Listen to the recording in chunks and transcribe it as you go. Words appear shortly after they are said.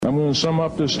I'm going to sum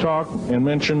up this talk and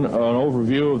mention an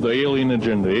overview of the alien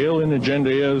agenda. The alien agenda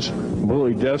is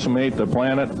completely decimate the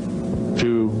planet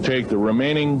to take the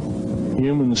remaining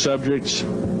human subjects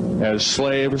as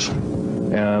slaves,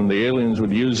 and the aliens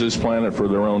would use this planet for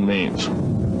their own means.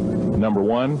 Number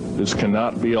one, this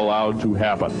cannot be allowed to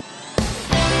happen.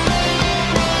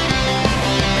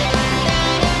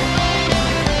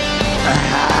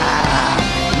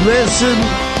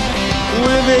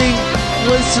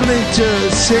 Listening to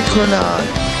Synchronon.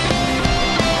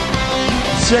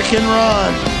 Second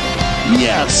Ron.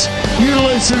 Yes, you're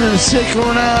listening to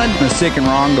Synchronon. The Sick and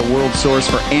Wrong, the world source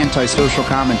for antisocial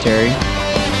commentary.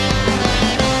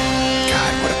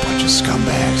 God, what a bunch of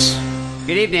scumbags.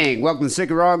 Good evening. Welcome to Sick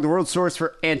and Wrong, the world source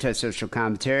for antisocial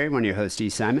commentary. I'm one of your hosts, E.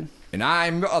 Simon. And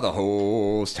I'm your other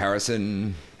host,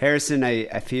 Harrison. Harrison,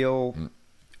 I feel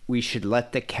we should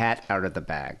let the cat out of the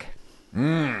bag.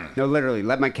 No, literally,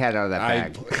 let my cat out of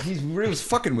that bag. He was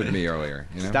fucking with me earlier.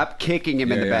 You know? Stop kicking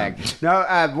him in the bag.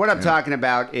 No, what I'm talking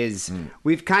about is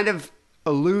we've kind of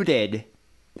alluded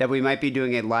that we might be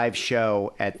doing a live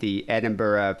show at the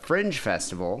Edinburgh Fringe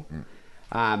Festival.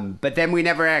 But then we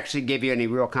never actually gave you any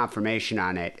real confirmation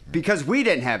on it because we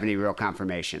didn't have any real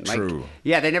confirmation. True.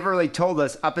 Yeah, they never really told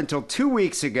us up until 2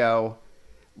 weeks ago.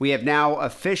 We have now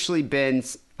officially been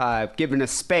given a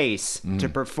space to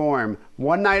perform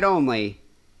one night only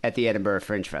at the Edinburgh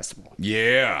Fringe Festival.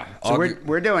 Yeah. So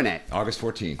we're doing it. August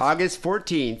 14th. August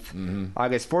 14th.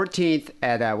 August 14th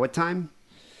at what time?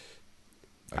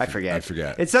 I forget.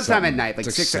 It's sometime at night,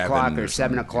 like 6 o'clock or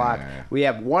 7 o'clock. Yeah. We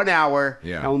have 1 hour.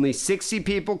 Yeah. Only 60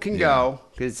 people can go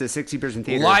because it's a 60-person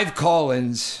theater. Live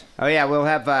call-ins. Oh, yeah. We'll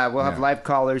have live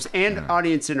callers and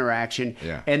audience interaction.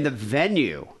 Yeah. And the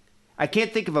venue. I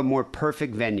can't think of a more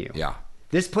perfect venue. Yeah.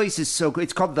 This place is so good.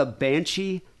 It's called the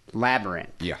Banshee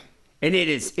Labyrinth. Yeah. And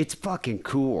it's fucking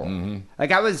cool.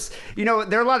 Like I was, there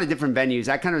are a lot of different venues.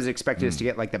 I kind of was expecting us to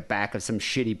get like the back of some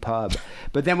shitty pub.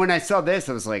 But then when I saw this,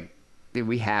 I was like, dude,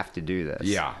 we have to do this.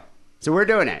 Yeah. So we're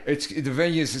doing it. The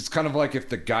venue is, it's kind of like if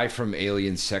the guy from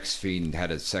Alien Sex Fiend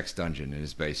had a sex dungeon in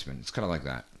his basement. It's kind of like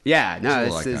that. Yeah, no,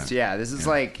 this is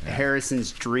like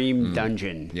Harrison's dream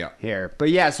dungeon Yeah. here.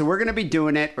 But yeah, so we're going to be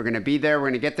doing it. We're going to be there. We're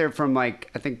going to get there from I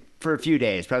think for a few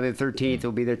days, probably the 13th.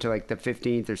 We'll be there till like the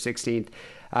 15th or 16th.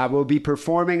 We'll be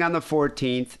performing on the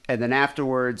 14th, and then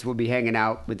afterwards we'll be hanging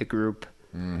out with the group,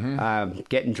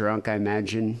 getting drunk, I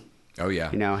imagine. Oh, yeah.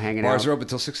 Hanging out. Bars are open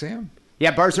until 6 a.m.? Yeah,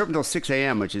 bars are open until 6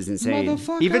 a.m., which is insane.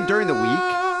 Motherfucker. Even during the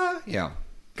week? Yeah.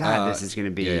 God, this is going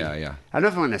to be... Yeah. I don't know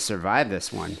if I'm going to survive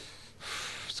this one.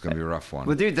 It's going to be a rough one.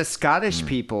 Well, dude, the Scottish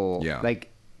people,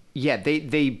 Yeah.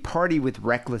 they party with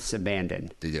reckless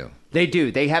abandon. They do. They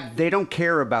do. They don't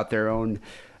care about their own,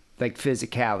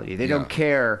 physicality. They don't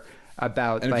care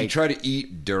about, And if you try to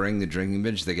eat during the drinking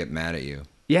binge, they get mad at you.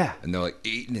 Yeah. And they're like,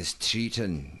 eating is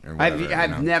cheating or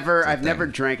whatever. I've never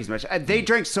drank as much. They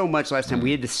drank so much last time,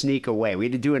 we had to sneak away. We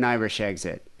had to do an Irish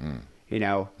exit.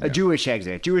 A Jewish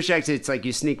exit. Jewish exit, it's like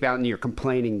you sneak out and you're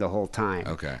complaining the whole time.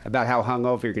 Okay. About how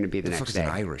hungover you're going to be the next What's day. an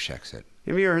Irish exit?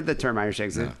 Have you ever heard the term Irish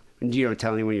exit? No. And you don't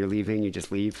tell anyone you're leaving, you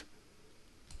just leave?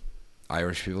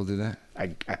 Irish people do that?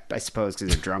 I suppose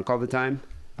because they're drunk all the time.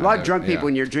 A lot of drunk people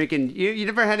when you're drinking. You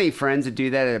never had any friends that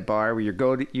do that at a bar where you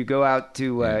go out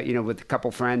to with a couple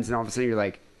friends and all of a sudden you're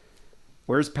like,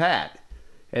 "Where's Pat?"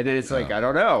 And then it's like, I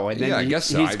don't know. And then I guess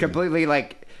so. He's completely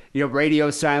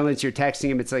radio silence. You're texting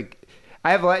him. It's like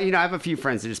I have a few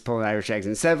friends that just pull an Irish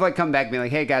exit instead of coming back and being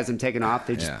like, "Hey guys, I'm taking off."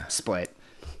 They just split.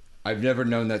 I've never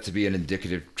known that to be an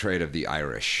indicative trait of the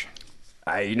Irish.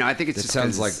 I think it's It just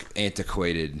sounds like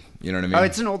antiquated. You know what I mean? Oh,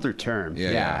 it's an older term.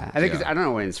 Yeah. I think I don't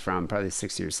know when it's from. Probably the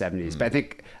 60s or 70s. But I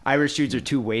think Irish dudes are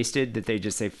too wasted that they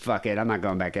just say, "Fuck it, I'm not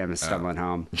going back in. I'm stumbling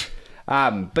home."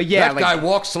 But yeah, that guy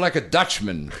walks like a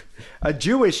Dutchman. A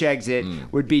Jewish exit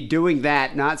would be doing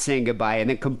that, not saying goodbye, and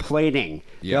then complaining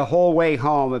the whole way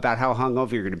home about how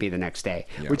hungover you're going to be the next day,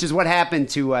 which is what happened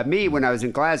to me when I was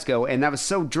in Glasgow, and I was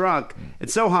so drunk and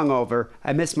so hungover,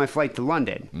 I missed my flight to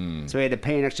London. So I had to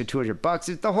pay an extra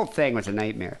 $200. The whole thing was a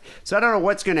nightmare. So I don't know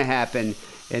what's going to happen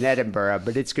in Edinburgh,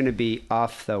 but it's going to be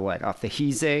off the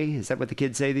heezy? Is that what the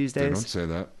kids say these days? They don't say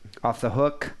that. Off the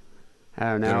hook? I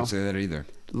don't know. They don't say that either.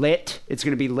 Lit. It's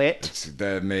going to be lit.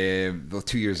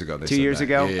 2 years ago. 2 years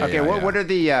ago. Yeah, okay. What are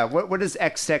the what does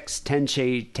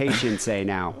XXXTentacion say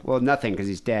now? Well, nothing because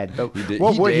he's dead. But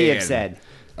what would he have said?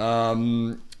 I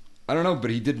don't know,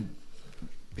 but he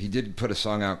did put a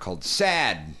song out called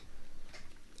 "Sad!"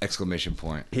 Exclamation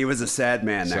point. He was a sad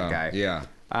man. That guy. Yeah.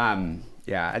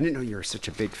 Yeah. I didn't know you were such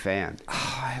a big fan.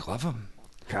 Oh, I love him.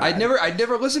 God. I'd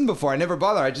never listened before. I never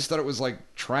bothered. I just thought it was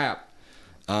like trap.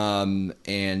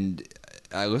 And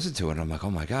I listened to it and I'm like,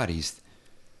 oh my God,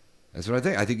 That's what I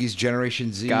think. I think he's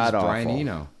Generation Z's God Brian awful.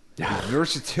 Eno. His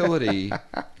versatility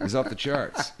is off the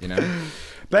charts, you know?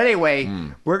 But anyway,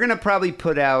 we're going to probably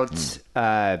put out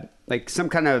like some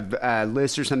kind of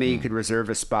list or something you could reserve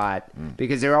a spot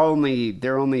because they're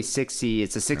only 60.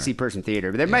 It's a 60-person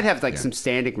theater. But they might have like some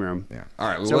standing room. Yeah. All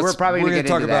right. Well, so we're probably going to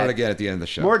talk about that. it again at the end of the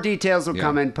show. More details will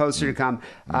come in, poster to come.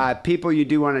 People, you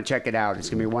do want to check it out. It's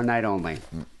going to be one night only.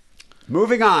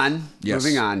 Moving on. Yes.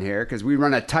 Moving on here because we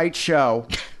run a tight show.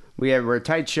 We're a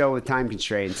tight show with time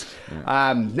constraints.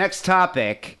 Next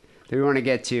topic that we want to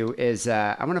get to is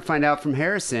I want to find out from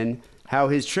Harrison how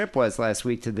his trip was last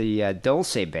week to the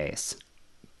Dulce base.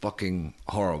 Fucking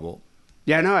horrible.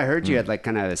 Yeah, no, I heard you had like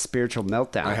kind of a spiritual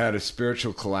meltdown. I had a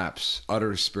spiritual collapse,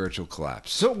 utter spiritual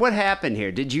collapse. So what happened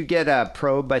here? Did you get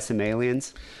probed by some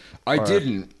aliens? I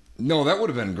didn't. No, that would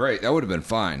have been great. That would have been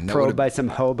fine. That Probed by some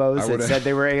hobos that said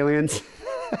they were aliens?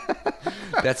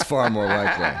 That's far more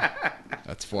likely.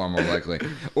 That's far more likely.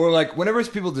 Or like whenever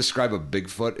people describe a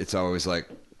Bigfoot, it's always like,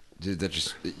 dude, that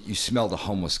just you smell the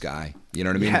homeless guy. You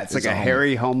know what I mean? Yeah, it's like a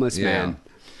hairy homeless man.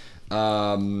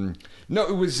 No,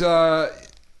 it was.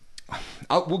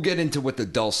 We'll get into what the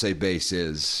Dulce base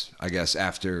is, I guess,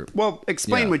 after. Well,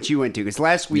 explain what you went to, because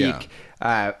last week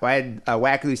I had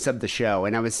Wackily subbed the show,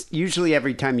 and I was usually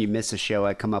every time you miss a show,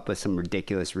 I come up with some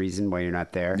ridiculous reason why you're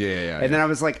not there. And then I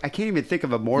was like, I can't even think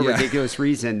of a more ridiculous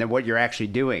reason than what you're actually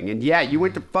doing. And you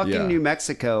went to fucking New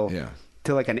Mexico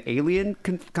to like an alien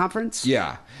conference.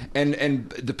 Yeah, and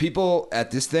the people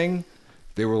at this thing,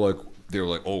 they were like,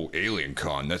 oh, Alien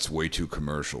Con, that's way too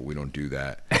commercial. We don't do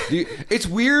that. It's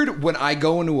weird when I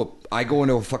go into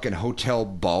a fucking hotel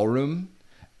ballroom,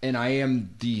 and I am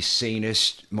the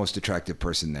sanest, most attractive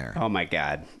person there. Oh my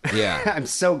god. Yeah. I'm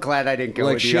so glad I didn't go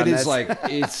like with you shit on is this. like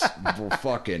it's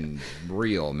fucking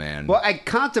real, man. Well, I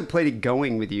contemplated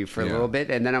going with you for a little bit,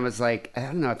 and then I was like, I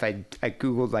don't know if I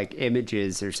googled like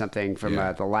images or something from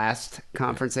the last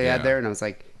conference they had there, and I was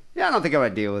like, I don't think I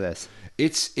would deal with this.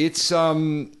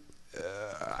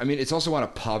 I mean, it's also on a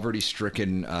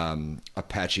poverty-stricken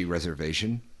Apache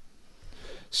reservation.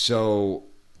 So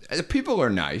the people are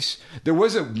nice. There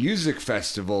was a music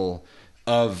festival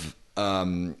of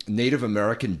Native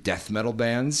American death metal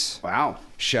bands. Wow.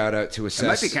 Shout out to That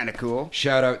might be kind of cool.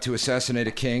 Shout out to Assassinate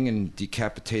a King and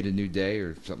Decapitate a New Day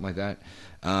or something like that.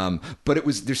 But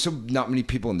there's not many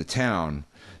people in the town.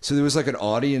 So there was like an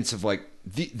audience of like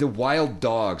the wild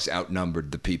dogs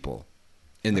outnumbered the people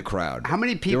in the crowd. How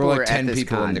many people there were like at 10 this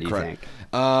people con, in the do you crowd.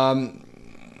 think?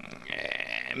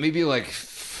 Maybe like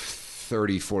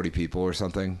 30, 40 people or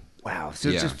something. Wow. So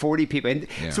it's just 40 people. And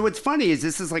so what's funny is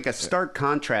this is like a stark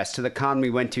contrast to the con we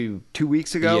went to 2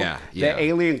 weeks ago. Yeah. The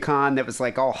Alien Con that was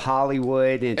like all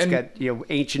Hollywood and it's got,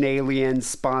 Ancient Aliens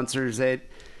sponsors it.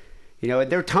 And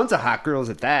there are tons of hot girls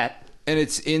at that. And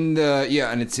it's in the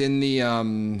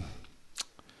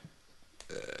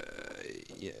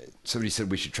somebody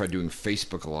said we should try doing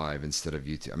Facebook Live instead of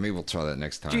YouTube. Maybe we'll try that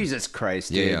next time. Jesus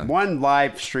Christ, dude. One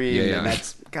live stream and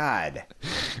that's, God.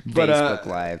 But, Facebook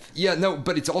Live. Yeah, no,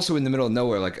 but it's also in the middle of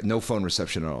nowhere, like no phone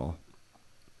reception at all.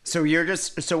 So you're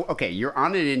you're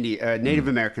on an Native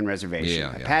American reservation,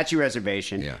 Apache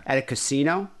reservation, at a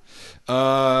casino?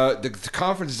 The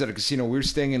conference is at a casino. We were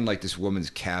staying in like this woman's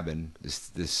cabin,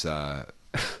 this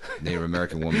Native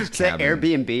American woman's cabin. Is that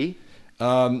Airbnb?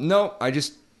 No, I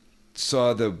just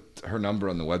saw her number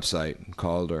on the website and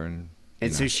called her, and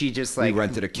so she just like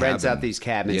rented a cabin. Rents out these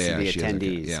cabins to the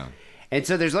attendees. And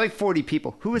so there's like 40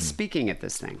 people. Who was speaking at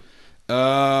this thing?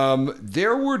 There's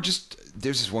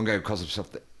this one guy who calls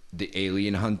himself the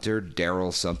Alien Hunter,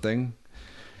 Daryl something.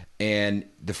 And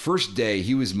the first day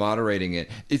he was moderating it.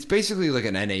 It's basically like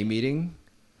an NA meeting,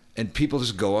 and people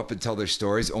just go up and tell their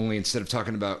stories. Only instead of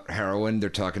talking about heroin, they're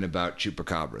talking about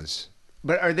chupacabras.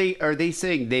 But are they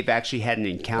saying they've actually had an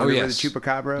encounter with a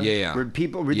chupacabra? Yeah. Were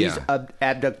these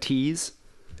abductees?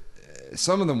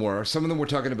 Some of them were. Some of them were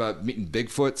talking about meeting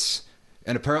Bigfoots.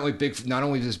 And apparently, not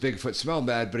only does Bigfoot smell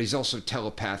bad, but he's also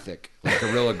telepathic, like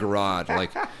Gorilla Grodd.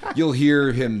 Like you'll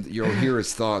hear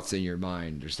his thoughts in your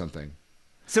mind or something.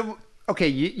 So, okay,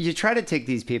 you try to take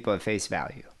these people at face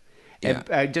value. Yeah.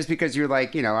 And, just because you're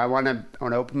like, I want to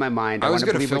open my mind. I was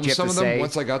going to film some of them.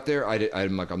 Once I got there,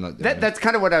 I'm like, I'm not. That's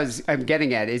kind of what I'm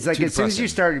getting at. It's like as soon as you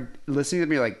started listening to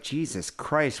them, you're like, Jesus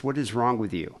Christ, what is wrong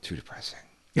with you? Too depressing.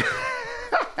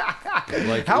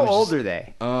 How old are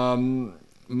they?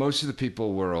 Most of the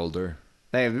people were older.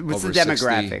 What's the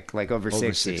demographic? 60, like over 60?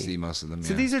 Over 60, most of them.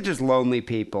 So these are just lonely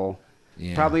people.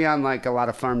 Yeah. Probably on like a lot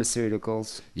of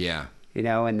pharmaceuticals. Yeah.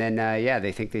 And then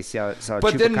they think they saw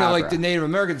but chupacabra. Then like the Native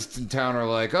Americans in town are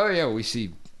like, oh yeah, we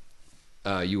see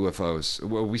UFOs.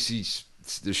 Well, we see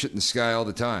the shit in the sky all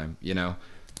the time,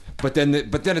 But then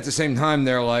at the same time,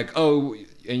 they're like, oh,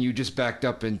 and you just backed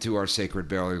up into our sacred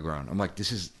burial ground. I'm like,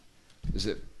 this is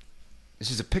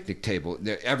a picnic table.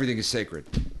 Everything is sacred.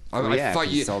 I thought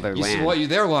you while you're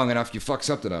there long enough, you fuck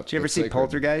something up. Did you ever see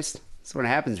Poltergeist? That's what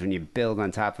happens when you build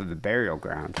on top of a burial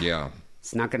ground. Yeah.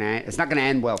 It's not gonna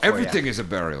end well for Everything you. is a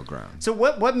burial ground. So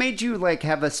what made you like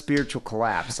have a spiritual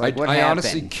collapse? Like what I happened?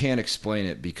 honestly can't explain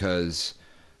it because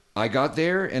I got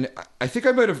there and I think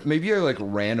I like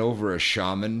ran over a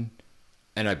shaman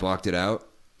and I blocked it out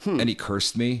and he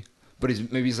cursed me. But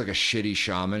maybe he's like a shitty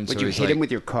shaman. Would so you hit him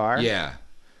with your car? Yeah.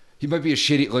 He might be a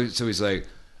shitty, so he's like,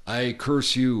 I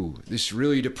curse you, this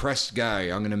really depressed guy.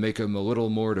 I'm going to make him a little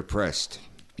more depressed,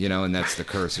 and that's the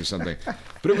curse or something.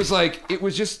 But it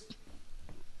was just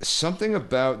something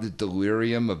about the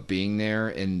delirium of being there,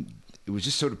 and it was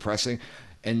just so depressing.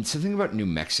 And something about New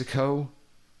Mexico,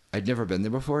 I'd never been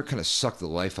there before, it kind of sucked the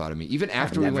life out of me. Even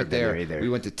after we went there, we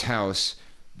went to Taos,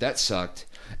 that sucked.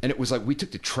 And it was like, we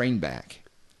took the train back.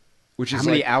 Which is How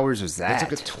many hours was that? It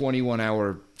took a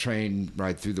 21-hour train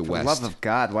ride through the West. For the love of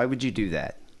God, why would you do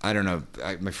that? I don't know.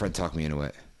 My friend talked me into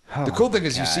it. Oh, the cool thing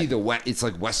is God. you see it's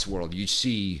like Westworld. You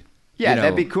see... Yeah,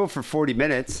 that'd be cool for 40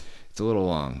 minutes. It's a little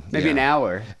long. Maybe an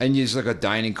hour. And there's like a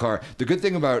dining car. The good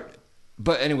thing about...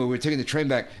 But anyway, we were taking the train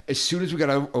back. As soon as we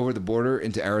got over the border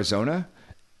into Arizona,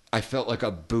 I felt like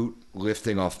a boot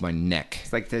lifting off my neck.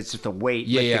 It's like there's just a weight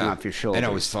lifting off your shoulders. And I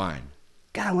was fine.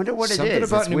 God, I wonder what Something it is.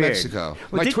 about That's New weird. Mexico.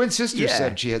 Well, My twin sister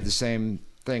said she had the same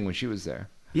thing when she was there.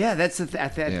 Yeah, that's the I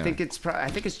think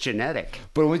it's genetic.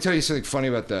 But let me tell you something funny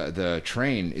about the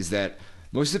train is that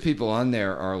most of the people on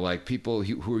there are like people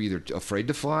who are either afraid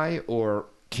to fly or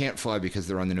can't fly because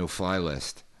they're on the no-fly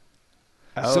list.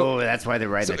 Oh, that's why they're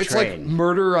riding the it's train. It's like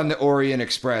murder on the Orient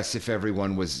Express if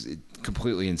everyone was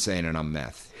completely insane and on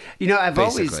meth.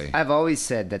 I've always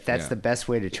said that that's the best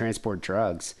way to transport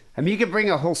drugs. I mean, you could bring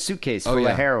a whole suitcase full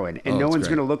of heroin, and no one's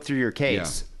going to look through your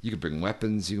case. Yeah. You could bring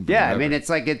weapons. You can bring I mean, it's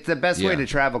the best way to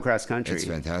travel cross country. It's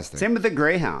fantastic. Same with the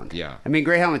Greyhound. Yeah. I mean,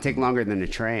 Greyhound would take longer than a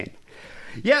train.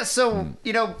 Yeah, so,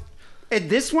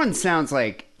 this one sounds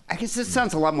like, I guess this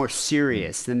sounds a lot more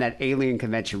serious than that alien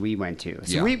convention we went to.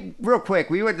 So we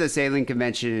went to this alien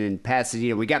convention in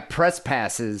Pasadena. We got press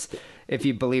passes, if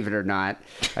you believe it or not.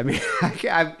 I mean,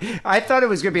 I thought it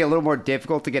was going to be a little more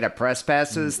difficult to get a press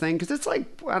pass to this thing because it's like,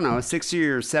 I don't know, $60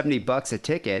 or $70 a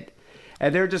ticket.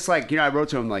 And they're just like, I wrote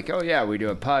to them like, oh, yeah, we do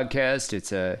a podcast.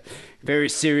 It's a very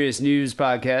serious news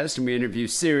podcast, and we interview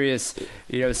serious,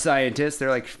 scientists. They're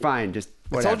like, fine, just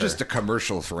whatever. It's all just a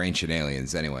commercial for Ancient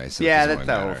Aliens anyway. So that's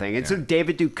the whole thing. And so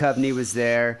David Duchovny was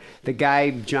there. The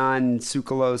guy, John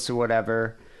Tsoukalos or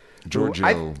whatever.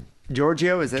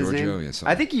 Giorgio, is that his name? Yes.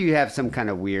 I think you have some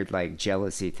kind of weird, like,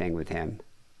 jealousy thing with him.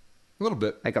 A little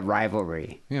bit. Like a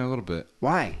rivalry. Yeah, a little bit.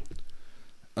 Why?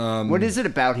 What is it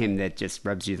about him that just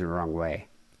rubs you the wrong way?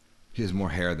 He has more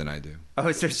hair than I do.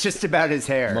 Oh, so it's just about his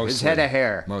hair. Mostly. His head of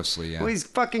hair. Mostly, yeah. Well, he's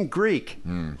fucking Greek.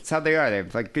 That's how they are. They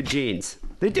have, like, good genes.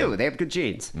 They do. They have good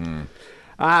genes.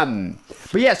 But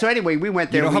yeah, so anyway, we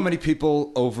went there. You know how many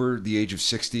people over the age of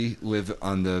 60 live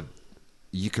on the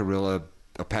Yicarilla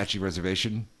Apache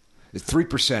Reservation? It's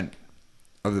 3%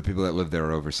 of the people that live there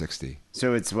are over 60.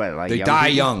 So it's what, like they young die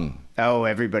people? young. Oh,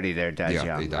 everybody there dies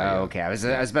young. They die young. Okay. I was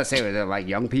about to say, were they like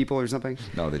young people or something?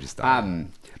 No, they just die.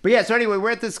 But yeah, so anyway,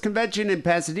 we're at this convention in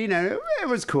Pasadena. It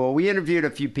was cool. We interviewed a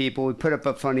few people. We put up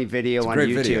a funny video on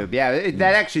YouTube. Video. Yeah,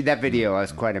 that video I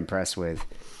was quite impressed with.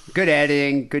 Good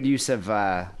editing, good use of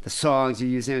the songs you're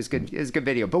using. It was good. It was a good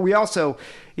video. But we also,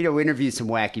 interviewed some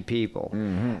wacky people.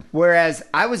 Mm-hmm. Whereas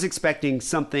I was expecting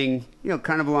something,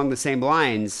 kind of along the same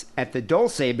lines at the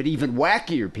Dulce, but even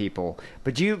wackier people.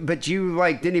 But you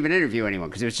like didn't even interview anyone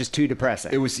because it was just too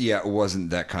depressing. It wasn't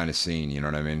that kind of scene. You know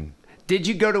what I mean? Did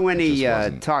you go to any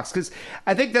talks? Because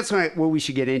I think that's what we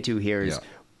should get into here is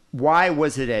why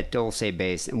was it at Dulce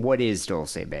Base and what is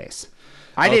Dulce Base?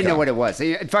 I didn't know what it was.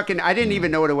 I didn't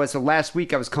even know what it was. So last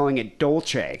week I was calling it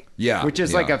Dolce. Yeah. Which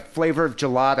is like a flavor of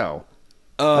gelato.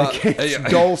 It's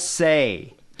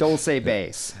Dulce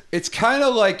Base. It's kind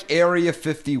of like Area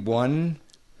 51.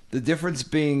 The difference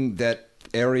being that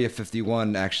Area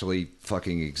 51 actually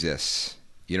fucking exists.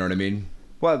 You know what I mean?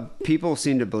 Well, people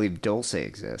seem to believe Dulce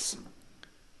exists.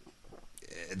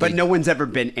 But no one's ever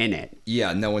been in it.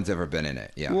 Yeah, no one's ever been in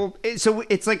it. Yeah. Well, so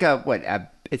it's like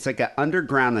it's like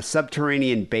a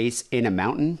subterranean base in a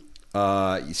mountain?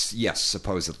 Yes,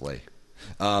 supposedly.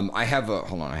 I have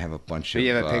a bunch of...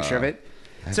 You have a picture of it?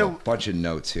 I have a bunch of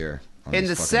notes here. In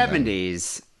the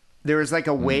 70s, there was like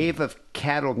a wave of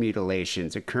cattle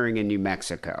mutilations occurring in New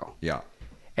Mexico. Yeah.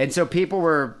 And so people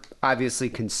were obviously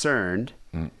concerned.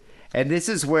 And this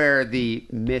is where the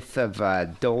myth of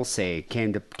Dulce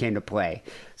came to play.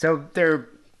 So there,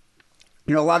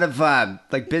 a lot of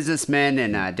like businessmen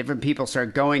and different people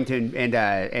started going to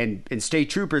and state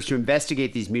troopers to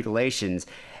investigate these mutilations,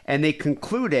 and they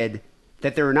concluded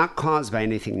that they were not caused by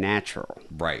anything natural.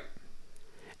 Right.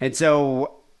 And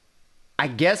so, I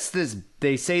guess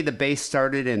they say the base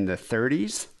started in the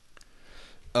 30s.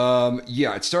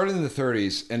 Yeah, it started in the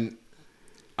 30s, and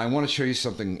I want to show you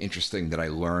something interesting that I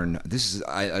learned.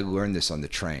 I learned this on the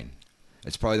train.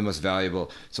 It's probably the most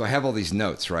valuable. So I have all these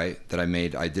notes, right, that I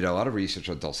made. I did a lot of research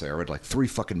on Dulce. I read like 3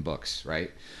 fucking books,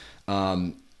 right?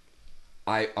 While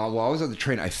I was on the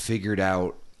train, I figured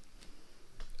out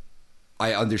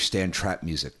I understand trap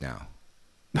music now.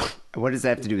 What does that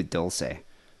have to do with Dulce?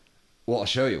 Well, I'll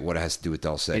show you what it has to do with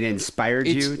Dulce. It inspired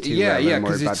you to learn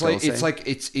more about Dulce?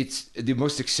 it's the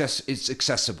most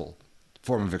accessible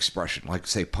form of expression, like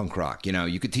say punk rock.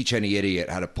 You could teach any idiot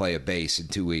how to play a bass in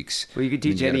 2 weeks. Well, you could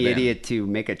teach any idiot to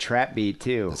make a trap beat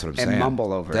too. That's what I'm saying. And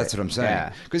mumble over That's it. what I'm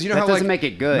saying. Because that doesn't make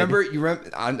it good. Remember,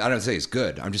 I don't say it's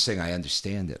good. I'm just saying I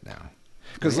understand it now.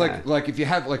 Because like if you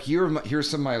have like here's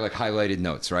some of my like highlighted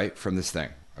notes, right, from this thing.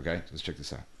 Okay, let's check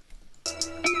this out.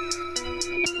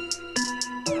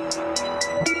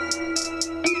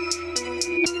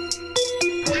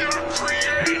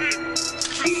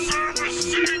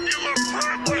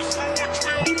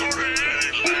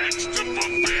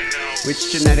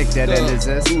 Which genetic dead end is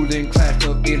this? The ruling class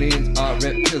of aliens are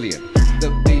reptilian. The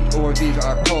beat or these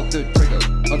are called the trigger.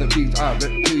 Other beings are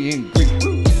reptilian Greek.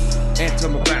 And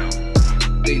some around.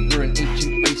 They were an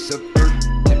ancient race of earth,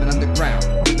 living underground.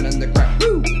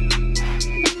 Woo!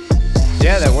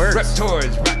 Yeah, that works.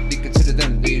 Reptoids, rightly consider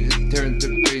them. They turn to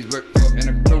raise work and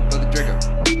a growth of the trigger.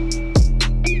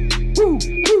 Woo!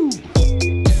 Woo!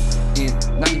 In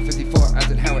 1954,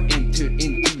 Eisenhower entered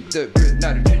into the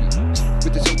United States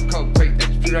with the so-called great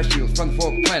extraterrestrials from the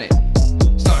fourth planet.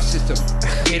 Star system,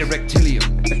 Zeta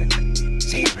Reptilium.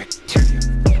 Zeta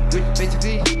Reptilium. Which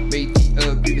basically made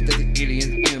the agreement that the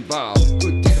aliens involved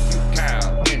could take a few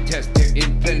cows and test their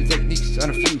independent techniques on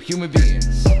a few human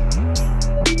beings.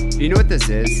 You know what this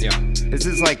is? Yeah. This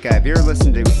is like, have you ever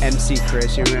listened to MC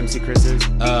Chris? You know who MC Chris is?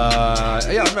 Yeah,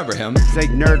 I remember him. It's like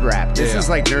nerd rap. This Yeah. is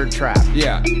like nerd trap.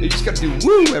 Yeah, you just gotta do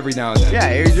woo every now and then.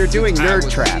 Yeah, you're doing I nerd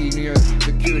was trap. senior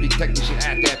security technician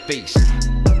at that base.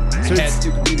 I had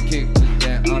to communicate with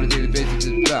them on a daily basis.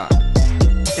 Blah.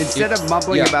 Instead of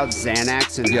mumbling Yeah. about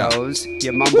Xanax and Yeah. hoes,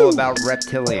 you mumble about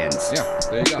reptilians. Yeah,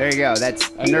 there you go. There you go. That's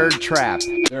nerd trap.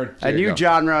 There A you new go.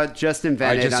 genre just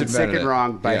invented just on Sick invented and it.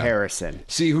 Wrong by Yeah. Harrison.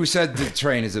 See, who said the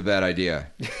train is a bad idea?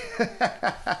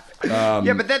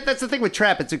 Yeah, but that's the thing with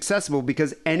trap. It's accessible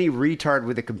because any retard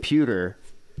with a computer,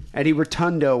 any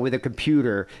rotundo with a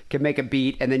computer can make a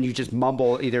beat, and then you just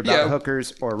mumble either about Yeah.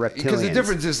 hookers or reptilians. Because the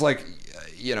difference is like,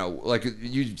 like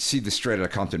you see the Straight Outta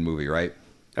Compton movie, right?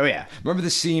 Oh yeah. Remember the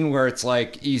scene where it's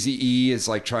like Eazy-E is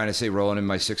like trying to say rolling in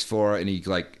my 6'4", and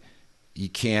he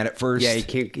can't at first. Yeah, he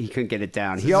couldn't get it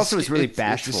down. He also was really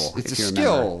bashful. It's if a you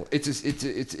skill. It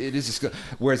is a skill.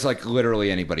 Where it's like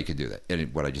literally anybody could do that.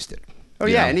 And what I just did. Oh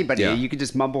You yeah, know? anybody. Yeah. You could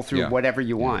just mumble through Yeah. whatever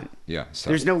you want. Yeah. So.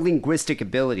 There's no linguistic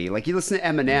ability. Like you listen to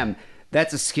Eminem,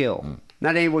 that's a skill.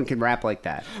 Not anyone can rap like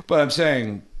that. But I'm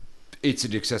saying it's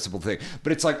an accessible thing.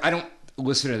 But it's like I don't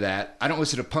listen to that. I don't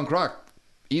listen to punk rock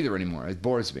either anymore. It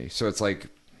bores me. So it's like.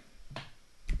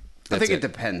 I think it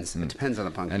depends. It depends on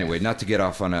the punk. Anyway, band. not to get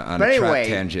off on a But trap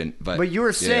tangent, but you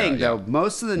were saying yeah. though,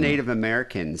 most of the Native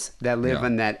Americans that live Yeah.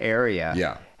 in that area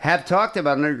Yeah. have talked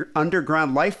about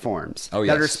underground life forms Oh,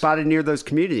 that are yes. spotted near those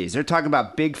communities. They're talking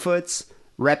about Bigfoots,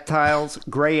 reptiles,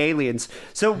 gray aliens.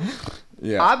 So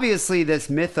Yeah. obviously this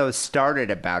mythos started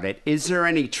about it. Is there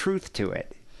any truth to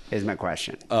it? Is my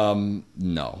question.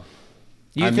 No.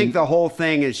 You I think mean- the whole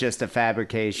thing is just a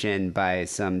fabrication by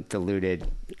some deluded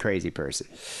crazy person?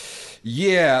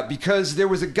 Yeah, because there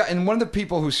was a guy, and one of the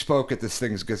people who spoke at this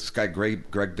thing is this guy,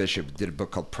 Greg Bishop, did a book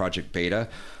called Project Beta.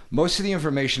 Most of the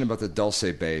information about the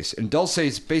Dulce base, and Dulce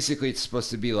is basically, it's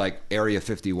supposed to be like Area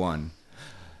 51.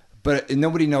 But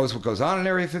nobody knows what goes on in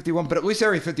Area 51. But at least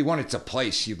Area 51, it's a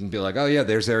place. You can be like, oh, yeah,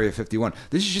 there's Area 51.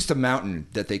 This is just a mountain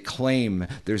that they claim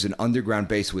there's an underground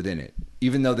base within it,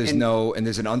 even though there's and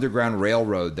there's an underground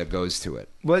railroad that goes to it.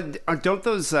 Well, don't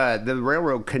those the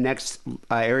railroad connects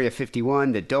Area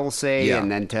 51 to Dulce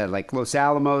and then to like Los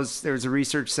Alamos? There's a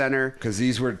research center. Because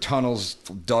these were tunnels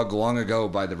dug long ago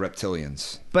by the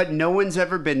reptilians. But no one's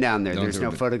ever been down there. No one's There's ever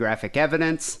no been. photographic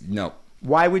evidence. No.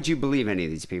 Why would you believe any of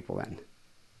these people then?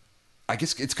 I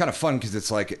guess it's kind of fun because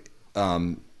it's like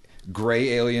gray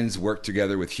aliens work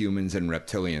together with humans and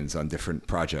reptilians on different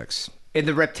projects. And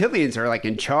the reptilians are like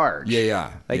in charge.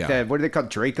 Yeah. Like what are they called?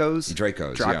 Dracos?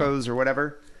 Dracos, or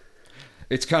whatever.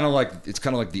 It's kind of like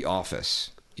The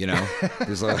Office, you know.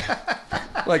 There's like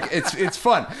it's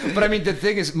fun, but I mean the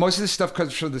thing is, most of this stuff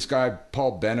comes from this guy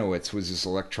Paul Benowitz, was this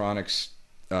electronics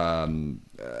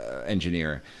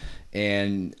engineer,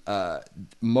 and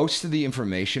most of the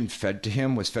information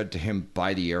was fed to him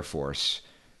by the Air Force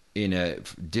in a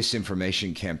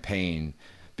disinformation campaign,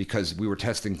 because we were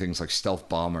testing things like stealth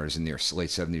bombers in the late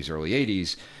 70s, early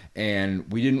 80s,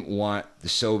 and we didn't want the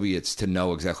Soviets to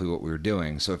know exactly what we were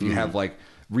doing. So if you have like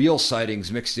real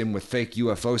sightings mixed in with fake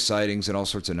UFO sightings and all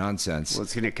sorts of nonsense, well,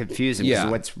 it's going to confuse them. Yeah.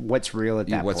 What's real at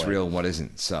that point? What's real and what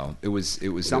isn't. So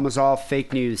it's almost all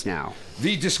fake news now.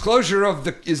 The disclosure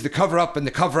is the cover-up, and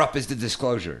the cover-up is the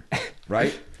disclosure,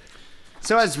 right?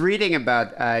 So I was reading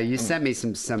about, you sent me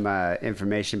some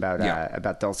information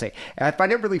about Dulce. And I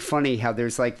find it really funny how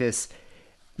there's like this,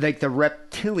 like the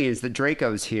reptilians, the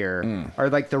Dracos here are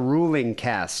like the ruling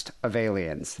caste of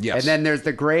aliens. Yes. And then there's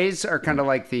the Greys are kind of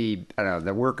like the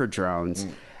worker drones.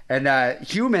 And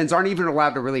humans aren't even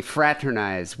allowed to really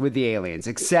fraternize with the aliens,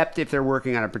 except if they're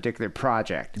working on a particular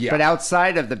project. Yeah. But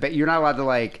outside of you're not allowed to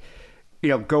like,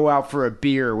 go out for a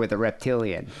beer with a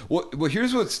reptilian. Well,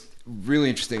 here's what's really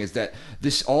interesting is that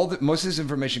most of this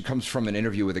information comes from an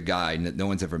interview with a guy that no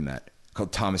one's ever met,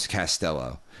 called Thomas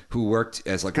Castello, who worked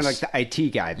as like kind of like the IT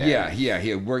guy there. Yeah.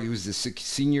 He was the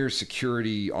senior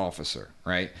security officer,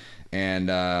 right?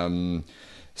 And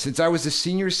since I was a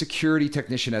senior security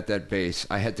technician at that base,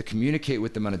 I had to communicate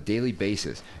with them on a daily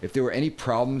basis. If there were any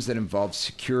problems that involved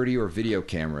security or video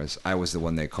cameras, I was the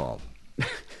one they called.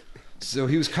 So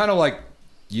he was kind of like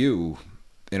you,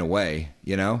 in a way,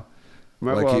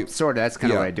 Well, sort of. That's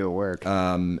kind of what I do at work.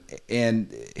 And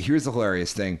here's the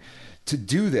hilarious thing: to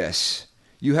do this,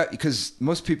 you have, because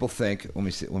most people think. Let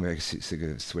me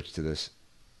switch to this.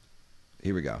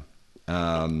 Here we go.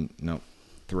 No,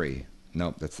 3.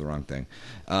 Nope, that's the wrong thing.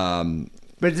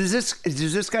 But is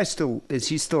this guy is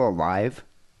he still alive?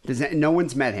 No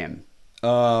one's met him.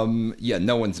 Yeah,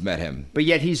 no one's met him. But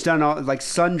yet he's done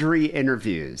sundry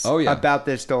interviews about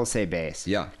this Dulce base.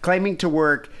 Yeah. Claiming to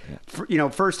work,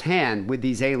 firsthand with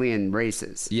these alien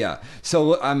races. Yeah.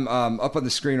 So I'm up on the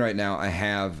screen right now. I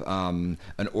have an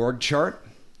org chart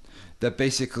that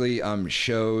basically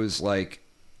shows what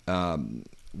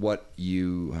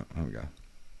you... Oh, we go.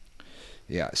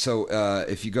 Yeah. So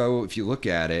if you look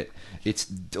at it, it's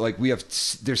like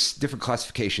there's different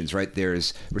classifications, right?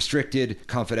 There's restricted,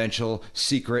 confidential,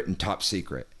 secret, and top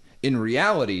secret. In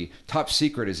reality, top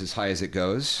secret is as high as it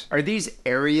goes. Are these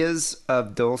areas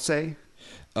of Dulce?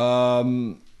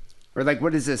 Or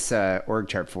what is this org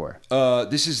chart for?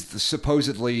 This is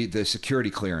supposedly the security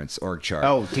clearance org chart.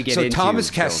 Oh, to get into Thomas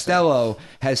Dulce. Castello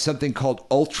has something called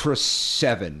Ultra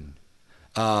 7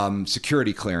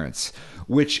 security clearance,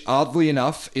 which oddly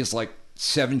enough is like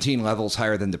 17 levels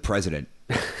higher than the president.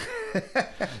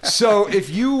 So if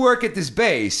you work at this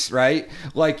base, right,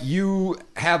 you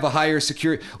have a higher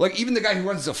security, even the guy who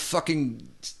runs the fucking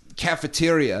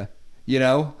cafeteria,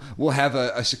 will have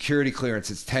a security clearance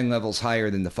that's 10 levels higher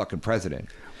than the fucking president.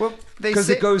 Well, because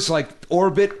it goes like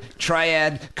orbit,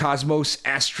 triad, cosmos,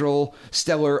 astral,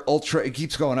 stellar, ultra, it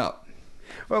keeps going up.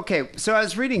 Okay, so I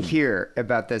was reading here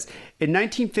about this. In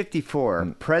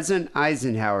 1954, President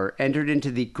Eisenhower entered into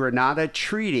the Grenada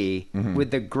Treaty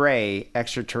with the Gray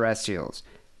extraterrestrials.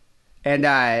 And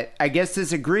I guess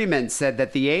this agreement said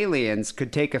that the aliens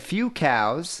could take a few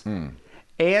cows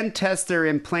and test their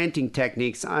implanting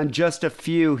techniques on just a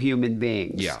few human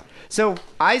beings. Yeah. So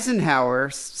Eisenhower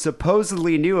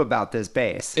supposedly knew about this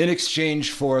base. In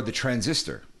exchange for the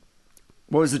transistor.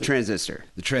 What was the transistor?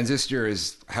 The transistor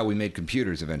is how we made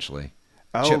computers eventually.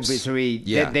 Oh, Chips. so they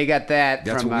got that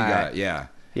That's from... what we got, yeah.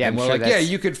 Yeah, and I'm we're sure like,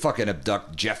 you could fucking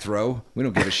abduct Jethro. We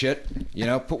don't give a shit.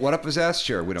 Put what up his ass?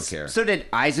 Sure, we don't care. So did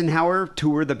Eisenhower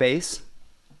tour the base?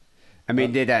 I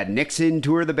mean, did Nixon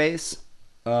tour the base?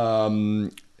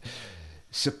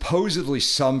 Supposedly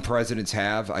some presidents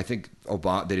have. I think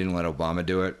they didn't let Obama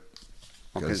do it.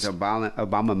 Because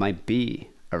Obama might be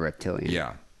a reptilian.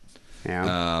 Yeah.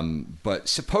 Yeah. But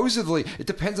supposedly, it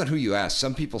depends on who you ask.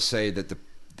 Some people say that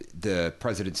the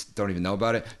presidents don't even know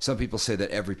about it. Some people say that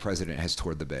every president has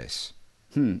toured the base.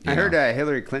 I heard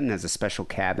Hillary Clinton has a special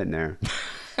cabin there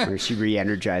where she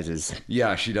re-energizes.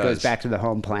 Yeah, she does. Goes back to the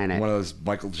home planet. One of those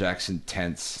Michael Jackson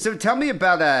tents. So tell me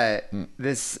about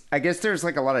this. I guess there's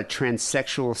a lot of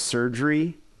transsexual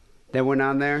surgery that went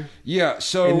on there. Yeah.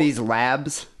 So in these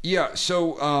labs. Yeah.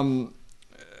 So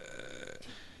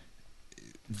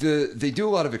they do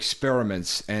a lot of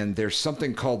experiments, and there's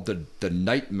something called the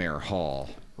Nightmare Hall,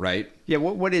 right? Yeah.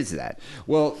 What is that?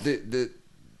 Well,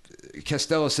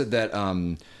 Costello said that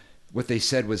what they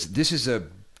said was, this is a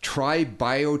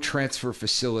tri-biotransfer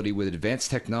facility with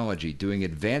advanced technology doing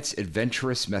advanced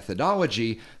adventurous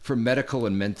methodology for medical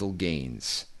and mental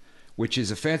gains, which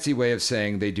is a fancy way of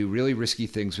saying they do really risky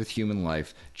things with human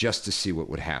life just to see what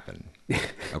would happen.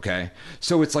 Okay?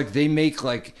 So it's like they make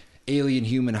like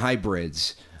alien-human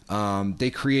hybrids.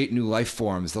 They create new life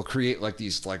forms. They'll create like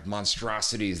these like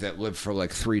monstrosities that live for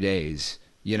like 3 days,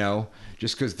 you know,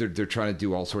 just because they're trying to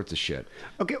do all sorts of shit.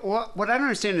 Okay, well, what I don't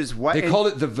understand is what... They called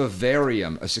it the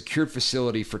vivarium, a secured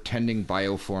facility for tending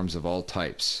bioforms of all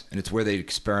types. And it's where they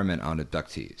experiment on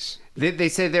abductees. They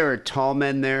say there are tall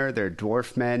men there. There are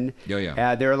dwarf men.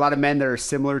 Yeah. There are a lot of men that are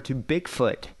similar to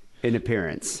Bigfoot in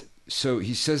appearance. So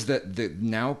he says that the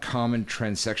now common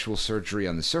transsexual surgery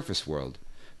on the surface world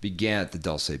began at the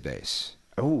Dulce base.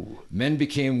 Oh. Men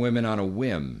became women on a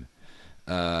whim.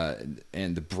 And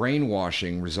the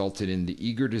brainwashing resulted in the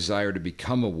eager desire to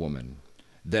become a woman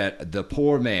that the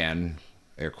poor man,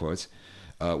 air quotes,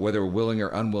 whether a willing or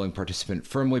unwilling participant,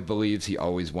 firmly believes he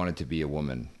always wanted to be a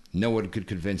woman. No one could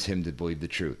convince him to believe the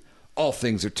truth. All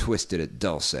things are twisted at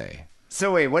Dulce.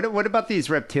 So wait, what about these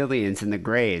reptilians and the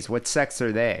Greys? What sex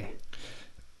are they?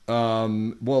 Greys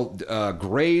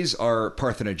are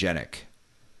parthenogenic,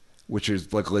 which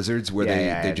is like lizards where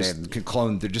they just can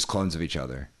clone. They're just clones of each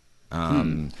other.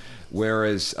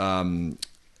 Whereas,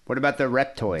 what about the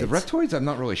reptoids? The reptoids, I'm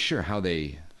not really sure how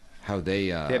they. They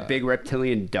have big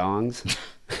reptilian dongs.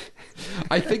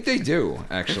 I think they do,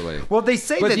 actually. Well, they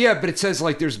say but it says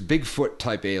like there's Bigfoot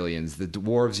type aliens, the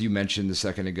dwarves you mentioned a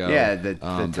second ago. Yeah, the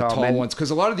tall ones,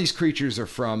 because a lot of these creatures are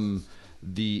from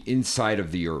the inside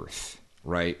of the Earth,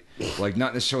 right? Like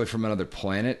not necessarily from another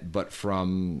planet, but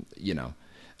from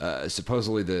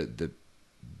supposedly the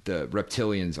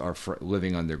reptilians are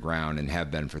living underground and have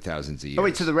been for thousands of years. Oh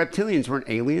wait, so the reptilians weren't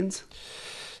aliens?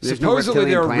 There's Supposedly no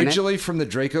they're planet? originally from the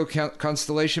Draco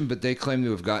constellation, but they claim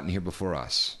to have gotten here before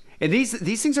us. And these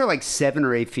things are like 7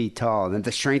 or 8 feet tall and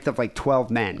the strength of like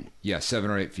 12 men. Yeah, 7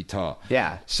 or 8 feet tall.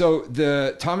 Yeah. So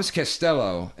the Thomas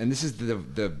Costello, and this is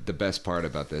the best part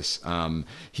about this.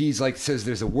 He's like says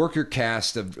there's a worker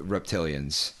caste of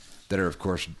reptilians that are of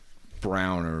course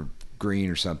brown or green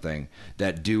or something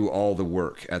that do all the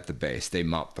work at the base. They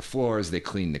mop the floors, they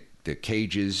clean the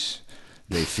cages,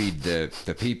 they feed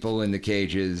the people in the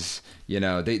cages. You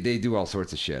know, they do all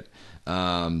sorts of shit.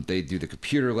 They do the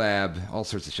computer lab, all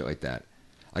sorts of shit like that.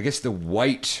 I guess the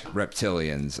white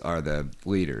reptilians are the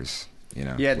leaders, you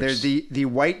know. Yeah, they're the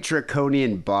white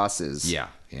draconian bosses. Yeah.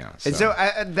 And so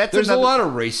there's a lot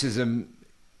of racism,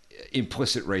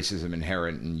 implicit racism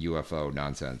inherent in UFO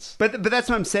nonsense. But that's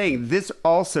what I'm saying. This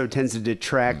also tends to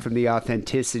detract from the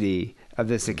authenticity of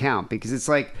this account because it's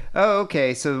like, oh,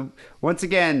 okay, so once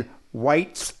again,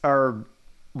 whites are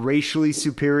racially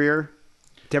superior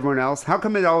to everyone else. How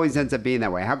come it always ends up being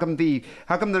that way? How come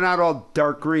they're not all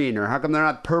dark green, or how come they're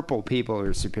not purple people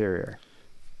are superior?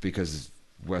 Because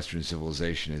Western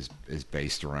civilization is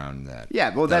based around that.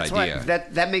 Yeah, well, that's idea. why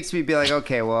that makes me be like,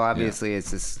 okay, well, obviously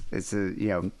it's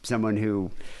someone who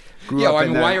grew up.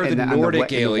 Yeah, why are the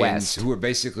Nordic in the aliens West, who are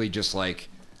basically just like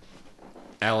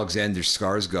Alexander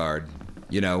Skarsgård?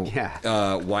 You know,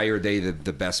 why are they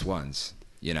the best ones?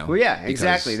 You know, well, yeah,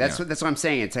 exactly. That's what I'm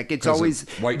saying. It's like it's always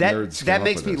white nerds that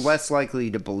makes me less likely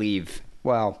to believe.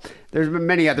 Well, there's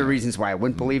many other reasons why I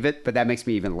wouldn't believe it, but that makes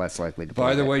me even less likely to believe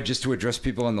it. By the way, just to address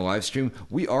people on the live stream,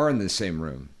 we are in the same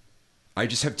room. I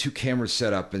just have 2 cameras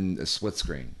set up in a split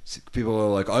screen. People are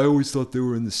like, I always thought they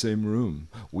were in the same room.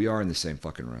 We are in the same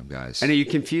fucking room, guys. And you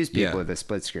confuse people with a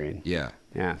split screen. Yeah.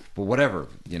 Yeah. But whatever,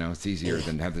 you know, it's easier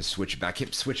than have to switch back.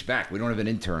 Hit switch back. We don't have an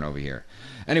intern over here.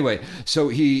 Anyway, so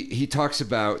he talks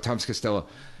about Thomas Costello.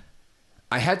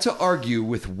 I had to argue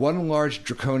with one large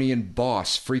draconian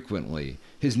boss frequently.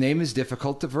 His name is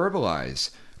difficult to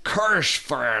verbalize.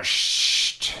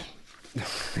 Karshfasht.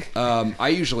 I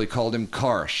usually called him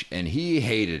Karsh, and he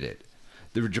hated it.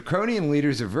 The draconian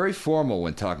leaders are very formal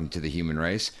when talking to the human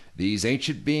race. These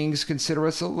ancient beings consider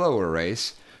us a lower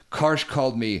race. Karsh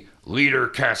called me Leader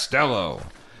Costello,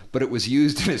 but it was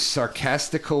used in a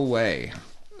sarcastical way.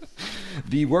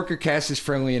 The worker caste is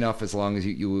friendly enough as long as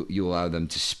you allow them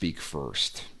to speak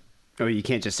first. Oh, you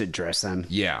can't just address them.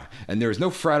 Yeah, and there is no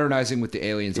fraternizing with the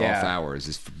aliens off hours.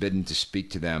 It's forbidden to speak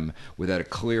to them without a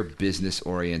clear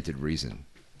business-oriented reason.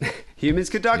 Humans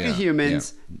can talk to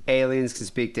humans. Yeah. Aliens can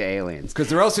speak to aliens.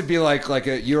 Because or else it'd be like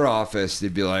at your office,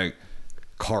 they'd be like,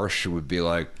 Karsh would be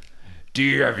like,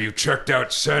 have you checked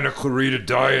out Santa Clarita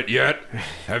Diet yet?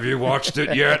 Have you watched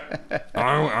it yet?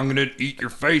 I'm going to eat your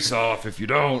face off if you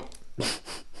don't.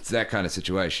 It's that kind of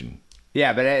situation.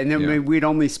 Yeah, but and then we'd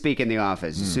only speak in the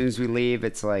office. As soon as we leave,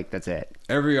 it's like that's it.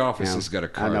 Every office has got a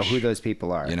crush. I don't know who those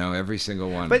people are. Every single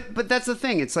one. But that's the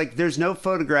thing. It's like there's no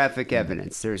photographic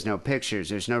evidence. There's no pictures.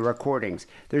 There's no recordings.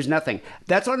 There's nothing.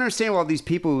 That's what I understand. All these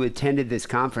people who attended this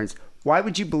conference. Why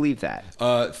would you believe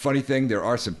that? Funny thing, there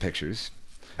are some pictures.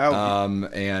 Oh,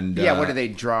 and what are they,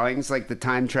 drawings like the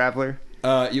time traveler?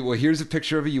 Well, here's a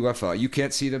picture of a UFO. You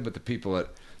can't see them, but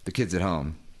the kids at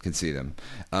home can see them.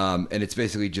 And it's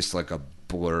basically just like a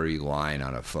blurry line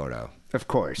on a photo. Of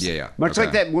course. Yeah. Much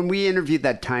like that when we interviewed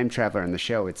that time traveler on the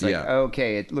show, it's like,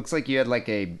 okay, it looks like you had like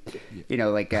you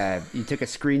took a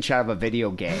screenshot of a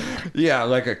video game. Yeah,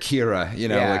 like Akira,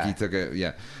 like he took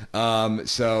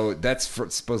so that's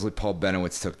supposedly Paul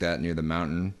Benowitz took that near the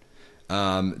mountain.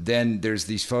 Then there's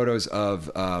these photos of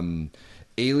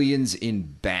aliens in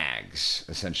bags,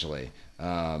 essentially.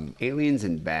 Aliens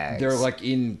in bags. They're like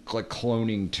in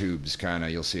cloning tubes, kind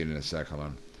of. You'll see it in a sec.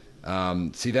 Hold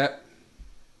on. See that?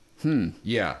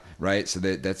 Yeah. Right. So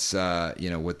that's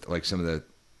with like some of the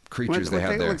creatures they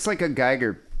have there. It looks like a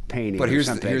Geiger painting. But here's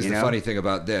the funny thing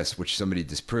about this, which somebody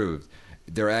disproved.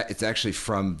 It's actually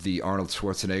from the Arnold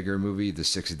Schwarzenegger movie, The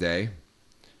Sixth Day.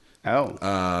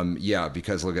 Oh. Yeah,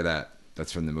 because look at that.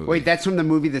 That's from the movie. Wait, that's from the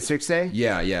movie The Sixth Day?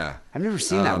 Yeah. I've never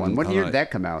seen that one. What year did that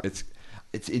come out?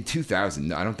 It's in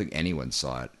 2000. I don't think anyone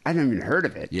saw it. I haven't even heard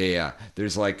of it. Yeah.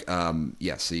 There's like, so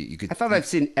you could. I thought I've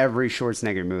seen every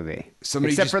Schwarzenegger movie.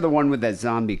 Except for the one with that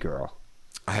zombie girl.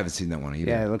 I haven't seen that one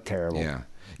either. Yeah, it looked terrible.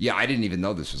 Yeah, I didn't even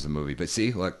know this was a movie. But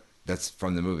see, look, that's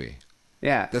from the movie.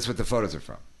 Yeah. That's what the photos are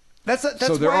from. That's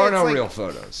so there are no real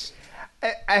photos.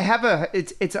 I have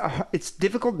it's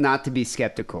difficult not to be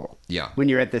skeptical. Yeah. When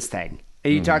you're at this thing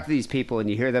and you talk to these people and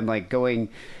you hear them like going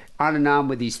on and on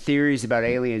with these theories about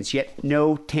aliens, yet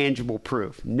no tangible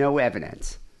proof, no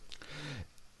evidence.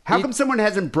 How come someone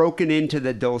hasn't broken into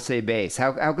the Dulce base?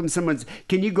 How come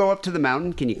can you go up to the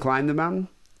mountain? Can you climb the mountain?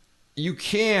 You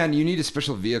can. You need a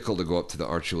special vehicle to go up to the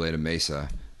Archuleta Mesa.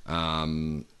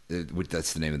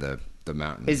 That's the name of the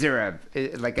mountain. Is there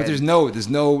there's no. Is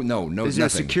there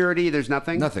security? There's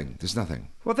nothing? Nothing. There's nothing.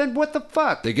 Well, then what the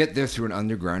fuck? They get there through an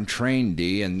underground train,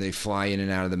 D, and they fly in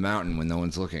and out of the mountain when no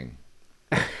one's looking.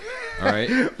 All right?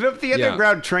 But the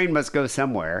underground train must go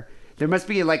somewhere. There must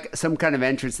be like some kind of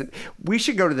entrance. We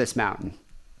should go to this mountain.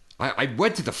 I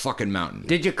went to the fucking mountain.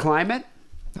 Did you climb it?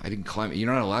 I didn't climb it.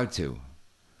 You're not allowed to.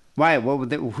 Why? Who's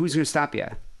going to stop you?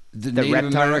 The Native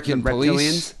American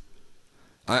police.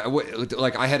 I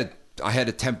had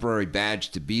a temporary badge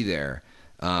to be there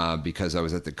because I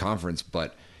was at the conference,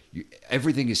 but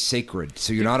everything is sacred,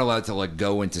 so you're not allowed to like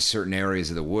go into certain areas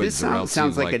of the woods. This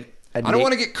sounds like I don't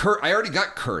want to get cursed. I already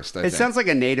got cursed. It sounds like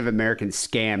a Native American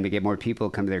scam to get more people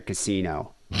to come to their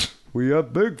casino. We have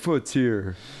Bigfoots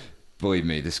here. Believe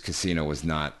me, this casino was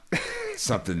not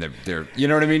something that they're. You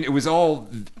know what I mean? It was all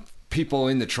people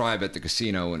in the tribe at the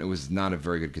casino, and it was not a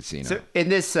very good casino. So in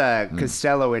this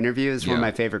Costello interview, is one of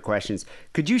my favorite questions.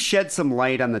 Could you shed some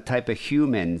light on the type of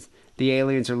humans the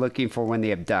aliens are looking for when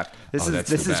they abduct? This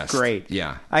is great.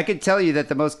 Yeah. I could tell you that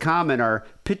the most common are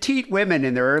petite women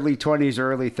in their early 20s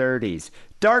or early 30s,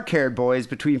 dark-haired boys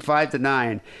between 5 to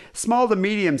 9, small to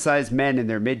medium-sized men in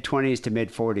their mid-20s to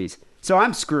mid-40s. So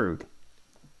I'm screwed.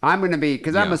 I'm going to be,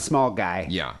 because I'm a small guy.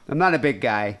 Yeah. I'm not a big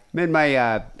guy. I'm in my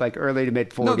early to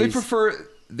mid-40s. No,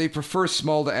 they prefer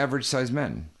small to average-sized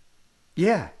men.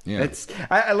 Yeah.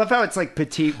 I love how it's like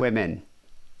petite women.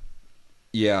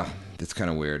 Yeah, that's kind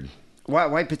of weird.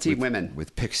 Why petite women?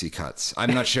 With pixie cuts.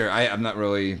 I'm not sure. I'm not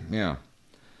really,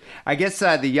 I guess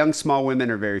the young, small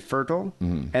women are very fertile,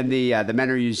 and the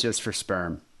men are used just for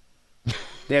sperm.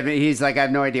 He's like, I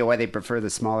have no idea why they prefer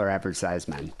the smaller, average-sized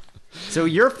men. So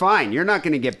you're fine. You're not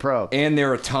going to get probed. And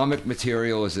their atomic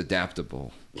material is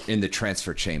adaptable in the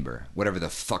transfer chamber, whatever the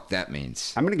fuck that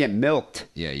means. I'm going to get milked.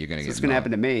 Yeah, you're going to get milked. It's going to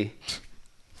happen to me.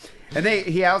 And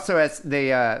he also asked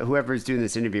whoever's doing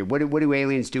this interview, what do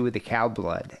aliens do with the cow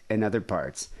blood and other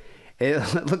parts?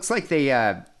 It looks like they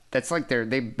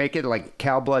make it like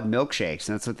cow blood milkshakes,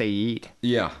 and that's what they eat.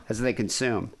 Yeah, that's what they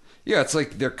consume. Yeah, it's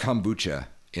like their kombucha,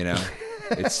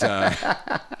 It's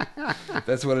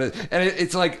that's what it is. And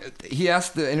it's like he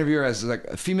asked the interviewer as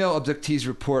like female abductees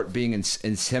report being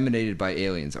inseminated by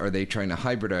aliens. Are they trying to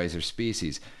hybridize their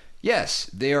species? Yes,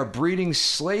 they are breeding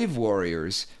slave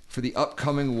warriors for the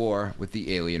upcoming war with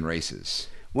the alien races.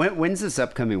 When's this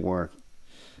upcoming war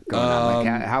going on?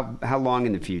 Like how long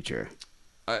in the future?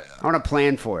 I want to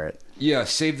plan for it. Yeah,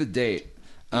 save the date.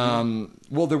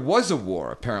 Well, there was a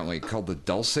war apparently called the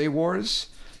Dulce Wars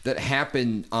that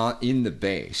happened in the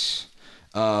base.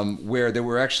 where there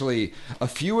were actually a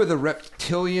few of the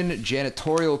reptilian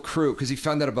janitorial crew, because he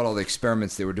found out about all the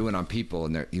experiments they were doing on people,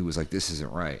 and he was like, this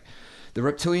isn't right. The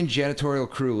reptilian janitorial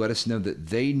crew let us know that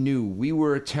they knew we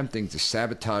were attempting to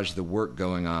sabotage the work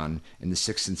going on in the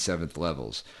 6th and 7th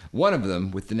levels. One of them,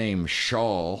 with the name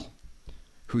Shaw,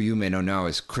 who you may know now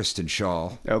as Kristen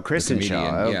Shaw. Oh, Kristen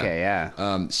Shaw. Okay,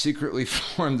 yeah. Secretly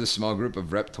formed a small group of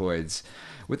reptoids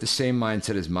with the same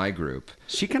mindset as my group.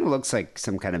 She kind of looks like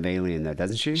some kind of alien, though,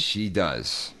 doesn't she? She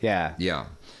does. Yeah. Yeah.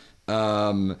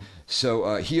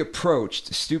 So he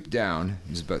approached, stooped down,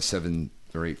 he was about 7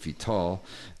 or 8 feet tall,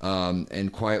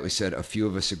 and quietly said, a few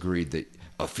of us agreed that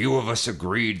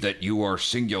you are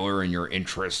singular in your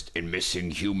interest in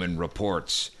missing human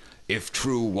reports. If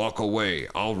true, walk away.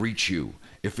 I'll reach you.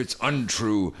 If it's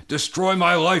untrue, destroy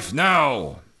my life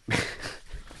now.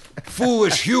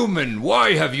 Foolish human,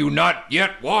 why have you not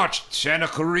yet watched Santa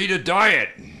Clarita Diet?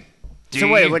 So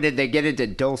wait, what, did they get into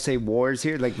Dulce wars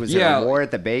here? Like, was there a war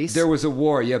at the base? There was a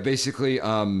war, yeah, basically...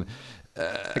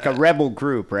 like a rebel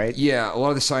group, right? Yeah, a lot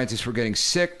of the scientists were getting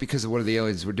sick because of what the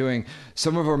aliens were doing.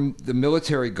 Some of the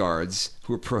military guards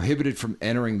who were prohibited from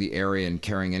entering the area and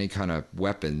carrying any kind of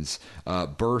weapons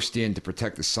burst in to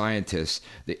protect the scientists.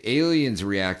 The aliens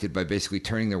reacted by basically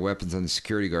turning their weapons on the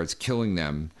security guards, killing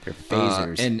them. Their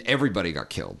phasers. And everybody got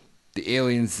killed. The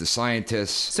aliens, the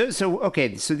scientists. So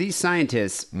these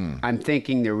scientists, I'm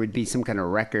thinking there would be some kind of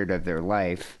record of their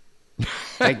life.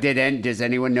 Like, does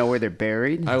anyone know where they're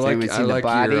buried? I like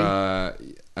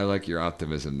your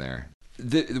optimism there.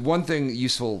 The one thing,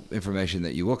 useful information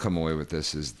that you will come away with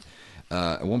this is,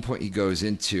 at one point he goes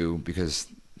into, because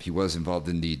he was involved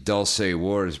in the Dulce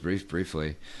Wars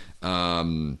briefly,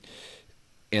 and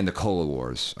the Cola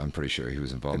Wars. I'm pretty sure he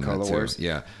was involved in that too. Cola Wars?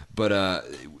 Yeah, but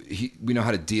we know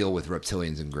how to deal with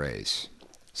reptilians and greys.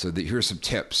 So here's some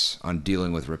tips on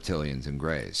dealing with reptilians and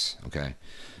greys. Okay.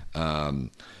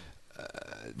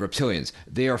 Reptilians.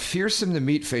 They are fearsome to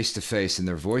meet face to face, and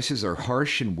their voices are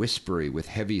harsh and whispery with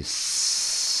heavy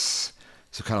s.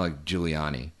 So kind of like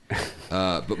Giuliani.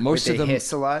 But most of them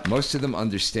hiss a lot? Most of them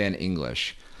understand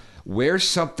English. Wear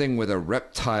something with a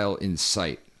reptile in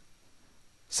sight.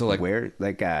 So like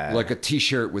like a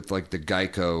T-shirt with like the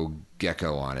Geico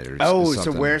gecko on it, or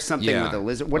so wear something with a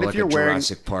lizard. What or if like you're a wearing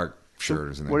Jurassic Park shirt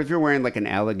or something? What if you're wearing like an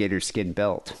alligator skin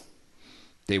belt?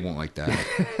 They won't like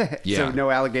that. Yeah. So no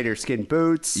alligator skin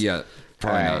boots. Yeah,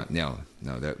 probably right. not.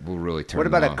 No, that will really turn. What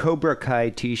about them a off. Cobra Kai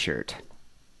T-shirt?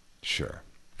 Sure.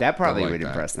 That probably like would that.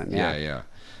 impress them. Yeah.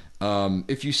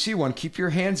 If you see one, keep your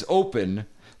hands open,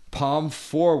 palm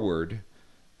forward,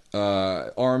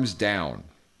 arms down.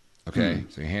 Okay,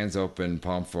 so your hands open,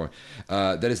 palm forward.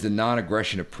 That is the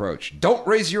non-aggression approach. Don't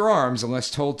raise your arms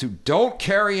unless told to. Don't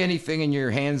carry anything in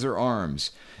your hands or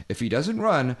arms. If he doesn't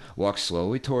run, walk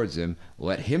slowly towards him.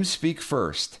 Let him speak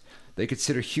first. They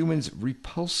consider humans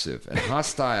repulsive and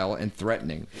hostile and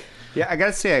threatening. Yeah, I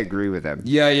gotta say I agree with them.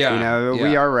 Yeah.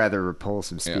 We are rather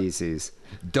repulsive species.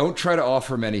 Don't try to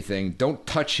offer him anything. Don't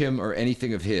touch him or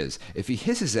anything of his. If he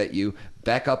hisses at you,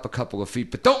 back up a couple of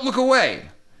feet, but don't look away.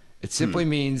 It simply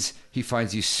means he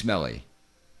finds you smelly.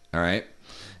 All right?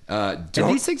 And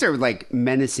these things are like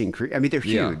menacing. I mean, they're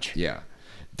huge. Yeah.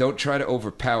 Don't try to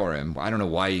overpower him. I don't know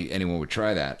why anyone would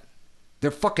try that.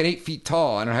 They're fucking 8 feet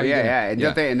tall. I don't know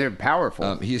how and they're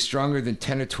powerful. He is stronger than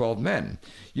 10 or 12 men.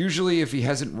 Usually, if he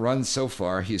hasn't run so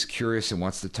far, he is curious and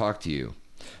wants to talk to you.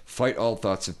 Fight all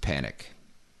thoughts of panic.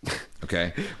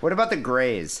 Okay? What about the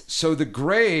Greys? So the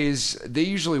Greys, they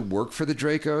usually work for the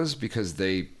Dracos because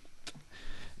they're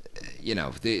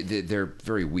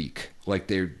very weak. Like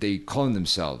they clone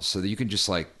themselves so that you can just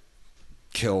like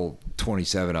kill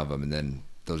 27 of them and then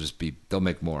they'll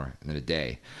make more in a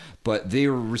day. But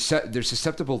they're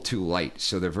susceptible to light,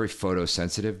 so they're very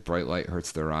photosensitive. Bright light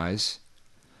hurts their eyes.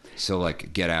 So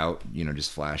like get out,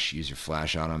 just use your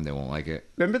flash on them. They won't like it.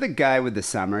 Remember the guy with the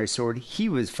samurai sword? He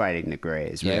was fighting the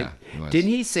Greys, right? Yeah, he was.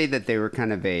 Didn't he say that they were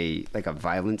kind of a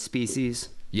violent species?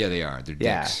 Yeah, they are. They're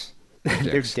dicks.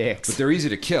 They're dicks. But they're easy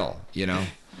to kill,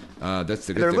 That's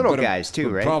the good they're thing. little guys too,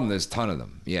 right? The problem, there's a ton of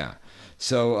them. Yeah.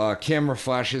 So camera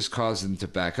flashes cause them to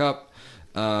back up.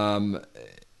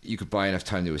 You could buy enough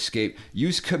time to escape.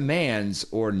 Use commands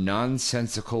or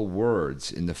nonsensical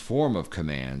words in the form of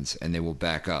commands, and they will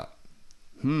back up.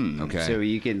 Okay. So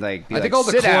you can I think all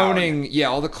the cloning,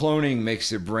 all the cloning makes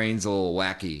their brains a little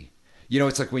wacky.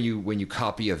 It's like when you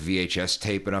copy a VHS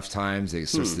tape enough times, it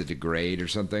starts to degrade or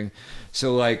something.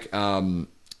 So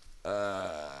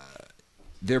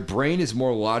their brain is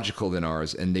more logical than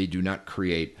ours, and they do not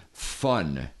create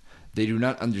fun. They do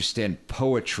not understand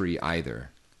poetry either.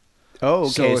 Oh,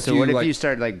 okay. So what if you you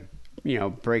start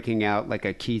breaking out like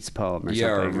a Keats poem or Yeah,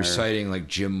 or something. reciting like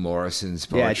Jim Morrison's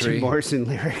poetry. Yeah, Jim Morrison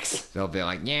lyrics. They'll be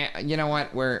like, yeah, you know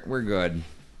what, we're good.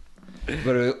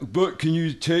 But can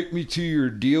you take me to your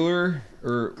dealer?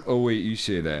 Or wait, you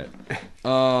say that.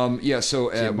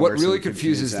 So what really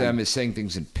confuses them is saying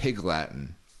things in Pig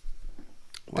Latin.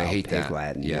 They hate Pig that.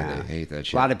 Latin, They hate that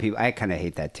shit. A lot of people, I kind of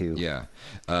hate that too. Yeah.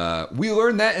 We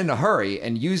learned that in a hurry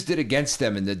and used it against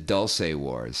them in the Dulce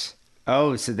Wars.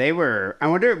 Oh, so they were. I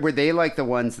wonder, were they like the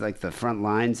ones like the front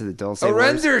lines of the Dulce Wars?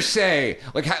 Render say,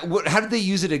 like, how did they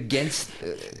use it against?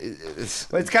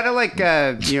 Well, it's kind of like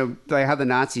like how the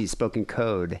Nazis spoke in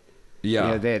code.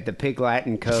 Yeah, the Pig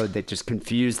Latin code that just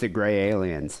confused the gray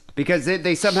aliens because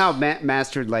they somehow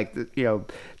mastered like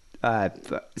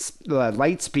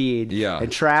light speed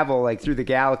and travel like through the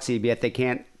galaxy, yet they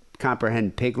can't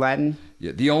comprehend Pig Latin.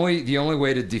 Yeah, the only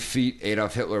way to defeat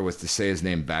Adolf Hitler was to say his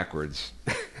name backwards.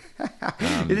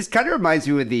 This kind of reminds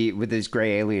me with these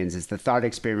gray aliens is the thought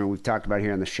experiment we've talked about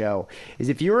here on the show is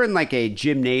if you were in like a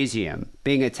gymnasium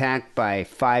being attacked by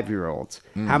 5-year-olds,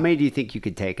 how many do you think you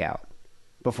could take out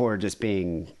before just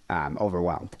being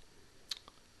overwhelmed?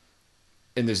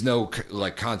 And there's no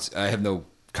I have no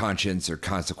conscience or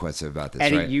consequence about this,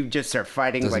 and right? you just start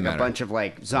fighting Doesn't like matter. a bunch of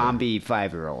like zombie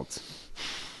 5-year-olds.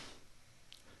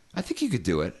 I think you could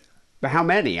do it. But how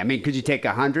many? I mean, could you take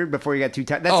 100 before you got too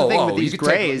tired? That's the thing with these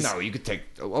grays. You could take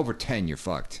over 10. You're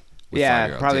fucked.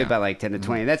 Yeah, probably about like 10 to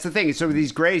 20. That's the thing. So with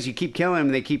these grays, you keep killing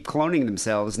them, they keep cloning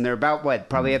themselves, and they're about what?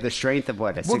 Probably have the strength of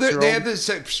what? A 6-year-old? They have the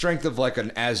strength of like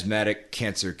an asthmatic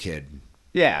cancer kid.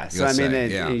 Yeah. So I mean,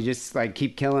 yeah. you just like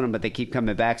keep killing them, but they keep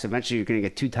coming back. So eventually, you're going to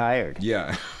get too tired.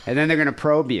 Yeah. And then they're going to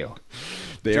probe you.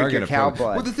 They are going to cow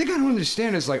blood. Well, the thing I don't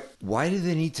understand is like, why do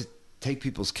they need to take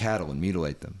people's cattle and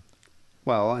mutilate them?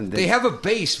 Well, and they have a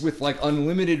base with like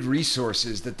unlimited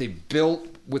resources that they built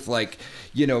with like,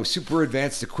 super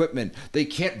advanced equipment. They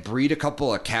can't breed a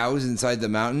couple of cows inside the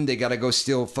mountain. They got to go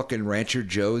steal fucking Rancher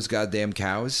Joe's goddamn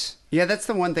cows. Yeah, that's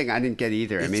the one thing I didn't get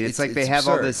either. I mean, it's like they have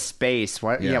absurd. all this space.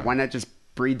 Why not just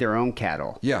breed their own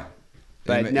cattle? Yeah.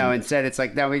 But no, instead it's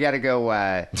like, no, we got to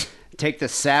go take the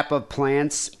sap of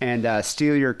plants and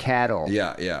steal your cattle.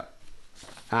 Yeah.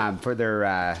 For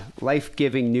their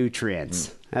life-giving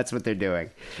nutrients. That's what they're doing.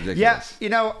 Ridiculous.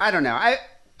 Yeah, I don't know.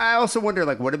 I also wonder,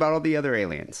 like, what about all the other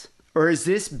aliens? Or is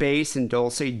this base in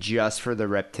Dulce just for the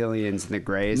reptilians and the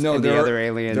grays and the other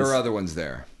aliens? There are other ones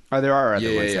there. Oh, there are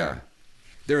other ones there.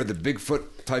 There are the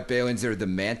Bigfoot type aliens. There are the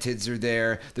mantids are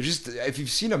there. They're just, if you've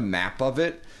seen a map of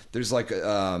it, there's like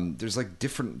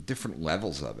different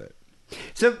levels of it.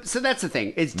 So that's the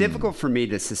thing. It's difficult for me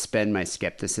to suspend my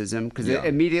skepticism because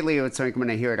immediately it's like when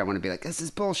I hear it, I want to be like, this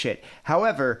is bullshit.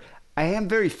 However, I am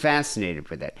very fascinated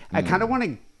with it. I kind of want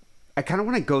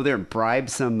to go there and bribe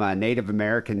some Native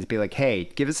Americans, be like,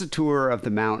 hey, give us a tour of the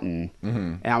mountain,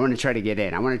 and I want to try to get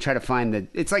in. I want to try to find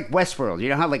it's like Westworld. You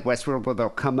know how like Westworld where they'll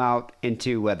come out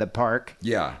into the park?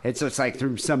 Yeah. And so it's like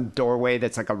through some doorway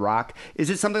that's like a rock. Is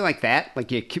it something like that?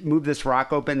 Like you move this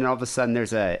rock open and all of a sudden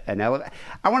there's an elevator?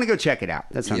 I want to go check it out.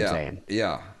 That's what I'm saying.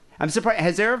 Yeah. I'm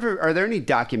surprised. Are there any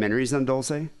documentaries on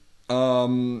Dulce?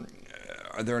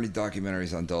 Are there any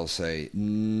documentaries on Dulce? That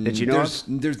you know of?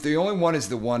 There's the only one is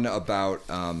the one about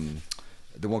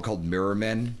the one called Mirror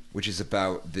Men, which is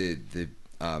about the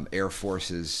Air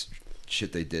Force's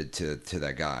shit they did to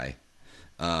that guy,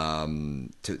 to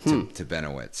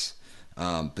Benowitz.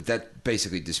 But that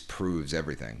basically disproves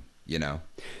everything,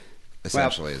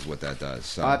 essentially is what that does.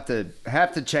 So. I'll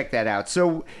have to check that out.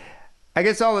 So I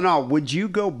guess all in all, would you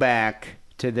go back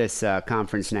to this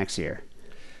conference next year?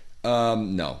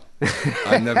 No.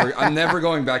 I'm never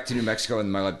going back to New Mexico in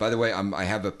my life. By the way, I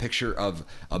have a picture of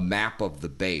a map of the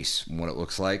base and what it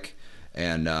looks like.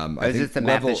 And I think it's the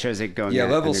map that shows it going. Yeah,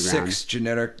 level underground. 6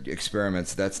 genetic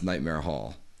experiments. That's Nightmare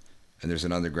Hall, and there's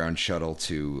an underground shuttle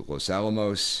to Los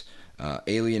Alamos.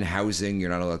 Alien housing.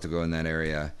 You're not allowed to go in that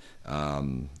area.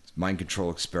 Mind control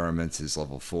experiments is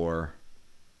level 4.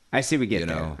 I see we get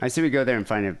there. I see we go there and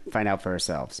find out for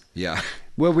ourselves. Yeah.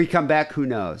 Will we come back? Who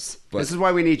knows? This is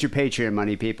why we need your Patreon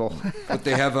money, people. But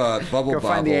they have a Bubble Go Bobble,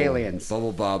 find the aliens.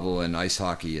 Bubble Bobble, and ice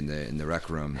hockey in the rec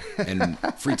room, and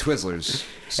free Twizzlers.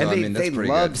 So and that's pretty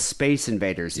love good. Space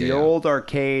Invaders, the Yeah. old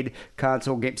arcade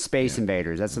console game, Space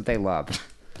Invaders. That's what they love.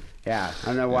 Yeah, I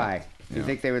don't know why. You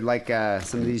think they would like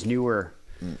some of these newer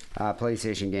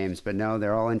PlayStation games, but no,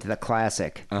 they're all into the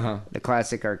classic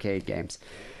arcade games.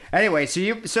 Anyway, so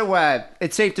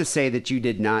it's safe to say that you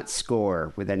did not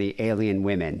score with any alien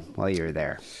women while you were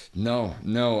there. No.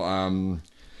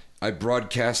 I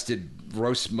broadcasted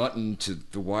roast mutton to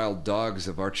the wild dogs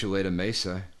of Archuleta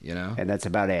Mesa. And that's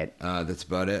about it. That's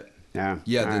about it. Yeah.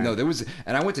 Yeah. All right. No, there was,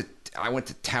 and I went to I went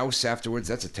to Taos afterwards.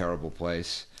 That's a terrible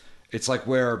place. It's like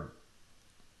where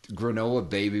granola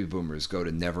baby boomers go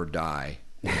to never die.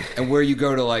 And where you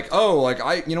go to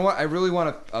you know what? I really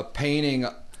want a painting,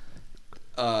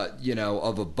 of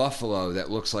a buffalo that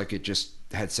looks like it just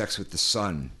had sex with the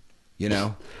sun.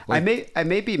 I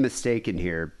may be mistaken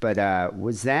here, but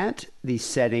was that the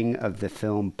setting of the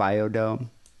film Biodome?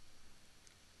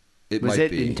 Was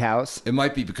it in Taos? It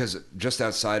might be because just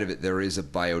outside of it there is a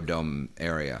Biodome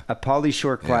area. A Pauly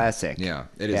Shore classic. Yeah,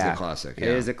 it is a classic. Yeah.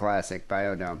 It is a classic,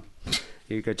 Biodome.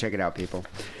 You go check it out, people.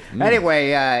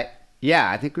 Anyway, I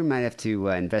think we might have to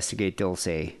investigate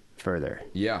Dulce further.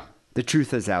 Yeah. The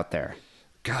truth is out there.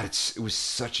 God, it was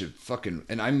such a fucking...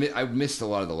 And I missed a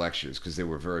lot of the lectures because they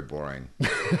were very boring.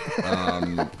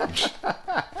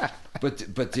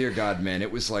 But dear God, man,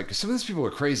 it was like... Some of those people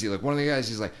were crazy. Like one of the guys,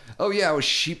 he's like, oh yeah, I was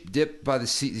sheep dipped by the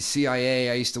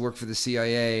CIA. I used to work for the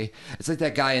CIA. It's like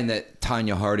that guy in that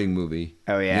Tanya Harding movie.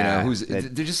 Oh yeah.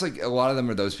 They're just like... A lot of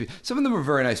them are those people. Some of them are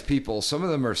very nice people. Some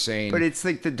of them are saying... But it's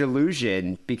like the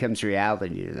delusion becomes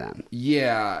reality to them.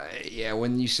 Yeah.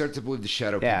 When you start to believe the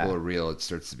shadow people are real, it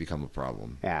starts to become a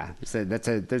problem. Yeah. So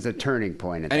there's a turning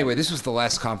point. Anyway, this was the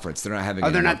last conference. They're not having.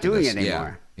 Oh, they're not doing it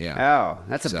anymore. Yeah. Oh,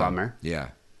 that's a bummer. Yeah.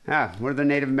 What are the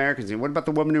Native Americans doing? What about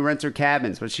the woman who rents her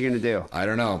cabins? What's she going to do? I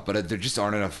don't know, but there just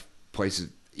aren't enough places.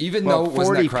 Even though it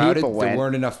wasn't that crowded, there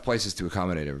weren't enough places to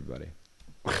accommodate everybody.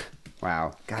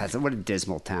 Wow. God, what a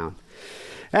dismal town.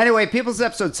 Anyway, People's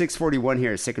episode 641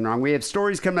 here is Sick and Wrong. We have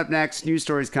stories coming up next, news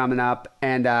stories coming up,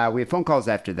 and we have phone calls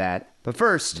after that. But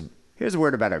first, here's a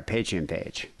word about our Patreon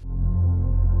page.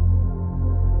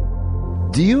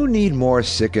 Do you need more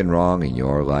sick and wrong in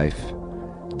your life?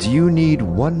 Do you need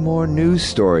one more news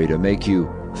story to make you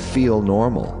feel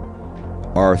normal?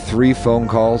 Are 3 phone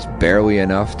calls barely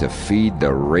enough to feed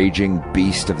the raging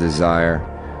beast of desire?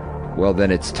 Well,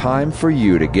 then it's time for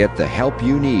you to get the help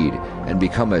you need and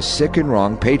become a Sick and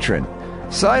Wrong patron.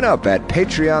 Sign up at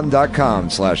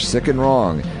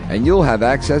patreon.com/sickandwrong and you'll have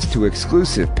access to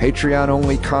exclusive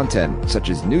Patreon-only content such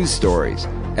as news stories,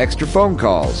 extra phone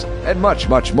calls, and much,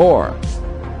 much more.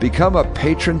 Become a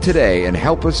patron today and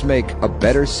help us make a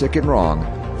better Sick and Wrong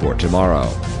for tomorrow.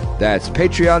 That's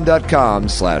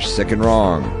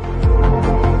patreon.com/sickandwrong.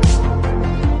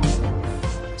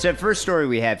 So the first story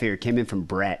we have here came in from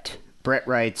Brett. Brett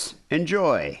writes,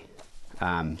 enjoy.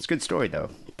 It's a good story,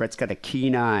 though. Brett's got a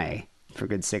keen eye for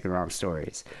good Sick and Wrong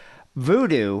stories.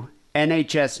 Voodoo,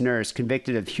 NHS nurse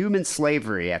convicted of human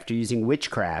slavery after using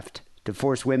witchcraft to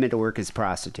force women to work as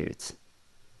prostitutes.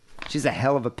 She's a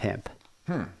hell of a pimp.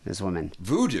 This woman.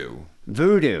 Voodoo?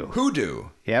 Hoodoo.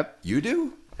 Yep. You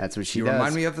do? That's what she does. You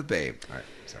remind me of the Babe. All right,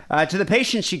 sorry. To the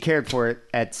patients she cared for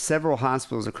at several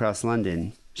hospitals across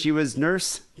London, she was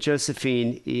Nurse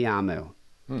Josephine Iyamu.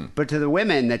 But to the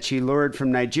women that she lured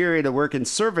from Nigeria to work in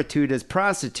servitude as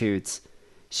prostitutes,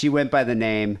 she went by the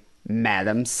name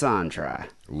Madame Sandra.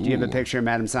 Ooh. Do you have a picture of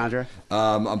Madame Sandra?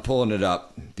 I'm pulling it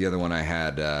up. The other one I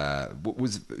had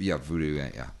Voodoo.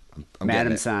 Yeah. I'm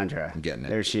Madame Sandra. I'm getting it.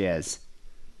 There she is.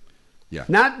 Yeah.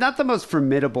 Not the most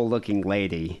formidable looking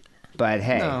lady, but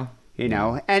hey,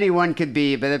 anyone could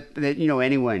be, but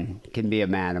anyone can be a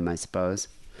madam, I suppose.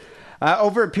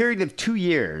 Over a period of 2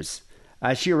 years,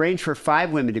 she arranged for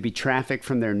 5 women to be trafficked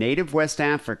from their native West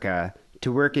Africa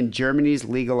to work in Germany's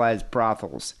legalized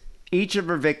brothels. Each of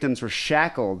her victims were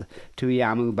shackled to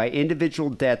Iyamu by individual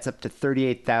debts up to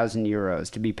 38,000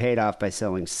 euros to be paid off by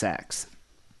selling sex.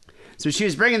 So she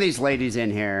was bringing these ladies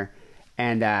in here,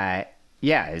 and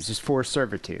it's just forced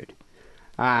servitude.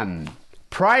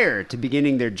 Prior to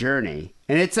beginning their journey,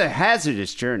 and it's a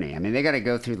hazardous journey. I mean, they got to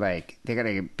go through go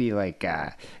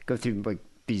through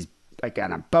these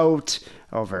on a boat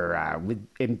over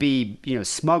and be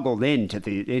smuggled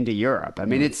into Europe. I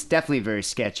mean, it's definitely very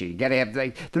sketchy. You got to have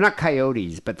they're not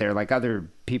coyotes, but they're like other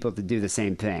people to do the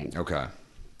same thing. Okay.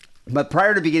 But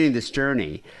prior to beginning this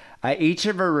journey, each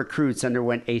of her recruits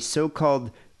underwent a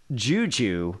so-called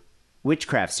juju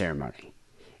witchcraft ceremony,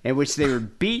 in which they were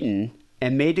beaten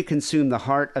and made to consume the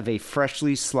heart of a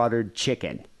freshly slaughtered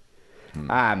chicken.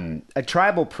 A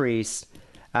tribal priest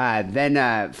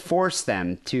then forced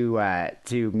them to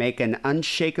make an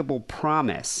unshakable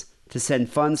promise to send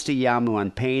funds to Yamu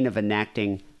on pain of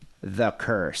enacting the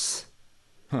curse.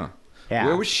 Huh. Yeah.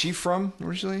 Where was she from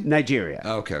originally? Nigeria.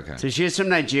 Oh, okay. So she was from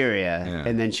Nigeria,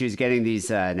 and then she was getting these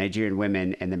Nigerian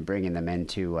women and then bringing them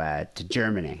into to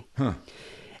Germany. Huh.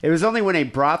 It was only when a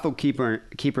brothel keeper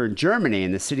in Germany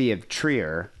in the city of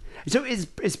Trier. So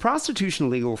is prostitution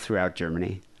legal throughout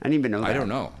Germany? I didn't even know that. I don't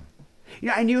know.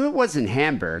 I knew it was in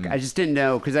Hamburg. I just didn't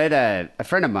know because I had a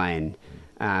friend of mine.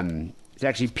 It's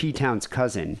actually P-Town's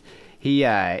cousin.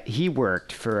 he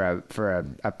worked for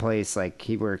a place, like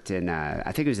he worked in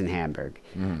I think it was in Hamburg,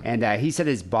 and he said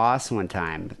his boss one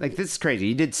time, like, this is crazy,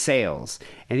 he did sales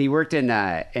and he worked in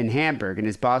Hamburg, and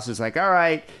his boss was like, all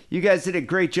right, you guys did a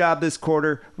great job this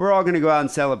quarter, we're all gonna go out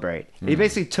and celebrate. And he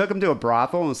basically took him to a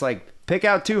brothel and was like, pick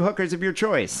out 2 hookers of your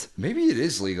choice. Maybe it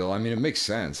is legal. I mean, it makes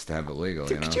sense to have it legal.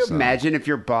 Could you imagine if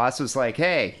your boss was like,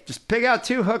 hey, just pick out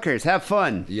 2 hookers, have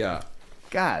fun? Yeah.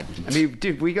 God, I mean,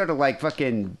 dude, we go to like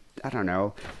fucking, I don't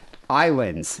know,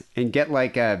 islands and get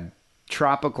like a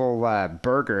tropical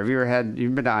burger. Have you ever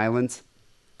been to islands?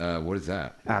 What is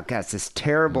that? Oh God, it's this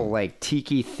terrible like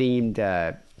tiki themed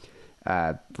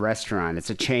restaurant. It's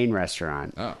a chain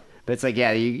restaurant. Oh. But it's like,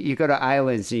 yeah, you go to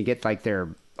islands and you get like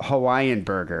their Hawaiian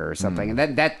burger or something.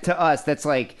 And that to us, that's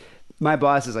like, my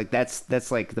boss is like,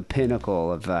 that's like the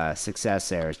pinnacle of success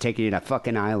there, is taking you to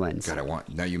fucking islands. God,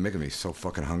 now you're making me so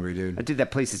fucking hungry, dude. Dude,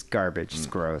 that place is garbage. It's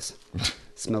gross.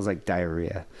 Smells like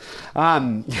diarrhea.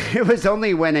 It was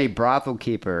only when a brothel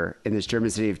keeper in this German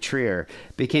city of Trier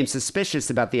became suspicious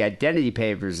about the identity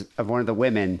papers of one of the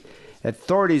women,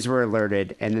 authorities were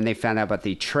alerted, and then they found out about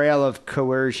the trail of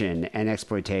coercion and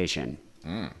exploitation.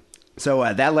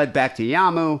 So that led back to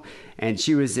Yamu, and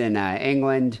she was in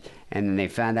England, and then they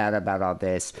found out about all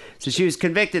this. So she was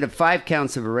convicted of 5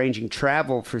 counts of arranging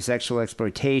travel for sexual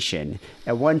exploitation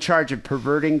and 1 charge of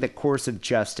perverting the course of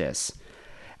justice.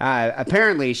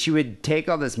 Apparently, she would take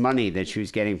all this money that she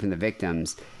was getting from the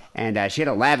victims, and she had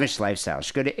a lavish lifestyle.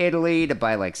 She'd go to Italy to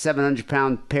buy like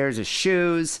 700-pound pairs of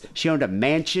shoes. She owned a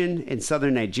mansion in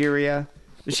southern Nigeria.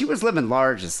 She was living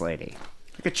large, this lady.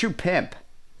 Like a true pimp.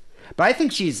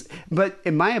 But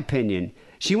in my opinion,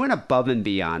 she went above and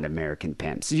beyond American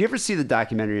Pimps. Did you ever see the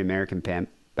documentary American Pimp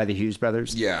by the Hughes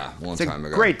brothers? Yeah, a long time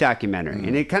ago. Great documentary.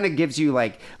 And it kind of gives you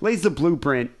lays the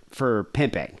blueprint for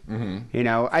pimping. You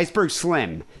know, Iceberg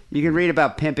Slim. You can read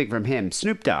about pimping from him.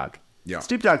 Snoop Dogg. Yeah.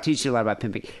 Snoop Dogg teaches you a lot about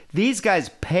pimping. These guys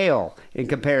pale in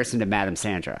comparison to Madame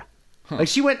Sandra. Like,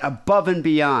 she went above and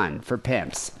beyond for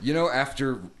pimps. You know,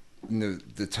 after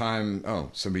the time,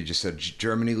 somebody just said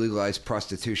Germany legalized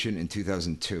prostitution in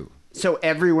 2002. So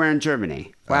everywhere in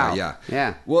Germany. Wow. Yeah.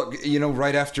 Yeah. Well, you know,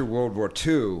 right after World War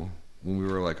II, when we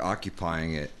were like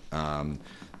occupying it,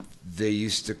 they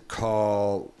used to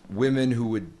call women who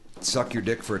would suck your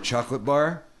dick for a chocolate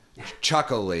bar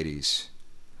choco ladies.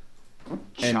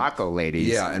 Choco ladies.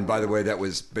 Yeah, and by the way, that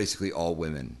was basically all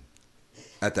women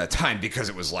at that time, because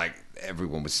it was like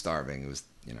everyone was starving. It was,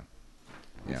 you know,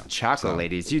 yeah. Choco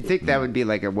ladies. You'd think that would be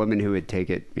like a woman who would take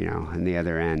it, you know, on the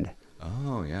other end.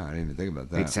 Oh, yeah, I didn't even think about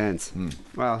that. Makes sense.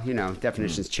 Well, you know,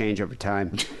 definitions change over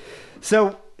time.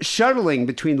 So, shuttling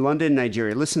between London and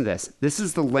Nigeria, listen to this. This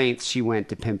is the length she went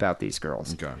to pimp out these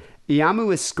girls. Okay.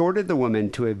 Iyamu escorted the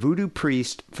woman to a voodoo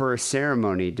priest for a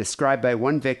ceremony described by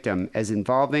one victim as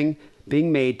involving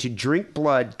being made to drink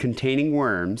blood containing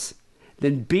worms,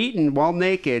 then beaten while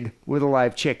naked with a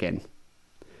live chicken.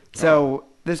 So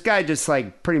this guy just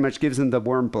like pretty much gives them the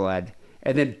worm blood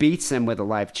and then beats them with a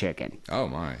live chicken. Oh,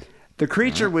 my. The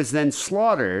creature was then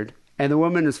slaughtered, and the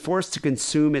woman was forced to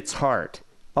consume its heart.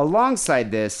 Alongside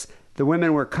this, the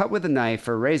women were cut with a knife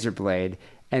or razor blade,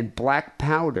 and black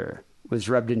powder was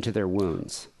rubbed into their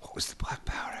wounds. What was the black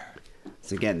powder?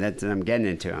 So again, that's I'm getting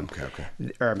into them. Okay.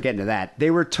 Or I'm getting to that.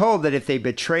 They were told that if they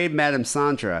betrayed Madame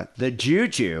Sandra, the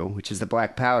juju, which is the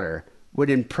black powder, would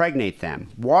impregnate them.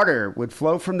 Water would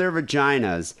flow from their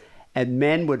vaginas, and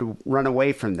men would run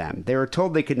away from them. They were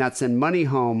told they could not send money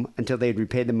home until they had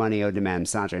repaid the money owed to Madame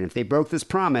Sandra. And if they broke this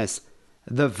promise,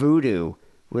 the voodoo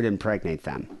would impregnate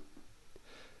them.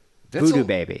 Voodoo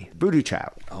baby. Voodoo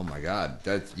child. Oh, my God.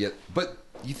 But you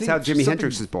think That's how Jimi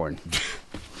Hendrix was born.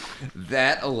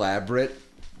 That elaborate,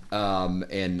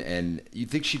 and you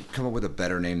think she'd come up with a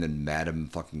better name than Madame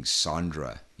fucking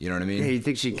Sandra? You know what I mean? Yeah, you'd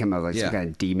think she'd come up with some kind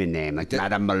of demon name, like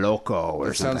Madame Maloko or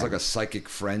It something. sounds like a psychic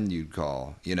friend you'd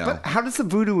call, you know? But how does the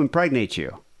voodoo impregnate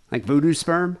you? Like voodoo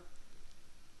sperm?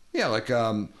 Yeah, like,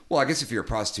 well, I guess if you're a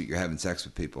prostitute, you're having sex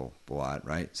with people a lot,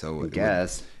 right? So I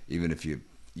guess. Even if you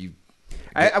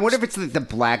I wonder if it's like the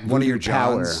black voodoo one of your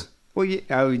power. Johns? Well,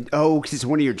 because it's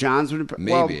one of your Johns?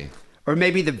 Maybe. Or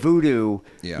maybe the voodoo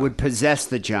Yeah. would possess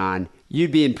the John.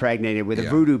 You'd be impregnated with a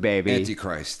voodoo baby.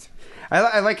 Antichrist.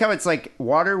 I like how it's like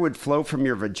water would flow from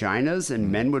your vaginas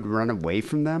and men would run away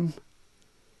from them.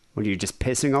 What, are you just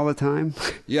pissing all the time?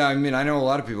 Yeah, I mean, I know a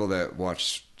lot of people that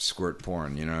watch squirt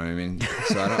porn, you know what I mean?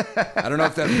 So I don't know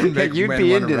if that would make You'd men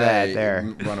be run into away, that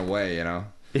there. run away, you know?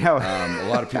 Yeah. A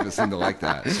lot of people seem to like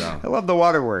that. So I love the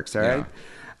waterworks, all right?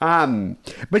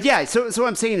 But yeah, so what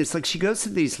I'm saying is like she goes to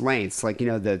these lengths, like,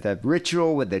 the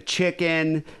ritual with the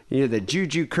chicken, the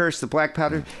juju curse, the black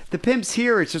powder. The pimps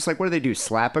here, it's just like, what do they do?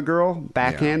 Slap a girl?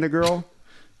 Backhand a girl?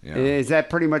 Yeah. Is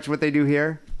that pretty much what they do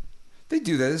here? They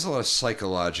do that. There's a lot of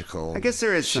psychological. I guess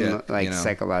there is some shit,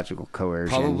 psychological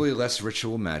coercion. Probably less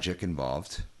ritual magic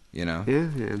involved. Yeah.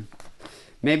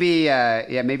 Maybe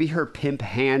her pimp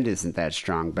hand isn't that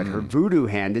strong, but her voodoo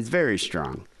hand is very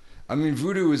strong. I mean,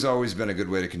 voodoo has always been a good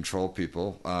way to control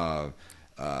people.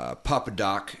 Papa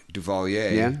Doc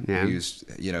Duvalier used,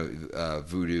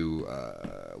 voodoo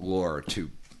lore to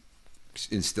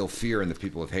instill fear in the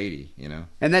people of Haiti,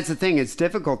 And that's the thing. It's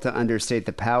difficult to understate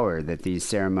the power that these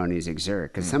ceremonies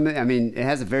exert. Because it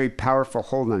has a very powerful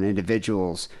hold on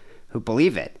individuals who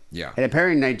believe it. Yeah. And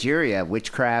apparently in Nigeria,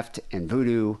 witchcraft and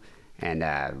voodoo and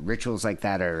rituals like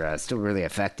that are still really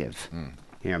effective.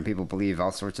 People believe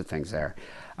all sorts of things there.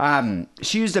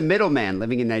 She used a middleman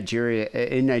living in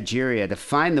Nigeria to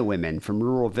find the women from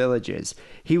rural villages.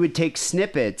 He would take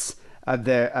snippets of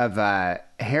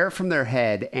hair from their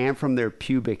head and from their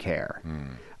pubic hair.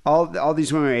 All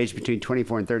these women are aged between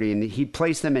 24 and 30, and he'd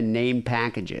place them in named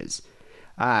packages.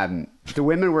 The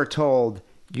women were told,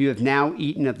 "You have now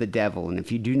eaten of the devil, and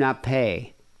if you do not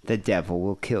pay, the devil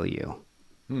will kill you."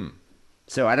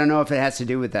 So I don't know if it has to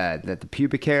do with the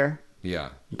pubic hair. Yeah.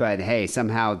 But hey,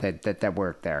 somehow that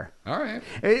worked there. All right.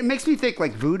 It makes me think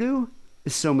like voodoo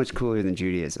is so much cooler than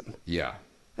Judaism. Yeah.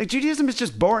 Like Judaism is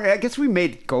just boring. I guess we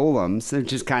made golems. They're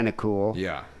just kind of cool.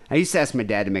 Yeah. I used to ask my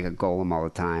dad to make a golem all the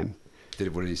time.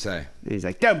 What did he say? And he's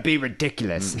like, "Don't be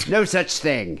ridiculous. No such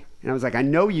thing." And I was like, I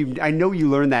know you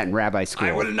learned that in rabbi school.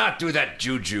 I will not do that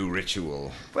juju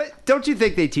ritual. But don't you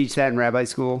think they teach that in rabbi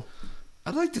school?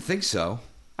 I'd like to think so.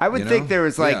 I would think there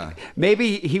was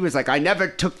maybe he was like, "I never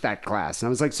took that class." And I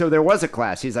was like, "So there was a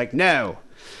class?" He's like, "No."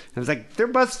 I was like, there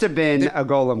must have been a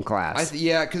golem class.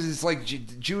 Because it's like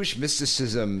Jewish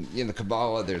mysticism in the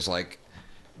Kabbalah. There's like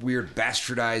weird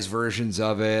bastardized versions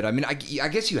of it. I mean, I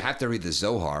guess you have to read the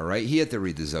Zohar, right? He had to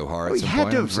read the Zohar at some point. He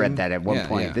had to have read that at one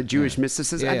point. The Jewish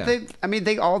mysticism.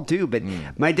 They all do. But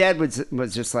my dad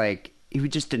was just like, he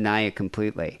would just deny it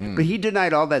completely. But he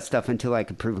denied all that stuff until I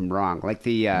could prove him wrong. Like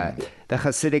the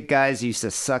Hasidic guys used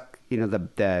to suck,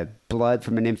 the blood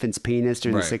from an infant's penis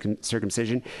during the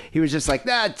circumcision. He was just like,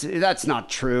 that's not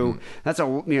true. That's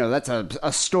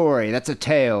a story. That's a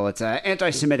tale. It's an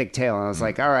anti-Semitic tale. And I was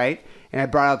like, all right. And I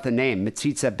brought out the name,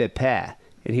 Mitzitza Bepeh.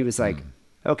 And he was like,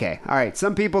 okay, all right.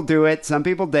 Some people do it. Some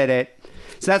people did it.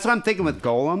 So that's what I'm thinking with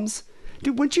golems.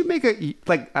 Dude, wouldn't you make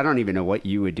I don't even know what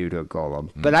you would do to a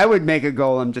golem, but I would make a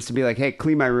golem just to be like, hey,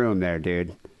 clean my room there,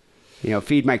 dude.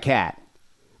 Feed my cat.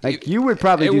 Like, you would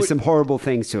probably do some horrible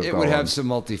things to a golem. It would have some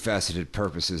multifaceted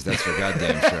purposes, that's for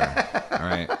goddamn sure. All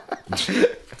right.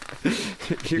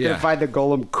 You're going to find the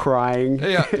golem crying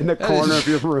in the corner of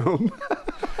your room.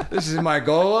 This is my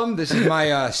golem. This is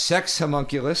my sex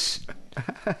homunculus.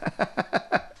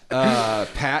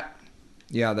 Pat.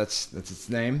 Yeah, that's its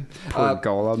name. Poor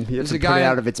golem. You have to put it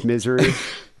out of its misery.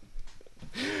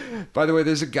 By the way,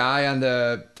 there's a guy on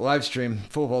the live stream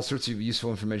full of all sorts of useful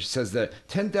information. It says that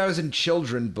 10,000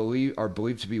 children are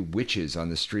believed to be witches on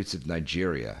the streets of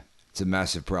Nigeria. It's a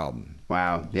massive problem.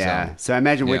 Wow. Yeah. So I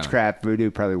imagine witchcraft,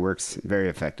 voodoo probably works very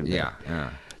effectively. Yeah.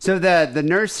 So the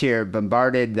nurse here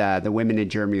bombarded the women in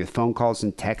Germany with phone calls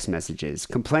and text messages,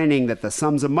 complaining that the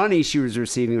sums of money she was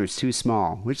receiving was too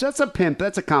small, which that's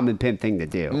a common pimp thing to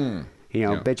do.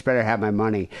 Bitch better have my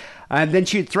money. And then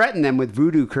she'd threaten them with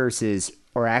voodoo curses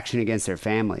or action against their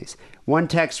families. One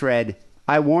text read,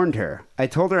 "I warned her. I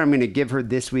told her I'm going to give her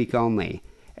this week only,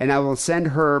 and I will send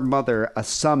her mother a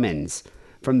summons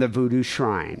from the voodoo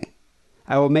shrine.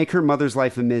 I will make her mother's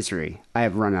life a misery. I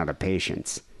have run out of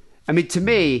patience." I mean, to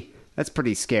me, that's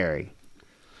pretty scary.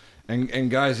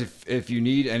 And guys, if you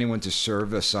need anyone to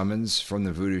serve a summons from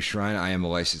the voodoo shrine, I am a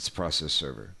licensed process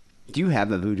server. Do you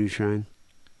have a voodoo shrine?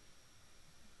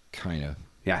 Kind of.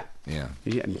 Yeah.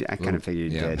 I kind of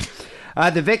figured you did. Yeah.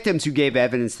 The victims who gave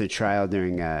evidence to the trial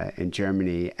in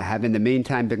Germany have in the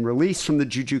meantime been released from the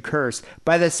juju curse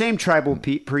by the same tribal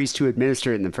priest who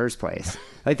administered it in the first place.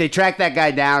 Like, they tracked that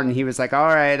guy down and he was like, all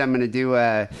right, I'm going to do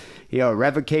a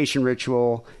revocation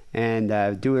ritual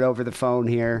and do it over the phone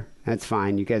here. That's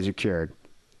fine. You guys are cured.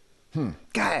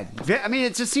 God, I mean,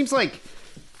 it just seems like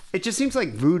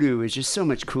voodoo is just so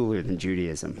much cooler than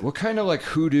Judaism. What kind of like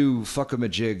hoodoo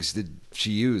fuckamajigs did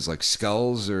she use? Like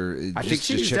skulls or I think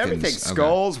she used everything.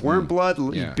 Skulls, worm blood,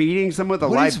 beating someone with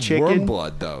a live chicken. Worm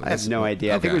blood though? I have no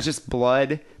idea. Okay. I think it was just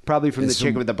blood, probably from the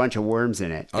chicken with a bunch of worms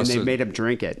in it, and they made him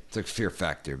drink it. It's like Fear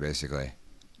Factor, basically.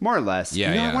 More or less. Yeah,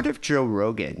 You know, yeah. I wonder if Joe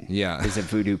Rogan is a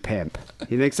voodoo pimp.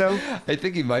 You think so? I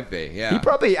think he might be. Yeah. He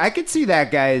probably. I could see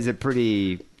that guy as a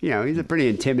pretty. He's a pretty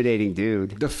intimidating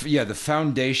dude. The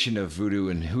foundation of voodoo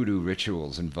and hoodoo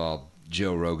rituals involve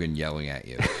Joe Rogan yelling at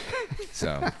you.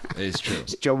 So it's true.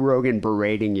 It's Joe Rogan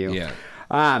berating you.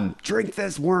 Yeah. Drink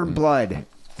this worm blood.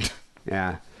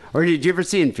 Yeah. Or did you ever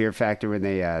see in Fear Factor when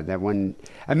they that one?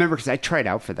 I remember because I tried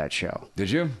out for that show.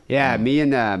 Did you? Yeah, me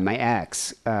and my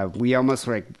ex, we almost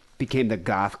became the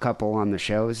goth couple on the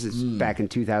show. This is back in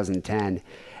 2010.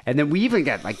 And then we even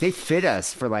got they fit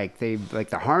us for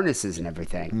the harnesses and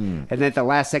everything. And then at the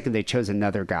last second they chose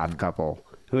another goth couple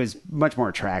who was much more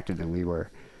attractive than we were.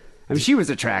 I mean, she was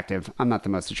attractive. I'm not the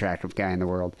most attractive guy in the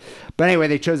world. But anyway,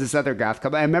 they chose this other goth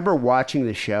couple. I remember watching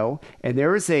the show, and there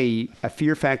was a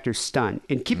Fear Factor stunt.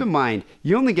 And keep in mind,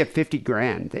 you only get 50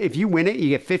 grand. If you win it, you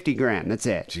get 50 grand. That's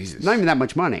it. Jesus. Not even that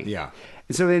much money. Yeah.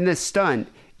 And so in this stunt,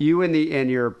 you and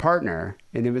your partner,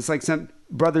 and it was like some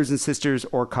brothers and sisters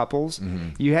or couples,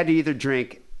 you had to either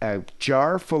drink a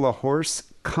jar full of horse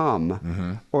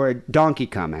cum or a donkey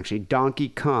cum,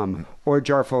 or a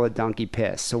jar full of donkey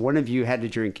piss. So one of you had to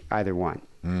drink either one,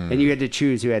 and you had to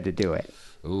choose who had to do it.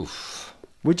 Oof.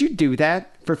 Would you do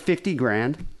that for 50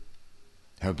 grand?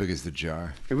 How big is the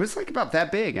jar? It was about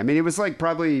that big. I mean, it was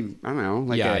probably, I don't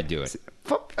know. Yeah, I'd do it.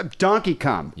 Donkey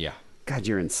cum. Yeah. God,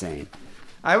 you're insane.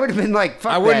 I would have been fuck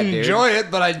I wouldn't that, dude. enjoy it,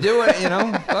 but I'd do it,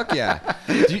 Fuck yeah.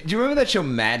 Do you remember that show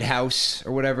Madhouse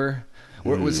or whatever?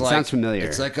 Where it was sounds familiar.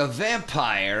 It's like a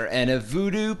vampire and a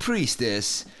voodoo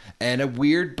priestess and a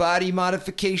weird body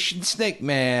modification snake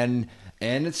man,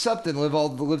 and it's something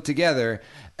live together.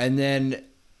 And then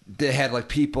they had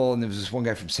people, and there was this one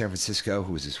guy from San Francisco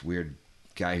who was this weird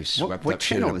guy who swept what up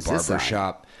shit at channel a was this barber on?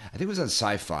 shop. I think it was on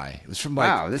Sci-Fi. It was from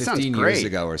Wow, this sounds 15 great. years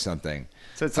ago or something.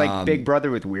 So it's Big Brother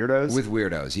with weirdos? With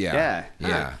weirdos, yeah. Yeah.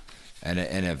 Yeah.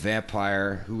 And a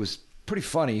vampire who was pretty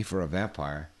funny for a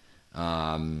vampire.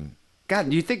 God,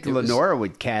 do you think Lenora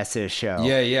would cast this show?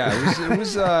 Yeah.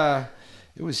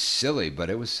 It was silly, but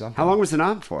it was something. How long was it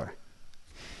on for?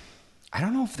 I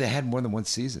don't know if they had more than one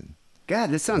season. God,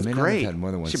 this sounds They may not have great. had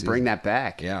more than one Should season. bring that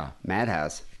back. Yeah.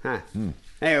 Madhouse. Huh.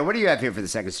 Anyway, what do you have here for the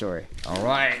second story? All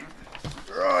right.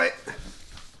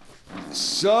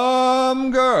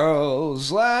 Some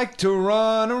girls like to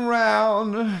run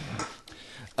around.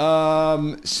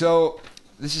 So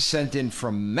this is sent in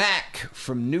from Mac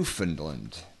from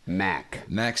Newfoundland.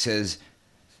 Mac says,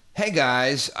 "Hey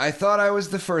guys, I thought I was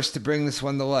the first to bring this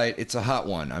one to light. It's a hot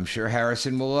one. I'm sure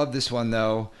Harrison will love this one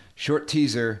though. Short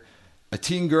teaser. A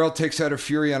teen girl takes out her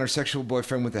fury on her sexual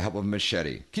boyfriend with the help of a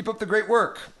machete. Keep up the great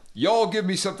work. Y'all give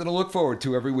me something to look forward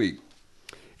to every week."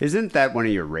 Isn't that one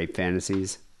of your rape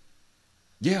fantasies?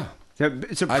 Yeah.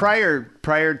 So prior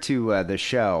to the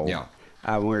show, Yeah.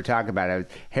 When we were talking about it,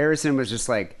 Harrison was just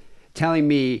telling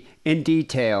me in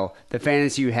detail the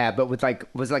fantasy you had, but with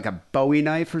was it a Bowie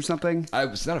knife or something?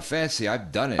 It's not a fantasy.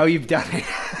 I've done it. Oh, you've done it.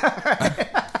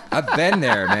 I've been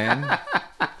there, man.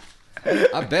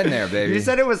 I've been there, baby. You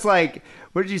said it was what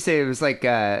did you say? It was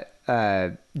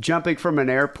jumping from an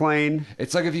airplane.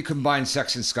 It's like if you combine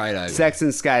sex and skydiving. Sex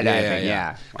and skydiving,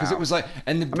 yeah. Because Wow. it was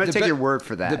and I'm gonna take your word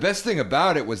for that. The best thing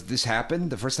about it was this happened.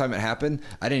 The first time it happened,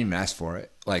 I didn't even ask for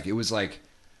it. It was we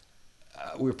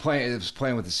were playing. It was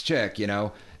playing with this chick,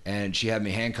 and she had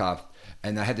me handcuffed,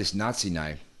 and I had this Nazi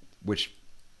knife, which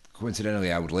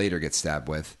coincidentally I would later get stabbed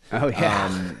with. Oh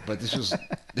yeah. But this was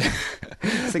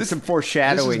It's some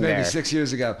foreshadowing this was maybe there. 6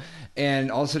 years ago,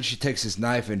 and all of a sudden she takes this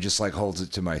knife and just holds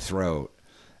it to my throat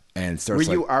and starts.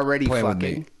 Were you already playing with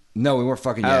fucking? me. No, we weren't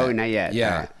fucking yet. Oh, not yet.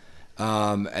 Yeah.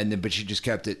 All But she just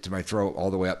kept it to my throat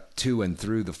all the way up to and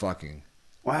through the fucking.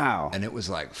 Wow. And it was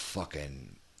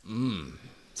fucking.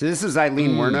 So this is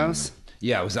Eileen Wuornos?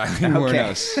 Yeah, it was Eileen Okay.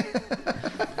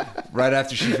 Wuornos. Right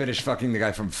after she finished fucking the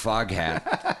guy from Foghat.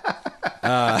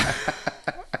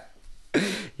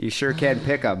 You sure can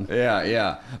pick them.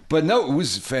 Yeah. But no, it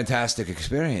was a fantastic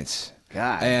experience.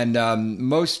 God. And a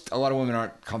lot of women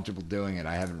aren't comfortable doing it.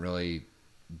 I haven't really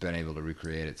been able to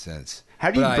recreate it since.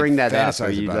 How do you But I bring that up? fantasize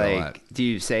Are you about it a lot. do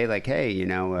you say hey,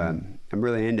 I'm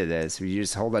really into this? Would you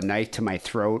just hold a knife to my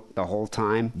throat the whole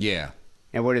time? Yeah.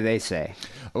 And what do they say?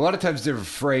 A lot of times they're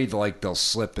afraid they'll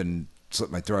slip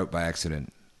my throat by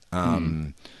accident.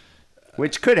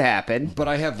 Which could happen. But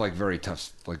I have very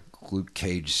tough Luke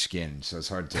Cage skin, so it's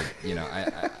hard to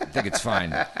I think it's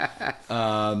fine.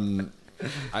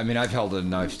 I've held a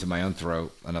knife to my own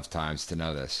throat enough times to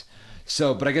know this.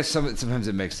 So, but I guess sometimes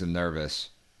it makes them nervous.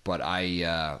 But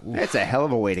That's a hell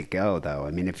of a way to go,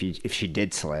 though. If she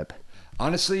did slip.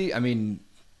 Honestly,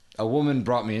 a woman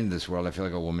brought me into this world. I feel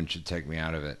like a woman should take me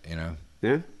out of it. You know?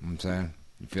 Yeah. What I'm saying,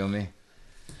 you feel me?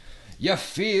 You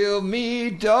feel me,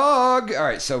 dog. All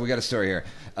right, so we got a story here.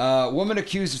 Woman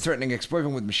accused of threatening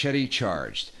ex-boyfriend with machete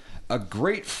charged. A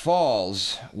Great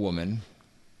Falls woman,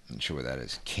 I'm not sure where that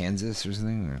is, Kansas or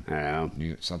something? I don't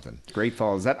know. Something. Great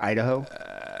Falls, is that Idaho?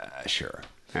 Sure.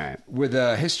 All right. With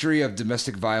a history of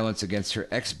domestic violence against her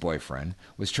ex-boyfriend,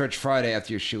 was charged Friday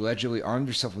after she allegedly armed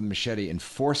herself with a machete and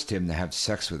forced him to have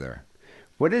sex with her.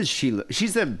 What is she?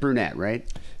 She's a brunette, right?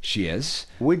 She is.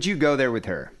 Would you go there with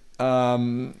her? Let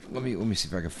me see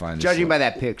if I can find this. Judging by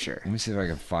that picture. Let me see if I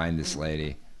can find this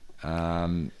lady.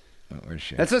 Where's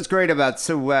she? That's what's great about.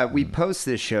 So we post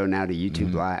this show now to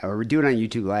YouTube Live, or we do it on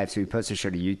YouTube Live. So we post the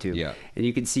show to YouTube, Yeah. and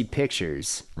you can see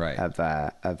pictures Right.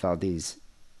 of all these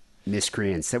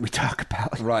miscreants that we talk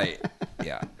about. Right.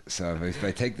 Yeah. So if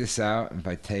I take this out, if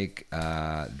I take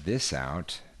this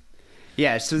out.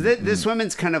 Yeah. So this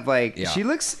woman's kind of like Yeah. she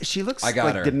looks I got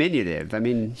like her. diminutive. I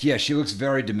mean, Yeah, she looks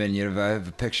very diminutive. I have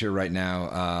a picture right now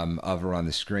of her on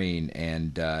the screen,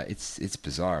 and it's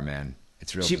bizarre, man.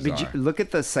 It's real bizarre. but look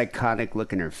at the psychotic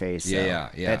look in her face. Yeah,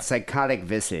 though. yeah. That psychotic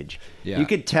visage. Yeah. You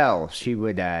could tell she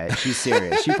would. She's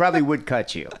serious. She probably would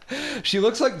cut you. She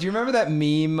looks like. Do you remember that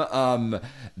meme?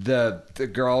 The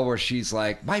girl where she's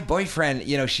like, my boyfriend.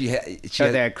 You know, she had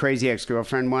That crazy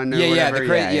ex-girlfriend one. Or yeah, whatever?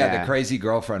 the crazy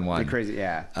girlfriend one. The crazy,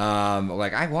 yeah.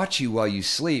 Like I watch you while you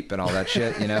sleep and all that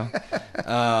shit. You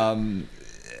know.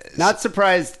 Not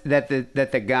surprised that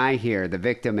the guy here, the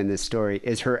victim in this story,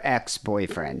 is her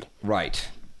ex-boyfriend. Right.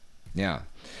 Yeah.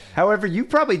 However, you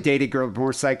probably dated girls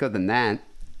more psycho than that.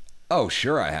 Oh,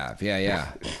 sure I have.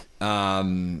 Yeah.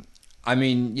 I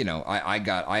mean, you know,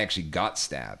 I actually got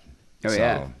stabbed. Oh, so,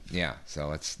 yeah. Yeah. So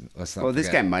let's not. Well, this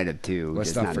forget- guy might have too. Let's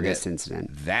just not not in forget this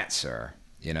incident. that, sir.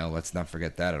 You know, let's not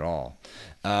forget that at all.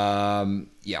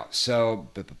 Yeah. So,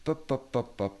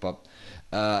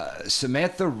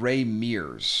 Samantha Ray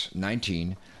Mears,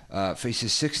 19,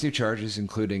 faces 6 new charges,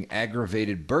 including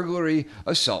aggravated burglary,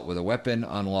 assault with a weapon,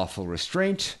 unlawful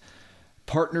restraint,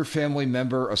 partner family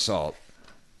member assault.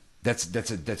 That's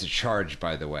a charge,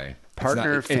 by the way.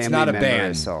 Partner it's not a family member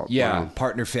ban. assault. Yeah, Wow.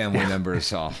 partner family member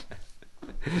assault.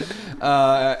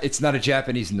 It's not a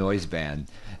Japanese noise ban.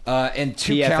 And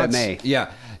 2 counts. PFMA.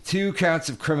 Yeah, 2 counts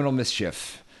of criminal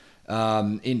mischief.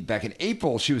 Back in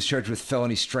April, she was charged with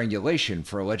felony strangulation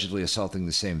for allegedly assaulting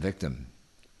the same victim.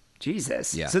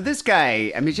 Jesus. Yeah. So this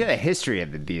guy, I mean, she had a history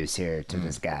of abuse here to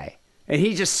this guy, and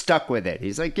he just stuck with it.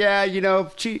 He's like, yeah, you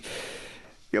know,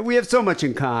 we have so much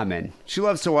in common. She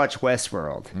loves to watch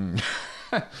Westworld.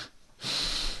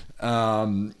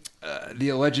 The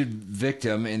alleged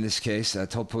victim in this case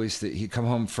told police that he'd come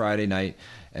home Friday night,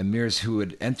 and Mears, who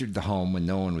had entered the home when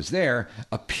no one was there,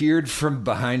 appeared from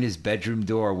behind his bedroom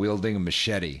door wielding a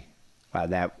machete. Wow,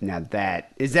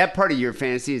 that is that part of your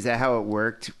fantasy? Is that how it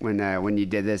worked when you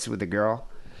did this with the girl?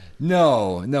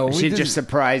 No. She just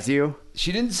surprised you.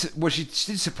 She didn't. Well, she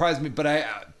did surprise me, but I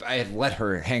had let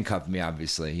her handcuff me.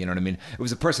 Obviously, you know what I mean. It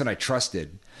was a person I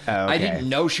trusted. Oh, okay. I didn't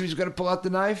know she was going to pull out the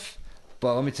knife,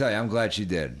 but let me tell you, I'm glad she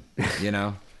did. You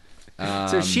know.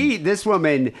 So this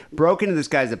woman broke into this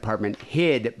guy's apartment,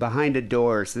 hid behind a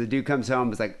door. So the dude comes home,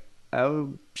 was like,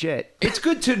 "Oh shit." It's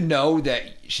good to know that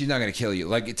she's not going to kill you.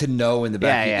 Like to know in the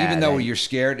back, even though you're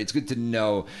scared, it's good to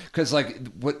know because like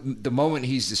the moment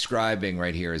he's describing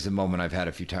right here is the moment I've had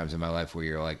a few times in my life where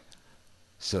you're like,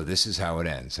 so this is how it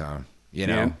ends, huh? You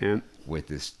know, with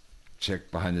this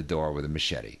chick behind the door with a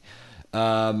machete.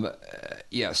 So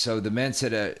the man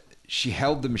said she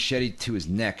held the machete to his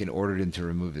neck and ordered him to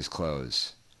remove his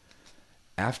clothes.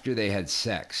 After they had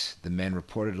sex, the man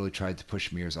reportedly tried to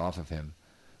push Mears off of him,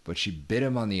 but she bit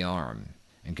him on the arm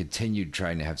and continued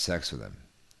trying to have sex with him.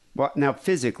 Well, now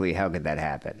physically, how could that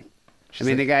happen?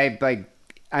 The guy, like,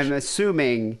 I'm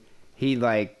assuming he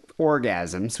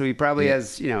orgasmed, so he probably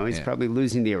has, he's probably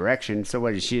losing the erection. So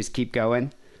what, does she just keep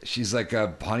going? She's like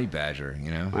a honey badger,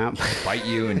 Well. bite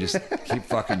you and just keep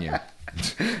fucking you.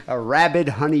 A rabid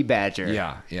honey badger.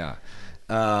 Yeah.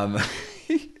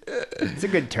 It's a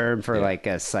good term for like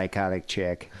a psychotic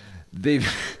chick. They've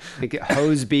like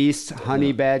hose beast,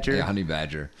 honey badger. Yeah, honey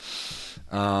badger.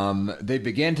 They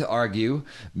began to argue.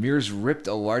 Mears ripped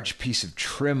a large piece of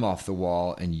trim off the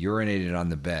wall and urinated on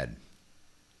the bed.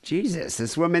 Jesus,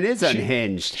 this woman is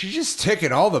unhinged. She's just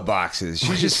ticking all the boxes.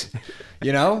 She's just,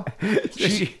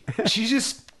 she's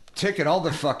just ticking all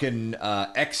the fucking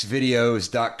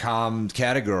xvideos.com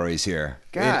categories here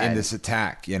in this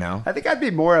attack, I think I'd be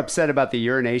more upset about the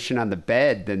urination on the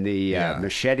bed than the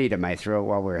machete to my throat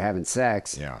while we were having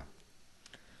sex. Yeah.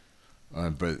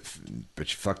 But you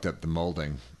fucked up the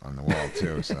molding on the wall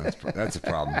too, so that's a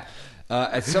problem.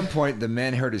 At some point, the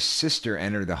man heard his sister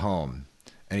enter the home,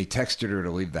 and he texted her to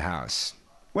leave the house.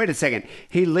 Wait a second.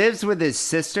 He lives with his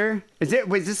sister?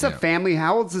 Was this a family?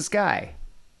 How old's this guy?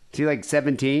 Is he like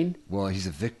 17? Well, he's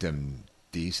a victim,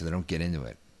 D, so they don't get into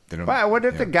it. They don't. Wow, what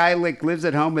if the guy like lives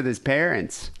at home with his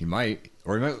parents? He might,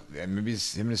 or maybe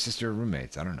him and his sister are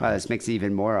roommates. I don't know. Wow, this makes it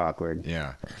even more awkward.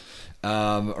 Yeah.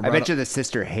 I bet you the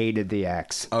sister hated the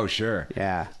ex. Oh, sure.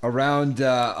 Yeah. Around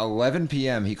 11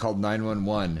 p.m., he called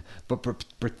 911, but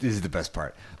this is the best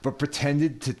part, but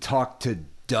pretended to talk to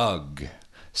Doug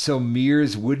so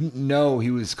Mears wouldn't know he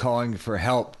was calling for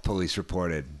help, police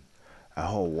reported.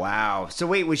 Oh, wow. So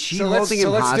wait, was she let's holding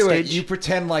him hostage? Do it. You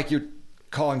pretend like you're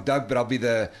calling Doug, but I'll be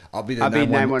the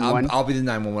 911. I'll be the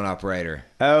 911 operator.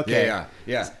 Okay.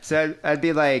 Yeah. So I'd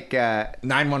be like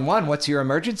 911, what's your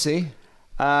emergency?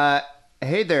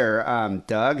 Hey there,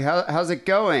 Doug. How's it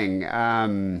going?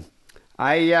 I'm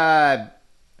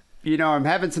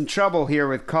having some trouble here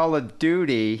with Call of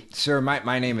Duty. Sir,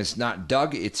 my name is not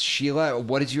Doug. It's Sheila.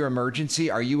 What is your emergency?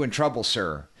 Are you in trouble,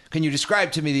 sir? Can you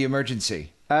describe to me the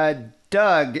emergency?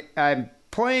 Doug, I'm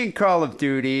playing Call of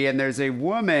Duty, and there's a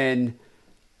woman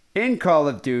in Call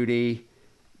of Duty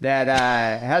that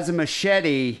has a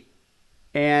machete,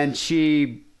 and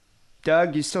she...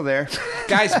 Doug, you still there?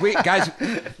 guys, we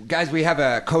have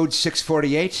a code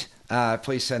 648.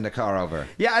 Please send a car over.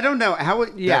 Yeah, I don't know how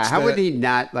would he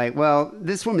not like? Well,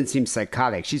 this woman seems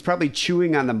psychotic. She's probably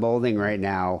chewing on the molding right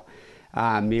now,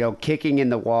 kicking in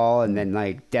the wall and then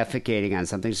like defecating on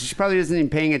something. So she probably isn't even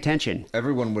paying attention.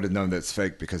 Everyone would have known that's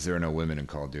fake because there are no women in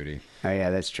Call of Duty. Oh yeah,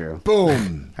 that's true.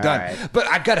 Boom, done. Right. But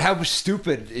I got how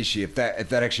stupid is she if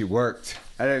that actually worked?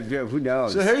 I don't, who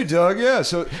knows? So hey, Doug, yeah.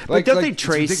 So like, don't they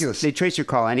trace? They trace your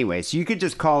call anyway, so you could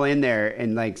just call in there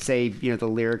and like say the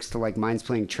lyrics to like "Mine's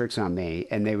Playing Tricks on Me,"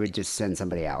 and they would just send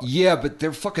somebody out. Yeah, but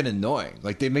they're fucking annoying.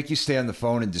 Like they make you stay on the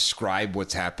phone and describe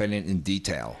what's happening in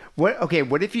detail. What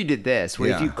if you did this? What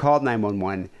if you called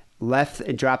 911, left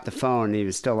and dropped the phone, and he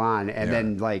was still on, and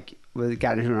then like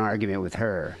got into an argument with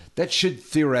her? That should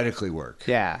theoretically work.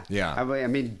 Yeah. I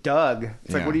mean, Doug.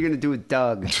 It's like, what are you going to do with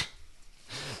Doug?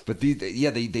 But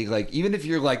they like, even if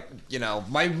you're like,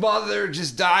 my mother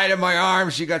just died in my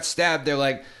arms, she got stabbed. They're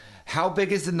like, how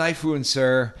big is the knife wound,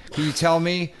 sir? Can you tell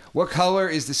me what color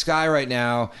is the sky right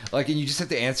now? Like, and you just have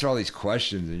to answer all these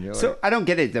questions. And you're so I don't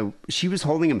get it though. She was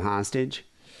holding him hostage.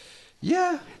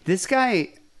 Yeah. This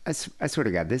guy, I swear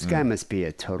to God, this guy must be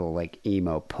a total like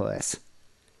emo puss.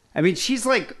 I mean, she's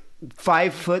like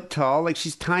 5 foot tall. Like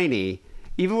she's tiny.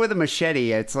 Even with a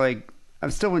machete, it's like, I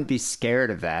still wouldn't be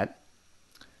scared of that.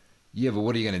 Yeah, but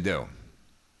what are you going to do?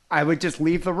 I would just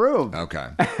leave the room. Okay.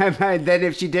 And then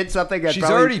if she did something, she's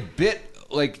already bit.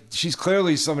 Like she's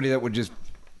clearly somebody that would just,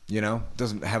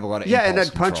 doesn't have a lot of impulse and I'd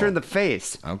control. punch her in the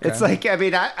face. Okay. It's like, I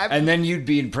mean, I and then you'd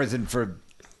be in prison for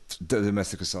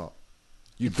domestic assault.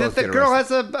 You'd both the get girl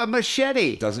arrested. has a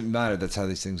machete. Doesn't matter. That's how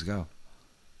these things go.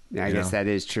 Yeah, I guess that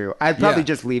is true. I'd probably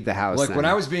just leave the house. Like then. when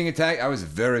I was being attacked, I was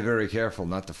very, very careful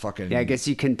not to fucking. Yeah, I guess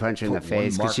you couldn't punch her in the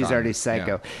face because she's already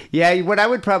psycho. Yeah. What I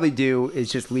would probably do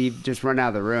is just run out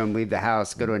of the room, leave the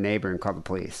house, go to a neighbor, and call the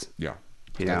police. Yeah,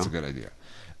 that's a good idea.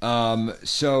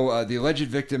 So the alleged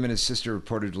victim and his sister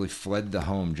reportedly fled the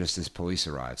home just as police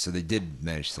arrived. So they did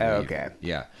manage to leave. Okay.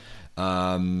 Yeah.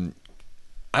 I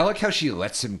like how she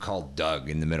lets him call Doug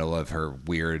in the middle of her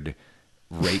weird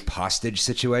rape hostage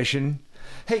situation.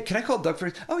 Hey, can I call Doug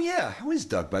first? Oh, yeah. How is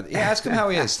Doug? But ask him how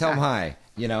he is. Tell him hi.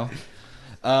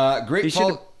 Great. You should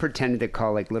have pretended to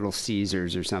call like Little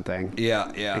Caesars or something.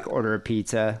 Yeah. Like order a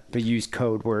pizza, but use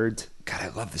code words. God, I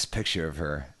love this picture of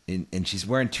her. And she's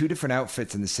wearing 2 different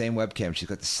outfits in the same webcam. She's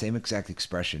got the same exact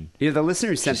expression. The listener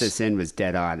who sent this in was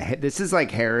dead on. This is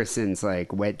like Harrison's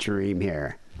like wet dream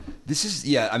here. This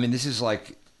is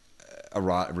like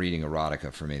reading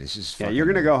erotica for me. This is fucking... you're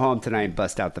gonna go home tonight and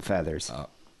bust out the feathers.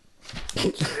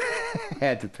 I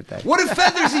had to put that. What do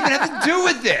feathers even have to do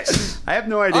with this? I have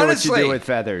no idea Honestly, what you do with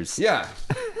feathers. Yeah.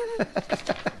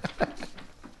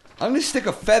 I'm gonna stick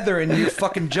a feather in your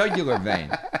fucking jugular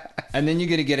vein, and then you're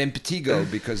gonna get impetigo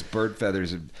because bird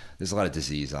feathers. There's a lot of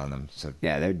disease on them. So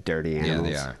yeah, they're dirty animals.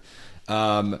 Yeah, they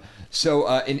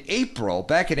are.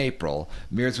 Back in April,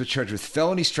 Mears was charged with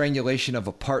felony strangulation of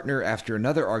a partner after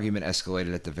another argument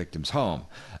escalated at the victim's home.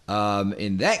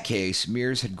 In that case,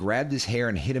 Mears had grabbed his hair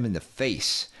and hit him in the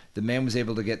face. The man was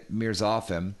able to get Mears off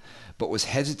him, but was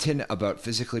hesitant about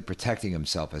physically protecting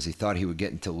himself as he thought he would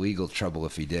get into legal trouble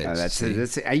if he did. Oh, that's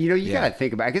you gotta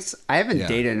think about it. I guess I haven't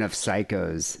dated enough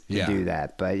psychos to do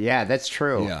that, but yeah, that's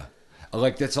true. Yeah.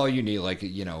 Like that's all you need, like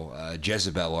a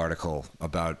Jezebel article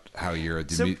about how you're a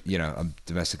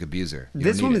domestic abuser.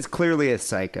 This woman's clearly a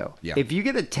psycho. Yeah. If you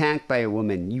get attacked by a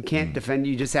woman, you can't defend.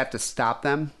 You just have to stop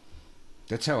them.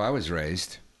 That's how I was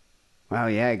raised. Well,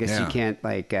 yeah, I guess you can't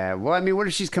well, I mean, what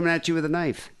if she's coming at you with a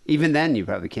knife? Even then, you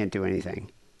probably can't do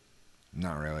anything.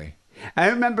 Not really. I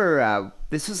remember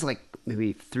this was like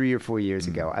maybe 3 or 4 years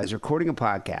ago. I was recording a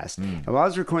podcast. And while I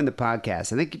was recording the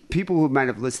podcast, I think people who might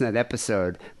have listened to that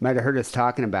episode might have heard us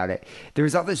talking about it. There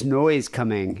was all this noise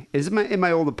coming. It was in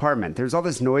my old apartment. There was all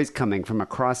this noise coming from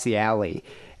across the alley.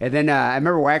 And then I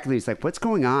remember Wackerly was like, what's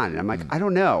going on? And I'm like, I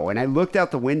don't know. And I looked out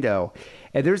the window,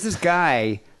 and there's this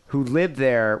guy who lived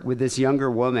there with this younger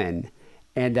woman.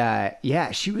 And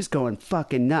she was going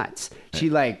fucking nuts. She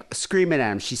like screaming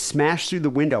at him. She smashed through the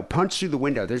window, punched through the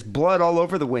window. There's blood all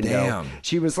over the window. Damn.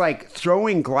 She was like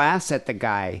throwing glass at the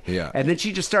guy. Yeah. And then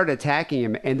she just started attacking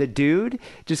him. And the dude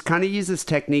just kind of used this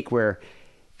technique where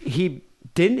he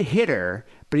didn't hit her,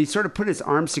 but he sort of put his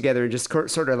arms together and just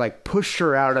sort of like pushed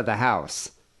her out of the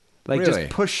house. Like Really? just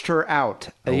pushed her out.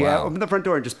 Oh, He wow. opened the front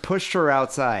door and just pushed her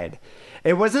outside.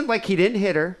 It wasn't like he didn't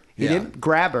hit her. He didn't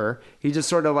grab her. He just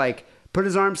sort of like put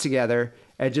his arms together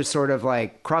and just sort of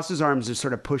like crossed his arms and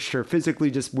sort of pushed her physically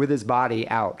just with his body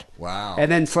out. Wow.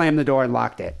 And then slammed the door and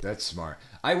locked it. That's smart.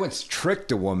 I once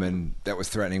tricked a woman that was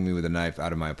threatening me with a knife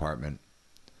out of my apartment.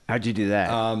 How'd you do that?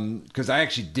 Because I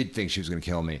actually did think she was going to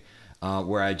kill me.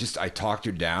 Where I talked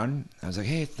her down. I was like,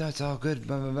 hey, it's all good.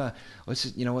 Blah, blah, blah. Let's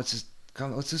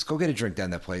just go get a drink down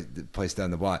that place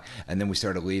down the block. And then we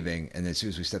started leaving. And then as soon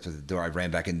as we stepped out the door, I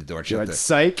ran back in the door. And shut the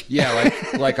psych? Yeah,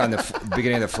 like on the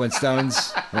beginning of the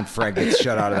Flintstones when Frank gets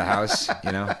shut out of the house.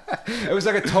 It was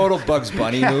like a total Bugs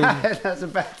Bunny move. I was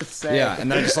about to say. Yeah,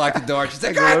 and then I just locked the door. She's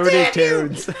like, Like God Looney damn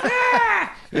Tunes.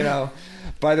 you!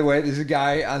 By the way, there's a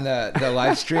guy on the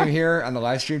live stream here, on the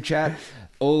live stream chat,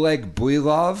 Oleg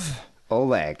Builov.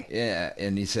 Oleg. Yeah,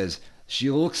 and he says, she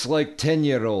looks like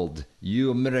 10-year-old.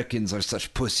 You Americans are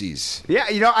such pussies. Yeah,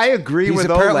 I agree He's with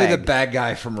apparently Oleg. the bad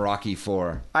guy from Rocky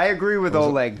 4. I agree with Was it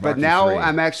Oleg, but Rocky now III?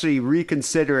 I'm actually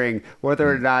reconsidering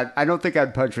whether or not, I don't think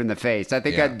I'd punch her in the face. I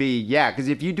think Yeah. I'd be, because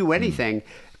if you do anything,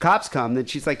 cops come, then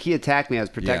she's like, he attacked me, I was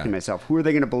protecting Yeah. myself. Who are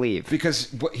they going to believe?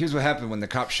 Because here's what happened when the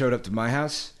cops showed up to my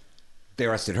house. They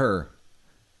arrested her,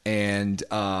 and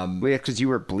Well, yeah, because you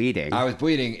were bleeding. I was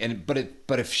bleeding.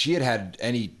 But if she had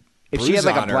any, If she had, bruise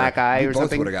like, a on her, black eye we or both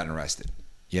something? would have gotten arrested.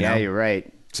 You yeah, know? you're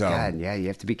right. So- God, yeah, you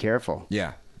have to be careful.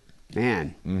 Yeah.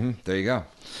 Man. There you go.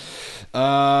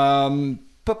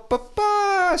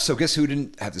 So guess who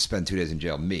didn't have to spend 2 days in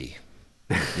jail? Me.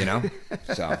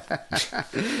 So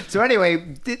So anyway,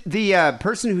 the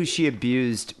person who she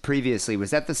abused previously,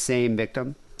 was that the same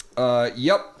victim?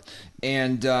 yep.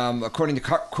 And according to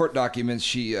court documents,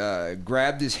 she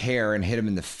grabbed his hair and hit him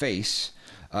in the face.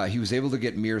 He was able to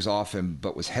get mirrors off him,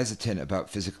 but was hesitant about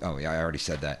physical. Oh, yeah, I already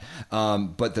said that.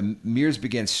 But the mirrors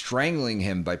began strangling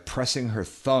him by pressing her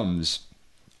thumbs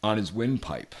on his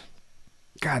windpipe.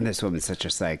 God, this woman's such a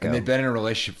psycho. And they'd been in a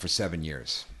relationship for 7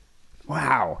 years.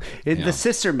 Wow. The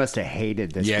sister must have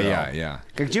hated this girl. Yeah.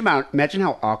 Could you imagine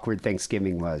how awkward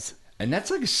Thanksgiving was? And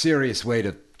that's like a serious way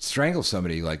to strangle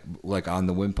somebody, like on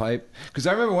the windpipe. Because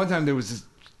I remember one time there was this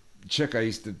chick I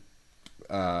used to,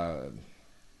 I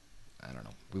don't know,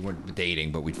 we weren't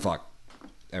dating, but we'd fuck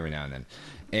every now and then.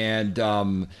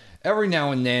 And every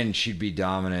now and then she'd be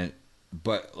dominant,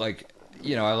 but like,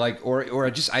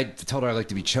 I told her I like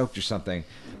to be choked or something.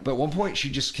 But at one point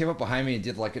she just came up behind me and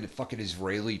did like a fucking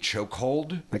Israeli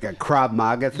chokehold. Like a Krav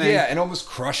Maga thing? Yeah, and almost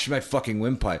crushed my fucking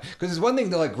windpipe. Because it's one thing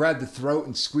to like grab the throat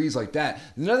and squeeze like that.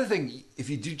 Another thing, if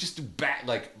you do just do back,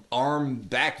 like arm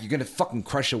back, you're gonna fucking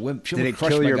crush a windpipe. Did it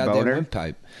kill your boner?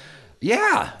 Windpipe.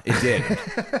 Yeah, it did.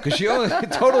 Because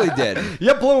it totally did.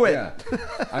 You blew it. Yeah.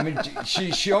 I mean,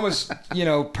 she almost,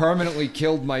 permanently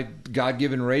killed my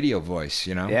God-given radio voice,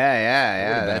 Yeah.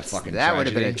 That would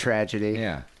have been a tragedy.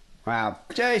 Yeah. Wow.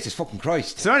 Jesus fucking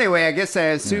Christ. So anyway, I guess I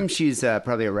assume she's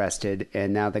probably arrested,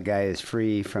 and now the guy is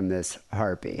free from this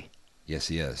harpy. Yes,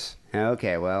 he is.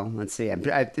 Okay, well, let's see.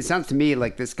 It sounds to me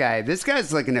like this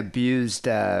guy's like an abused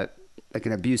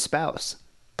spouse.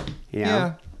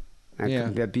 Yeah.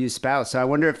 Abused spouse. So I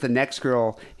wonder if the next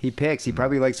girl he picks, he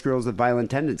probably likes girls with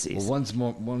violent tendencies. Well,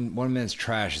 one man's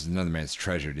trash is another man's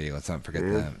treasure, D. Let's not forget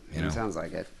that. It sounds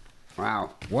like it.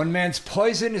 Wow. One man's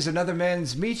poison is another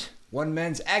man's meat. One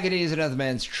man's agony is another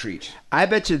man's treat. I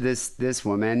bet you this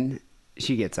woman,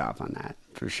 she gets off on that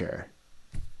for sure.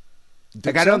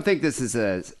 Like, I don't think this is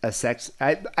a sex.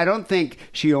 I don't think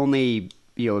she only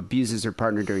abuses her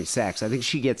partner during sex. I think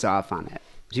she gets off on it.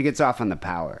 She gets off on the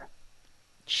power.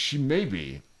 She may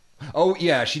be. Oh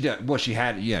yeah, she did. Well, she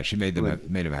had. Yeah, she made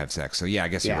him have sex. So yeah, I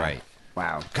guess you're right.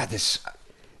 Wow. God, this.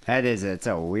 It's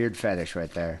a weird fetish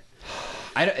right there.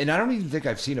 I don't even think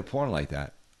I've seen a porn like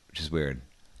that, which is weird.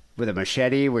 with a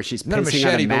machete where she's Not a pissing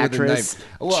on machete, a but with a mattress, knife.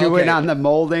 Well, chewing okay. on the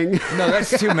molding. No,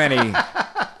 that's too many.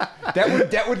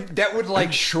 That would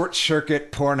like short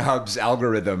circuit Pornhub's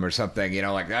algorithm or something. You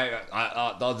know, like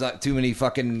that's not too many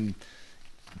fucking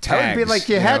tags. I would be like,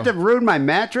 you had to ruin my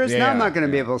mattress. Now I'm Yeah, not going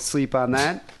to be able to sleep on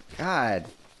that. God,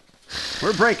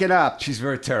 we're breaking up. She's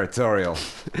very territorial.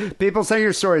 People, send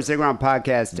your stories. They go on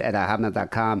podcast at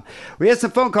hotmail.com. We have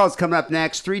some phone calls coming up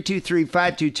next.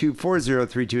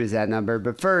 323-522-4032 is that number.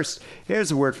 But first,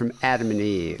 here's a word from Adam and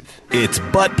Eve. It's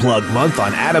Butt Plug Month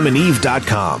on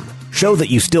AdamandEve.com. Show that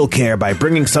you still care by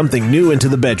bringing something new into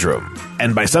the bedroom.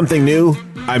 And by something new,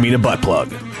 I mean a butt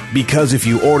plug. Because if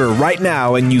you order right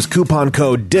now and use coupon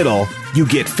code DIDDLE, you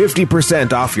get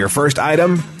 50% off your first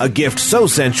item, a gift so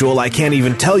sensual I can't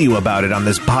even tell you about it on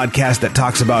this podcast that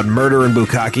talks about murder and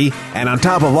bukkake, and on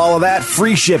top of all of that,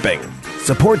 free shipping.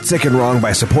 Support Sick and Wrong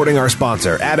by supporting our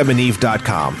sponsor,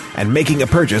 AdamandEve.com, and making a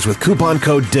purchase with coupon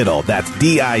code DIDDLE. That's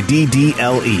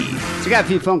DIDDLE. So we got a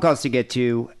few phone calls to get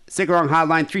to. Sick and Wrong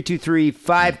hotline,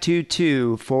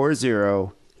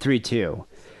 323-522-4032.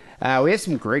 We have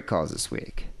some great calls this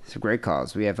week. Some great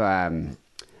calls. We have an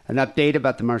update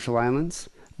about the Marshall Islands.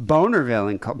 Boner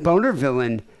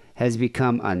Villain has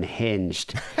become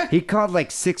unhinged. He called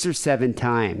like 6 or 7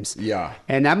 times. Yeah.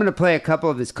 And I'm going to play a couple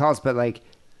of his calls, but like,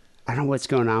 I don't know what's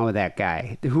going on with that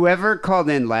guy. Whoever called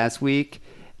in last week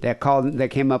that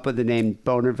came up with the name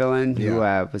Boner Villain, who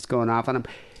was going off on him,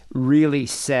 really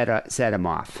set him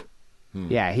off.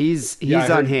 Yeah, he's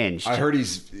unhinged. I heard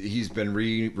he's been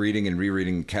reading and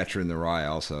rereading Catcher in the Rye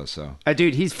also. So,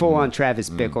 dude, he's full on Travis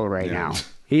Bickle right now.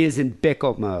 He is in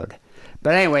Bickle mode.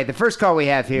 But anyway, the first call we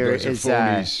have here is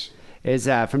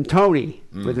from Tony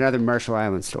with another Marshall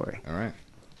Island story. All right.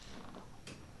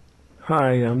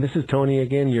 Hi, this is Tony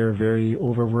again, your very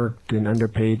overworked and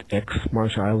underpaid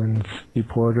ex-Marshall Islands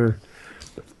reporter.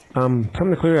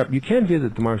 Something to clear up. You can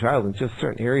visit the Marshall Islands, just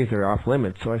certain areas are off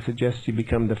limits, so I suggest you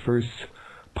become the first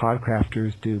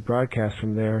podcrafters to broadcast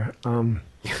from there. Yeah. I'm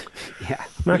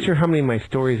not sure how many of my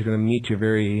stories are going to meet your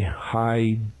very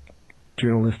high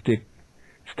journalistic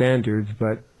standards,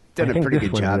 but Done I a think pretty this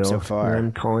good one job will. so far.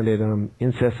 I'm calling it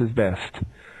Incest is Best.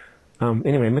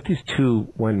 Anyway, I met these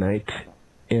two one night,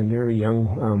 and they were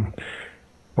young.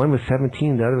 One was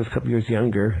 17, the other was a couple years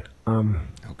younger. Oh,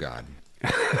 God.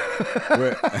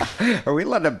 Are we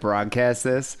allowed to broadcast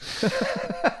this?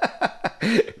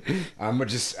 I'm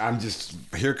just.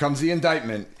 Here comes the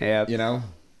indictment. Yep. You know.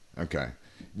 Okay.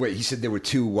 Wait. He said there were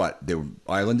two. What? They were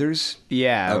Islanders.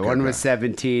 Yeah, Okay, one was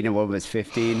 17 and one was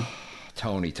 15.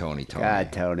 Tony.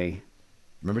 God, Tony.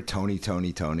 Remember Tony?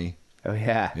 Oh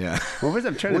yeah. Yeah. What was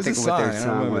I'm trying to think of what their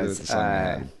song was. The song they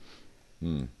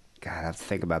had. God, I have to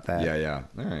think about that. Yeah.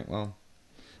 All right. Well.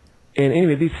 And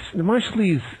anyway, the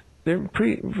Marshallees, they're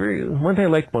one thing I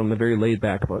like about them, they're very laid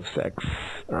back about sex.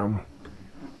 None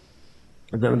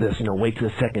of this, wait to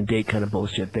the second date kind of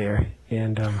bullshit there.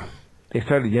 And they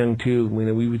started young too.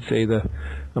 We would say the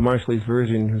Marshallees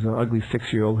version was an ugly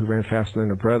 6-year-old who ran faster than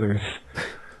her brothers.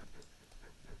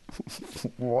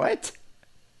 What?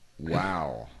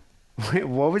 Wow. Wait,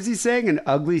 what was he saying? An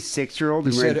ugly 6-year-old?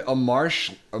 He said a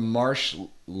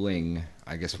marshling,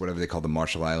 I guess whatever they call the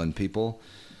Marshall Island people,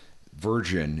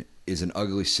 virgin is an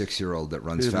ugly 6-year-old that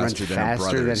runs faster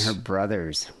than her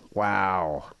brothers.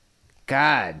 Wow.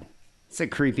 God. It's a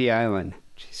creepy island.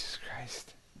 Jesus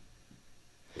Christ.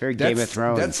 Very Game of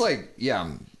Thrones. That's like,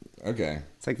 yeah, okay.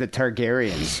 It's like the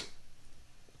Targaryens.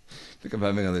 I think I'm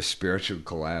having another spiritual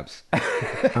collapse.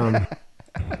 And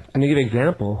to give an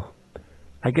example,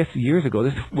 I guess years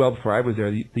ago, well before I was there,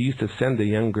 they used to send the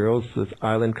young girls to this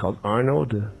island called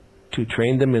Arnold to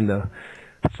train them in the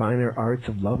finer arts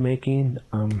of lovemaking.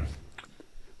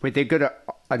 Wait, they go to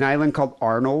an island called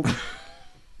Arnold?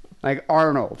 Like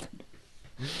Arnold.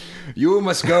 You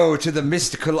must go to the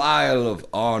mystical Isle of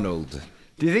Arnold.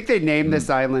 Do you think they named this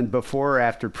island before or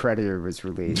after Predator was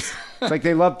released? It's like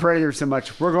they love Predator so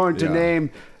much. We're going to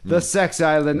name the sex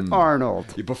island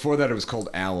Arnold. Yeah, before that, it was called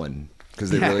Alan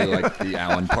because they really liked the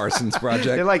Alan Parsons Project.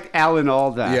 They liked Alan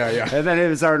Alda. Yeah. And then it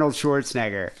was Arnold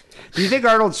Schwarzenegger. Do you think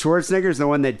Arnold Schwarzenegger is the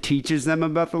one that teaches them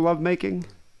about the lovemaking?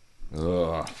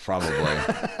 Ugh, probably.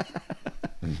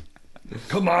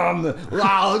 Come on. All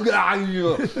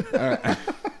right.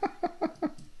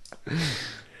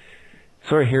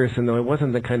 Sorry, Harrison, though, it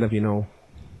wasn't the kind of, anal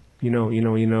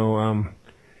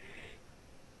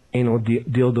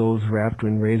dildos wrapped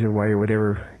in razor wire,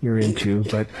 whatever you're into,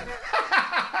 but...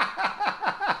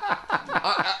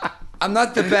 I'm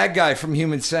not the bad guy from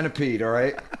Human Centipede, all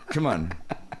right? Come on.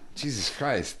 Jesus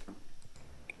Christ.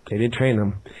 They did train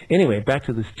them. Anyway, back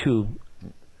to this tube.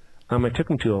 I took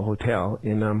them to a hotel,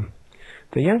 and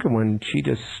The younger one, she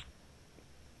just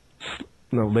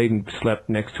laid and slept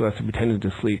next to us and pretended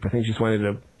to sleep. I think she just wanted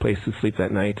a place to sleep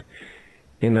that night.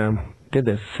 And did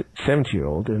this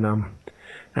 70-year-old. And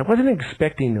I wasn't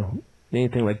expecting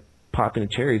anything like popping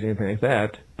cherries or anything like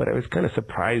that, but I was kind of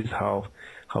surprised how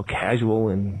casual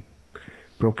and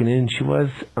broken in she was.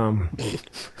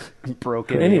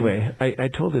 Broken. So anyway, I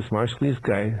told this Marshallese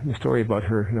guy the story about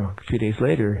her a few days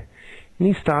later, and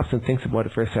he stops and thinks about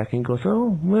it for a second and goes,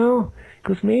 oh, well,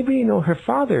 because maybe, her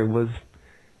father was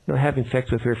having sex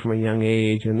with her from a young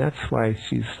age, and that's why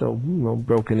she's so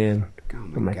broken in. Oh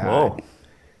my I'm like, God.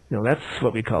 whoa, that's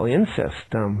what we call incest.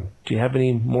 Do you have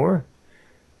any more,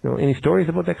 any stories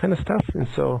about that kind of stuff? And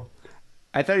so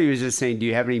I thought he was just saying, do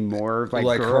you have any more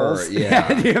like girls? her?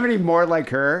 Yeah. Do you have any more like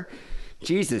her?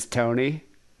 Jesus, Tony.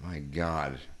 My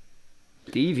God.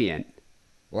 Deviant.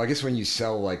 Well, I guess when you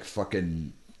sell like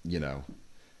fucking,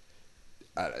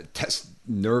 test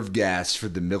nerve gas for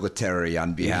the military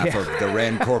on behalf of the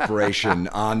Rand Corporation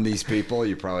on these people,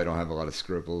 you probably don't have a lot of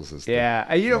scruples. As Yeah.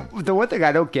 The one thing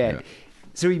I don't get,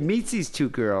 so he meets these two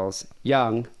girls,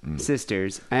 young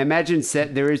sisters. I imagine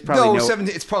there is probably no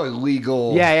 17. It's probably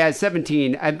legal. Yeah,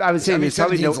 17. I was saying there's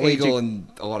probably no 17's age legal in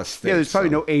a lot of states. Yeah, there's probably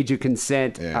so. no age of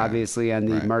consent, obviously, on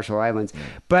the Right. Marshall Islands.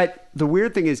 But the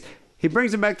weird thing is, he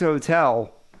brings them back to the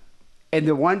hotel, and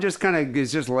the one just kind of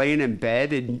is just laying in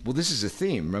bed. And Well, this is a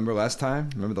theme. Remember last time?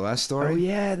 Remember the last story? oh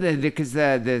yeah, because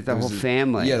the whole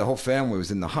family. Yeah, the whole family was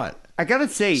in the hut. I gotta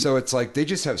say, So it's like they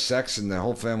just have sex and the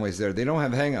whole family's there. They don't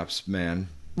have hang-ups, man.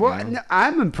 well,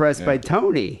 I'm impressed by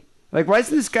Tony. Like, why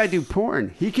doesn't this guy do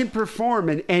porn? He can perform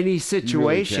in any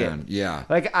situation. can, yeah.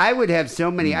 Like, I would have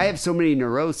I have so many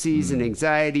neuroses and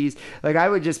anxieties. Like, I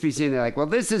would just be sitting there like, well,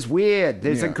 this is weird.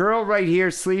 There's a Yeah. girl right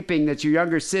here sleeping that's your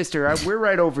younger sister. We're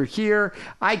right over here.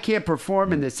 I can't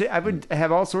perform in this. I would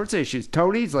have all sorts of issues.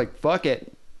 Tony's like, fuck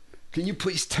it. Can you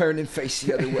please turn and face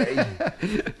the other way?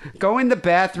 Go in the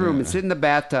bathroom and sit in the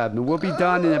bathtub, and we'll be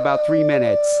done in about 3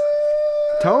 minutes.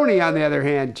 Tony, on the other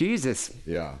hand, Jesus.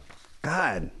 Yeah.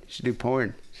 God, you should do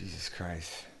porn. Jesus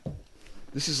Christ.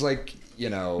 This is like,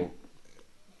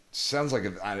 sounds like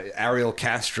if Ariel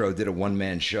Castro did a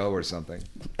one-man show or something.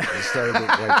 It started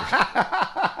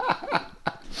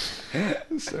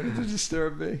it started to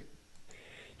disturb me.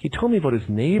 he told me about his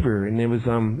neighbor, and it was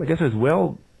I guess it was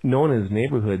well known in his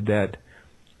neighborhood that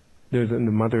there was the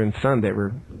mother and son that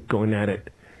were going at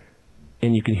it,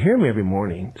 and you could hear him every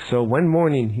morning. So one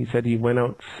morning he said he went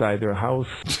outside their house.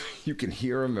 You can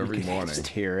hear him every morning. Just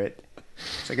hear it.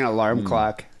 It's like an alarm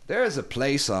clock. There's a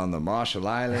place on the Marshall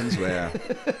Islands where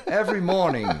every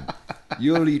morning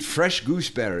you'll eat fresh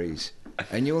gooseberries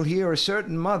and you'll hear a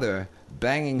certain mother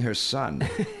banging her son.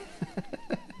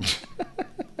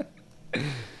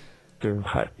 Their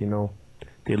hut,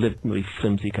 they lived in really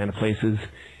flimsy kind of places,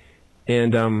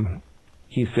 and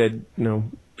he said,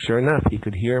 sure enough, he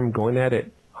could hear him going at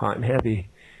it, hot and heavy.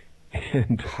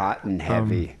 And Hot and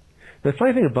heavy. the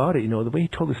funny thing about it, the way he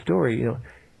told the story,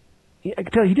 I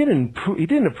could tell he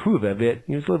didn't approve of it.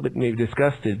 He was a little bit maybe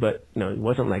disgusted, but he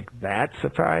wasn't like that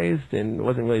surprised and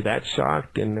wasn't really that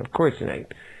shocked. And of course, I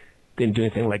didn't do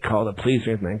anything like call the police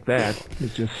or anything like that.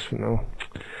 It's just,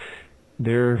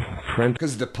 they're friends.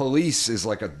 Because the police is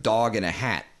like a dog in a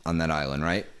hat on that island,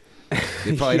 right?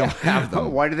 They probably don't have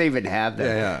them. Why do they even have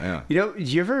them? Yeah. Do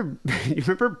you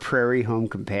remember Prairie Home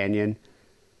Companion?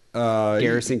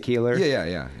 Garrison Keeler?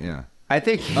 Yeah. I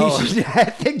think I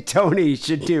think Tony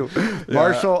should do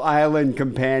Marshall Island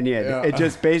Companion and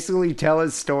just basically tell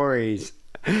his stories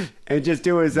and just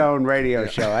do his own radio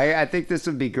show. I think this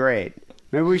would be great.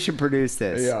 Maybe we should produce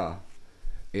this. Yeah.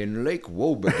 In Lake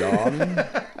Wobegon,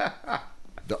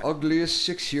 the ugliest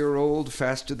 6-year-old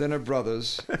faster than her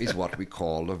brothers is what we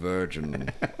call a virgin.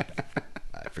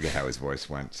 I forget how his voice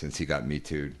went since he got Me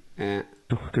Too'd.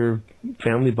 They're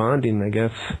family bonding, I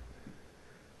guess.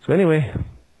 So anyway,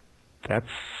 that's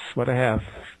what I have.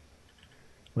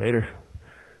 Later.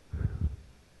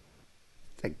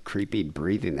 It's like creepy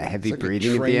breathing, the heavy It's like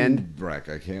breathing a at the train end. wreck.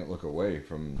 I can't look away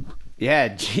from. Yeah,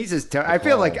 Jesus. I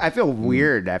feel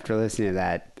weird after listening to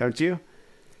that. Don't you?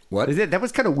 What? That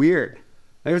was kind of weird.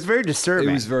 It was very disturbing.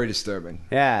 It was very disturbing.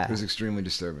 Yeah. It was extremely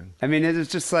disturbing. I mean, it was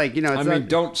just like, it's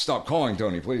Don't stop calling,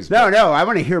 Tony, please. No, I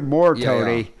want to hear more,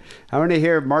 Tony. Yeah. I want to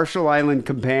hear Marshall Island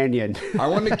Companion. I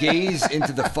want to gaze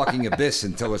into the fucking abyss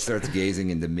until it starts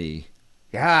gazing into me.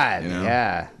 God,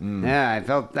 yeah. Yeah, I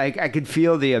felt like I could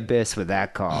feel the abyss with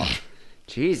that call.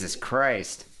 Jesus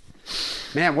Christ.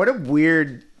 Man, what a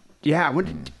weird... Yeah,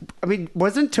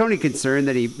 wasn't Tony concerned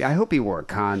that I hope he wore a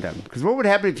condom? Because what would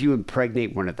happen if you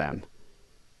impregnate one of them?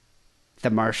 The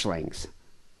Marshlings.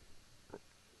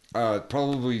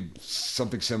 Probably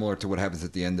something similar to what happens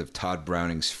at the end of Todd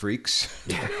Browning's Freaks.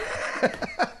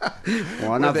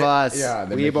 One of us. Yeah,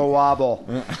 Weeble wobble.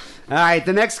 All right,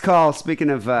 the next call, speaking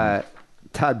of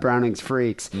Todd Browning's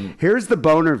Freaks, here's the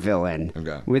boner villain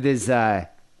with his, I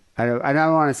don't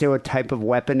want to say what type of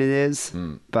weapon it is,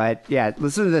 but yeah,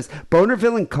 listen to this. Boner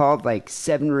villain called like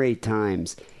 7 or 8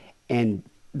 times and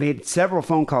made several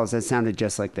phone calls that sounded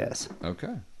just like this.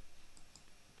 Okay.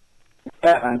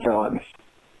 Batman villain.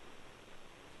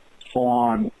 Full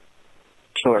on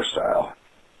killer style.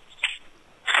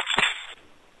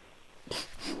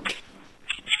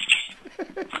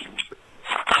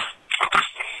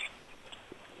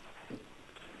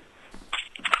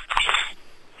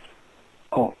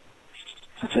 Oh,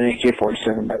 that's an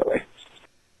AK-47, by the way.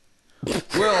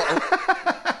 Well,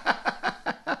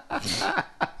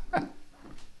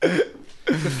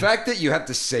 the fact that you have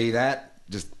to say that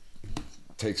just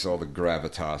takes all the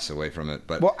gravitas away from it.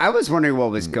 But Well, I was wondering what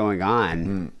was going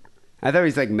on. I thought he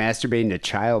was like masturbating to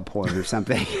child porn or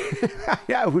something.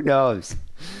 Yeah, who knows?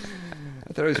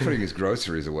 I thought he was putting his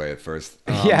groceries away at first.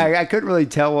 Yeah, I couldn't really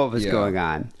tell what was yeah. going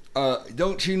on.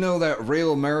 Don't you know that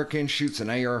real American shoots an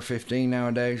AR-15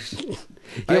 nowadays?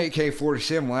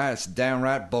 AK-47, well, that's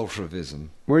downright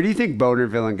Bolshevism. Where do you think Boner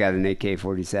Villain got an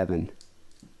AK-47?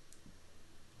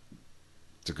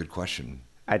 It's a good question.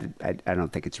 I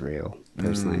don't think it's real,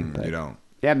 personally. But You don't?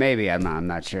 yeah, maybe. I'm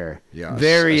not sure. Yeah,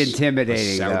 Very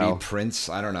intimidating, a Saudi though. prince?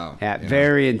 I don't know. Yeah, You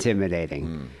very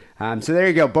intimidating. So there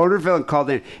you go. Boner Villain called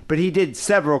in, but he did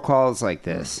several calls like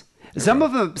this. Some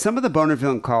of the Boner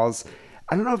Villain calls,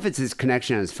 I don't know if it's his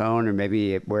connection on his phone or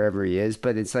maybe wherever he is,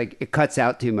 but it's like it cuts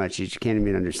out too much. You can't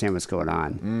even understand what's going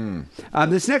on.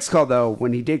 This next call, though,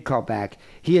 when he did call back,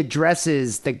 he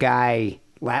addresses the guy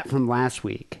from last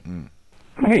week.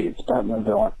 Hey, it's Batman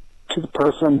villain. To the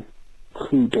person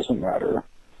who doesn't matter,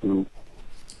 who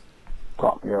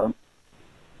brought me up,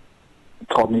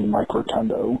 called me Mike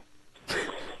Rotundo,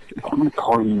 I'm going to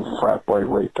call you frat boy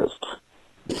rapist.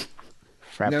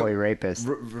 Frat boy rapist.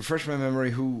 Refresh my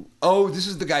memory. Oh, this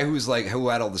is the guy who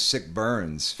had all the sick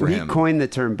burns for Well, him. he coined the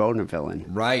term Boner Villain.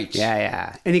 Right.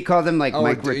 Yeah. And he called him like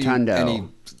Mike Rotundo. And he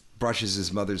brushes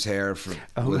his mother's hair for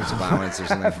religious violence or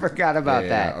something. I forgot about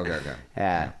that. Okay.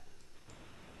 Yeah.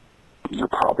 You're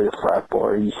probably a frat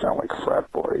boy. You sound like a frat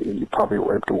boy. You probably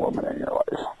raped a woman in your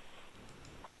life.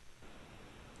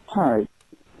 All right.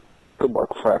 Good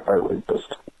luck, frat boy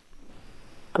rapist.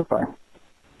 Goodbye.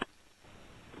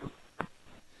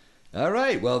 All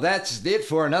right. Well, that's it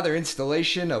for another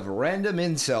installation of random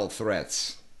incel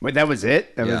threats. Wait, that was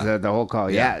it? That was the whole call.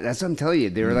 Yeah. Yeah, that's what I'm telling you.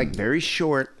 They were like very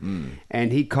short,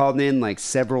 and he called in like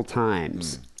several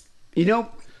times. You know?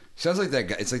 Sounds like that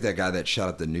guy. It's like that guy that shot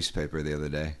up the newspaper the other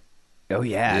day. Oh,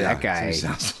 yeah, that guy.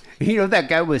 Sounds- You know, that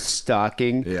guy was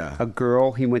stalking Yeah. a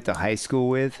girl he went to high school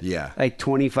with. Yeah. Like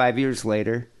 25 years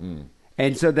later.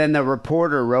 And so then the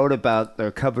reporter wrote about or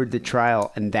covered the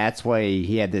trial, and that's why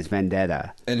he had this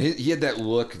vendetta. And he had that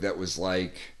look that was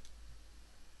like,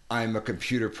 I'm a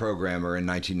computer programmer in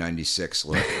 1996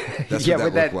 look. That's Yeah, what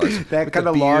with that look was. that With kind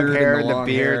the of long beard hair, and the long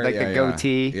beard, hair. like the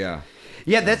goatee. Yeah.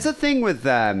 Yeah, that's the thing with...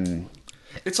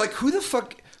 It's like, who the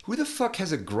fuck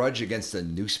has a grudge against a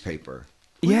newspaper?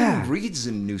 Who Yeah. even reads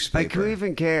a newspaper? Like, who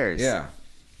even cares? Yeah.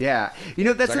 Yeah. You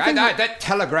know, that's It's the like, thing... that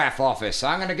telegraph office.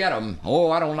 I'm going to get them. Oh,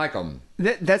 I don't like them.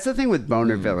 That's the thing with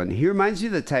Boner Villain. He reminds you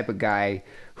of the type of guy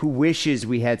who wishes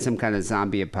we had some kind of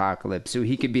zombie apocalypse so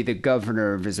he could be the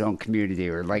governor of his own community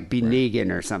or like be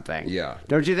Negan or something. Yeah.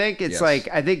 Don't you think? It's Yes. like,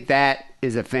 I think that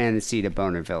is a fantasy to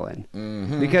Boner Villain.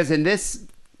 Because in this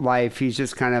life, he's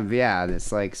just kind of,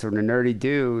 this like sort of nerdy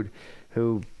dude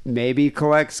who maybe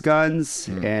collects guns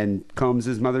and combs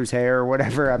his mother's hair or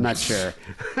whatever. I'm not sure.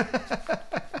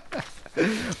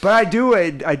 But I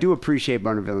do appreciate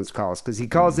Boner Villain's calls because he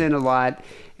calls in a lot,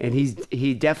 and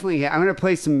he definitely. I'm gonna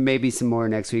play some more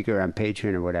next week or on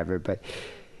Patreon or whatever. But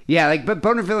yeah, but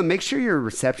Boner Villain, make sure your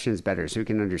reception is better so we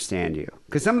can understand you.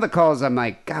 Because some of the calls, I'm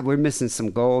like, God, we're missing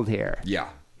some gold here. Yeah.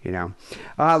 You know.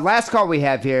 Last call we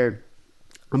have here.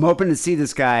 I'm hoping to see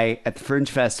this guy at the Fringe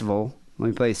Festival when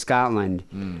we play Scotland.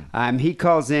 He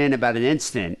calls in about an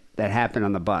incident that happened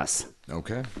on the bus.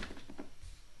 Okay.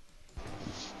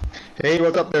 Hey,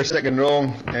 what's up there, Second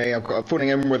Wrong? Hey, I'm phoning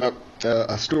in with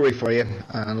a story for you,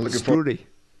 and looking forward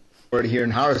to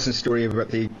hearing Harrison's story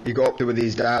about he got up to with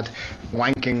his dad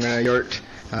wanking yurt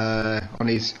on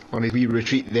his wee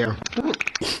retreat there.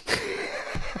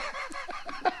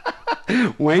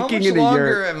 Wanking How much in a longer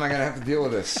yurt. am I going to have to deal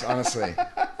with this, honestly?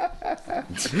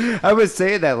 I was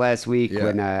saying that last week Yeah.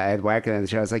 when I had Wacker on the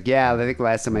show. I was like, I think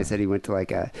last time I said he went to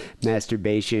like a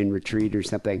masturbation retreat or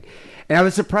something. And I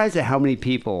was surprised at how many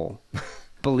people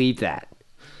believe that.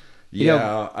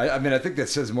 I mean, I think that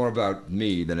says more about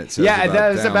me than it says yeah, about that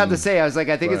was them, about to say. I was like,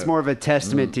 I think it's but- more of a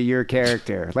testament to your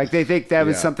character. Like, they think that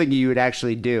was Yeah. something you would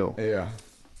actually do. Yeah.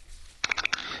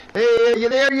 Hey, you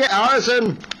there yet,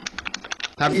 Alison?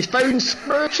 Have you found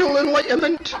spiritual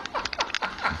enlightenment?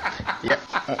 Yep,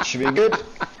 that should be good.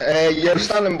 Your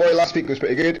standing boy last week was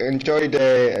pretty good. Enjoyed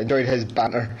his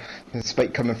banter,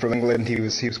 despite coming from England. He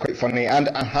was quite funny, and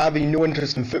having no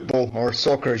interest in football or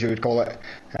soccer, as you would call it,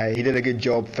 he did a good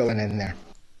job filling in there.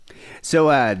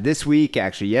 So this week,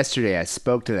 actually, yesterday, I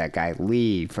spoke to that guy,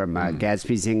 Lee, from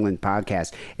Gadsby's England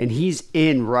podcast, and he's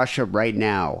in Russia right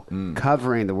now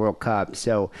covering the World Cup.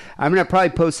 So I'm going to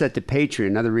probably post that to Patreon,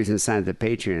 another reason to sign up to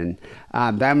Patreon. But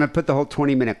I'm going to put the whole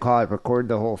 20-minute call, I recorded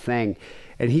the whole thing,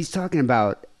 and he's talking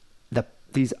about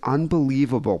these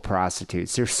unbelievable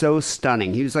prostitutes. They're so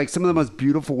stunning. He was like, some of the most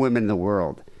beautiful women in the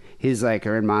world. He's like,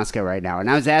 are in Moscow right now. And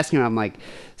I was asking him, I'm like,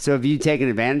 so have you taken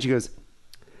advantage? He goes,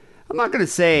 I'm not going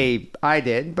to say I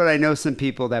did, but I know some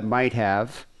people that might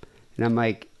have. And I'm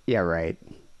like, yeah, right.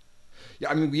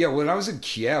 Yeah, I mean, yeah, when I was in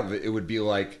Kiev, it would be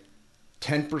like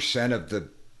 10% of the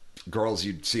girls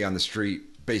you'd see on the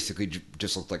street basically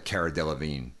just looked like Cara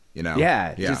Delevingne, you know?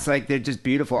 Yeah, just like they're just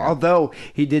beautiful. Yeah. Although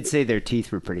he did say their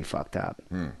teeth were pretty fucked up.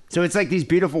 So it's like these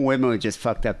beautiful women with just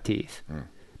fucked up teeth.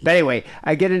 But anyway,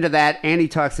 I get into that, and he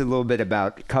talks a little bit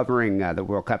about covering the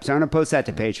World Cup. So I'm going to post that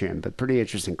to Patreon, but pretty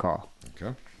interesting call.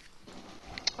 Okay.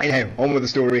 Anyhow, on with the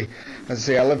story. As I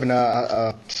say, I live in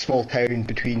a small town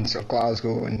between sort of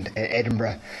Glasgow and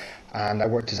Edinburgh, and I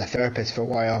worked as a therapist for a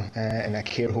while in a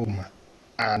care home.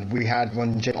 And we had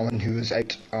one gentleman who was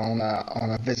out on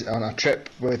a visit, on a trip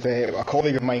with a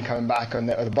colleague of mine coming back on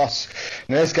the bus.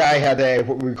 Now this guy had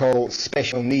what we call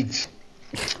special needs,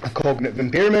 a cognitive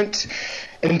impairment,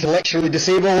 intellectually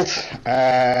disabled,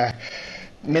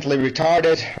 mentally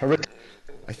retarded.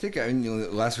 I think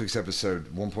in last week's episode,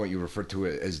 at one point you referred to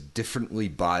it as differently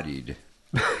bodied,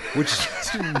 which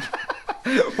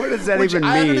what does that even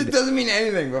mean? It doesn't mean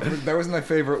anything, but that was my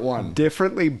favorite one.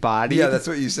 Differently bodied? Yeah, that's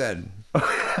what you said.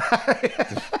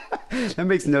 That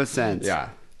makes no sense. Yeah.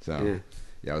 So,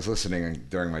 yeah, I was listening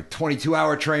during my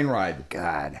 22-hour train ride.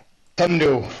 God.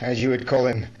 Tundo, as you would call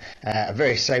him, a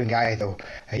very sound guy though.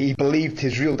 He believed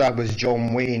his real dad was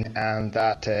John Wayne, and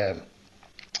that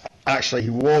actually he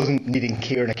wasn't needing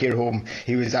care in a care home.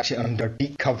 He was actually under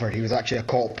deep cover. He was actually a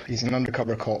cop. He's an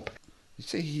undercover cop. You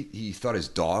say he thought his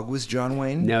dog was John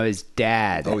Wayne? No, his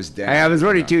dad. Oh, his dad. I was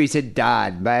wondering too. He said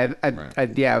dad, but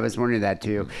I was wondering that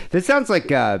too. This sounds like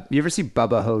you ever see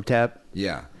Bubba Hotep?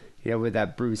 Yeah. Yeah, with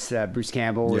that Bruce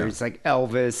Campbell, where he's like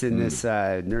Elvis in this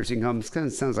nursing home. It kind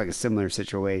of sounds like a similar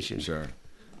situation. Sure.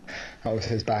 That was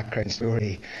his background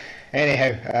story.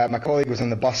 Anyhow, my colleague was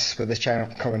on the bus with this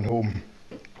child coming home,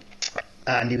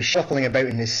 and he was shuffling about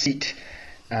in his seat.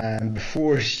 And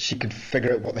before she could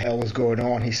figure out what the hell was going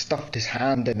on, he stuffed his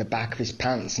hand in the back of his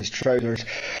pants and his trousers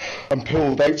and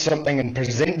pulled out something and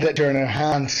presented it to her in her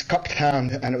hand, cupped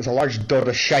hand, and it was a large dot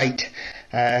of shite,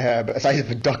 about the size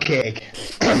of a duck egg.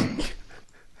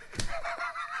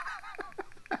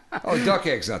 Oh, duck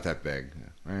egg's not that big.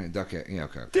 Right? Duck egg, yeah,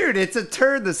 okay. Dude, it's a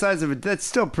turd the size of it. That's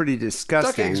still pretty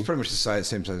disgusting. Duck egg's pretty much the same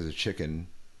size as a chicken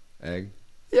egg.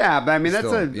 Yeah, but I mean, that's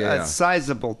Still, a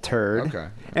sizable turd. Okay.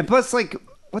 And plus, like,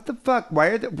 what the fuck?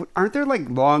 Why aren't there like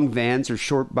long vans or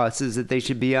short buses that they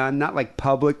should be on? Not like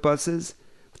public buses.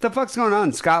 What the fuck's going on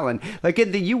in Scotland? Like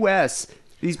in the U.S.,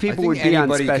 these people would be on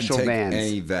special vans.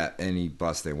 Any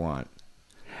bus they want.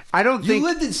 I don't think you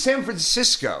lived in San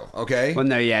Francisco, okay? Well,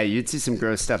 no, yeah, you'd see some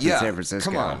gross stuff in San Francisco.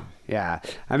 Come on, yeah,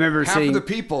 I remember half seeing of the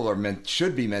people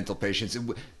should be mental patients.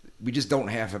 We just don't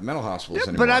have mental hospitals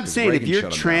anymore. But I'm saying if you're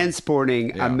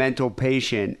transporting a mental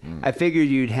patient, I figured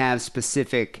you'd have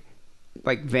specific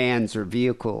like vans or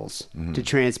vehicles to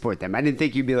transport them. I didn't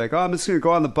think you'd be like, oh, I'm just going to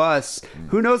go on the bus.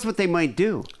 Who knows what they might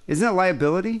do? Isn't that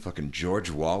liability? Fucking George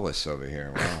Wallace over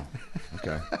here. Wow.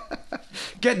 Okay.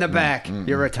 Get in the back,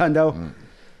 you rotundo.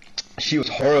 She was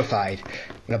horrified.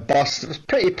 The bus was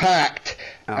pretty packed,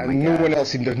 and no one else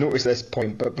seemed to have noticed this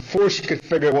point. But before she could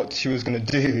figure out what she was going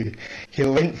to do, he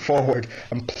leant forward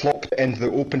and plopped it into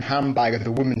the open handbag of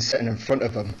the woman sitting in front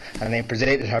of him, and then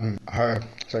presented his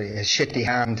shitty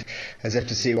hand, as if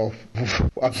to say, "Well,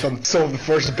 I've solved the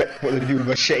first bit. What do I do with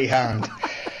my shitty hand?"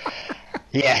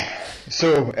 Yeah.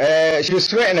 So she was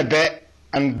sweating a bit,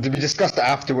 and we discussed it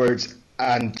afterwards.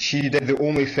 And she did the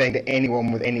only thing that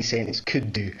anyone with any sense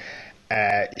could do.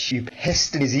 She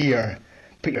hissed in his ear,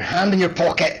 "Put your hand in your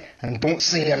pocket and don't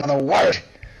say another word,"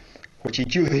 which he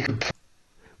duly could.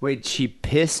 Wait, she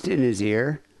pissed in his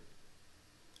ear?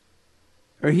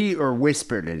 Or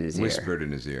whispered in his ear. Whispered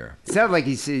in his ear. It sounded like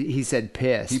he said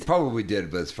pissed. He probably did,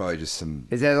 but it's probably just some...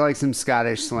 Is that like some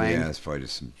Scottish slang? Yeah, it's probably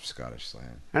just some Scottish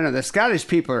slang. I don't know. The Scottish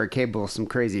people are capable of some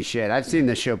crazy shit. I've seen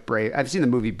I've seen the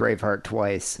movie Braveheart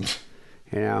twice.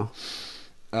 You know?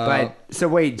 But, so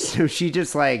she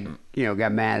just like,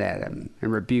 got mad at him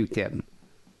and rebuked him.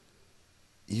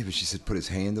 Yeah, but she said put his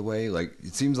hand away. Like,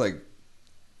 it seems like...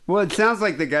 Well, it sounds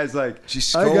like the guy's like,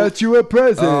 I got you a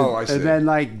present. Oh, I see. And then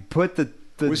like put the...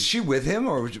 Was she with him,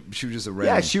 or was she just a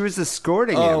random... Yeah, she was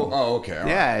escorting him. Oh, okay. All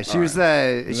yeah, right. she was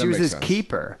his sense.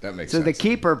 keeper. That makes sense. So the sense.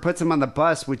 keeper puts him on the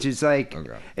bus, which is like,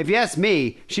 if you ask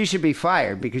me, she should be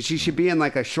fired because she should be in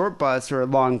like a short bus or a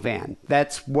long van.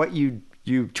 That's what you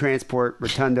transport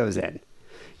rotundos in.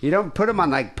 You don't put them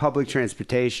on like public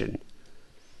transportation.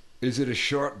 Is it a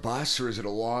short bus or is it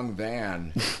a long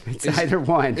van? It's either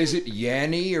one. Is it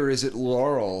Yanny or is it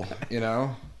Laurel?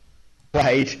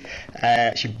 Right.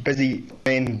 She's busy,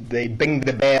 and they binged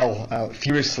the bell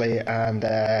furiously and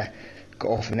got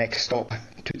off the next stop,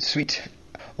 Toot Sweet.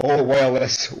 All the while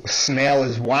this smell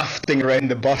is wafting around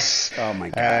the bus. Oh my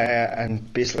God.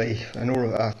 And basically,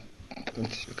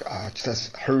 just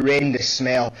this horrendous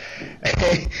smell.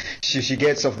 She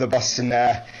gets off the bus and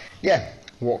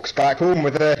walks back home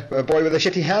with a boy with a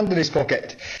shitty hand in his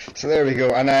pocket. So there we go.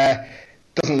 And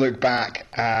doesn't look back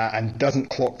and doesn't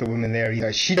clock the woman there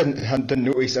either. She didn't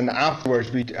notice, and afterwards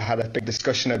we had a big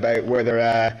discussion about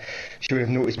whether she would have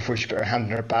noticed before she put her hand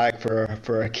in her bag for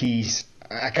her keys.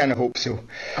 I kind of hope so.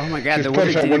 Oh my God, the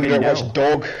woman didn't even know. Which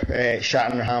dog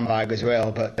shat in her handbag as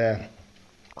well, but there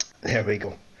we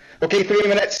go. Okay, 3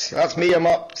 minutes. That's me. I'm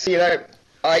up. See you now.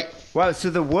 Bye. Wow, so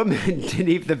the woman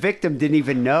the victim didn't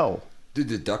even know. Did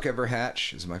the duck ever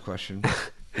hatch, is my question.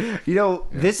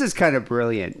 This is kind of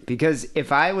brilliant because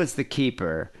if I was the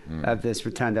keeper of this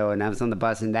rotundo and I was on the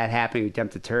bus and that happened, we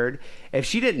dumped a turd, if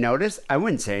she didn't notice, I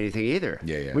wouldn't say anything either.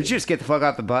 Yeah. Would you just get the fuck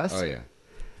off the bus? Oh, yeah.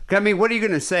 I mean, what are you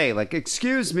going to say? Like,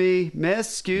 excuse me, miss,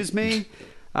 excuse me.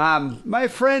 My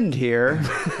friend here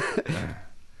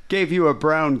gave you a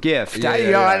brown gift.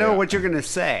 I don't know what you're going to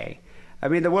say. I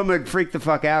mean, the woman would freak the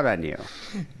fuck out on you.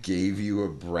 Gave you a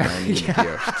brownie gift.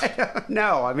 I don't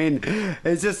know. I mean,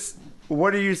 it's just...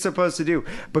 What are you supposed to do?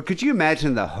 But could you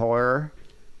imagine the horror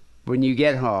when you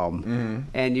get home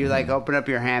and you like open up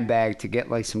your handbag to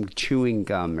get like some chewing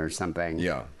gum or something?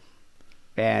 Yeah.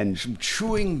 And some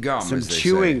chewing gum. Some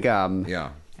chewing gum. Yeah.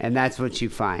 And that's what you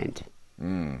find.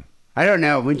 I don't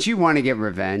know. Wouldn't you want to get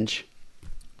revenge?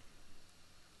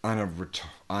 On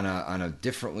a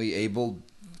differently abled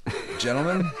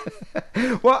gentleman?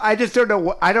 Well, I just don't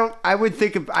know. I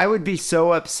would be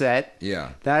so upset.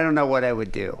 Yeah. That I don't know what I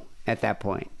would do at that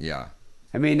point. Yeah.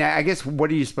 I mean, I guess what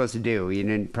are you supposed to do? You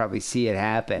didn't probably see it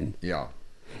happen. Yeah.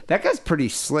 That guy's pretty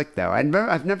slick, though.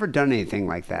 I've never done anything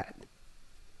like that.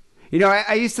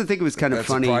 I used to think it was kind of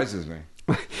funny. That surprises me.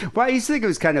 Well, I used to think it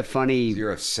was kind of funny.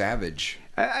 You're a savage.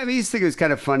 I used to think it was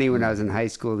kind of funny when I was in high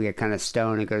school to get kind of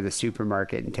stoned and go to the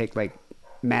supermarket and take like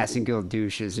Massengill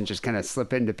douches and just kind of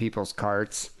slip into people's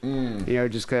carts.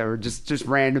 Just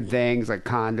random things like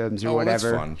condoms or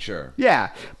whatever. That's fun, sure.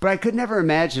 Yeah, but I could never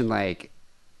imagine like,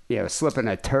 slipping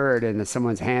a turd into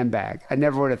someone's handbag. I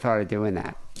never would have thought of doing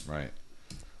that. Right.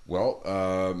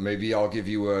 Well, maybe I'll give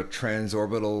you a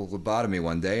transorbital lobotomy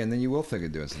one day, and then you will think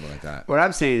of doing something like that. What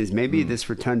I'm saying is maybe this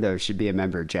rotundo should be a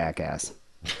member of Jackass,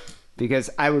 because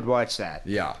I would watch that.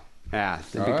 Yeah. Yeah,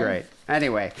 that'd be great.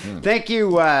 Anyway, thank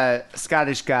you,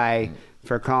 Scottish guy,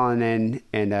 for calling in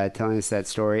and telling us that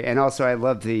story. And also, I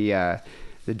love the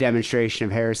demonstration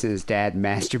of Harrison's dad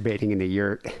masturbating in a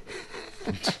yurt.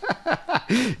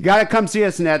 You got to come see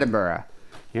us in Edinburgh.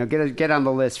 Get on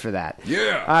the list for that.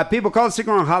 Yeah. People, call the Sick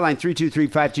and Wrong hotline,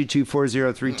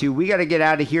 323-522-4032. We got to get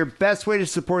out of here. Best way to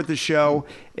support the show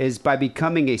is by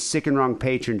becoming a Sick and Wrong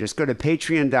patron. Just go to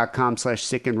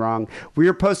patreon.com/Sick and Wrong. We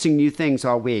are posting new things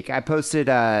all week. I posted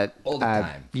all the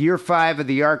time. Year 5 of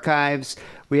the archives.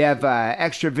 We have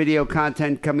extra video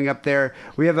content coming up there.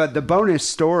 We have the bonus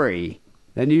story.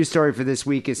 The news story for this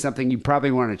week is something you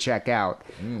probably want to check out.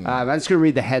 I'm just going to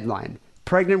read the headline.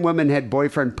 Pregnant woman had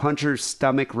boyfriend punch her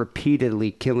stomach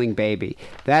repeatedly, killing baby.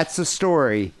 That's the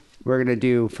story we're going to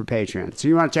do for Patreon. So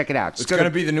you want to check it out. It's going to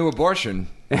be the new abortion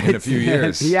in a few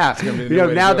years. Yeah.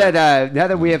 Now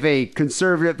that we have a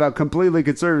completely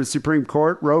conservative Supreme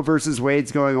Court, Roe versus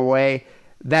Wade's going away,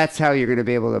 that's how you're going to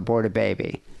be able to abort a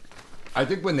baby. I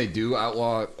think when they do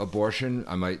outlaw abortion,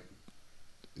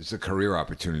 there's a career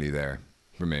opportunity there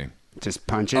for me. Just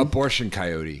punching? Abortion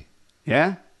coyote.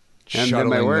 Yeah?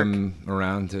 Shuttling them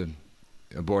around to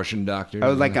abortion doctors.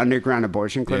 Oh, like underground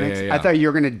abortion clinics? Yeah. I thought you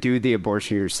were going to do the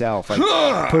abortion yourself.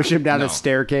 Like push him down a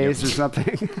staircase or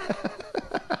something.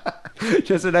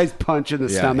 Just a nice punch in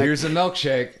the Yeah, stomach. here's a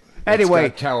milkshake. Anyway.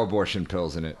 It's got cow abortion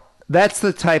pills in it. That's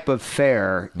the type of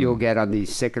fare you'll get on the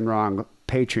Sick and Wrong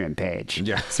Patreon page.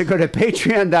 Yeah. So go to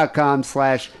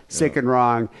patreon.com/sick and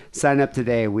wrong. Sign up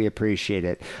today. We appreciate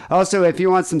it. Also, if you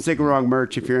want some Sick and Wrong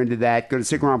merch, if you're into that, go to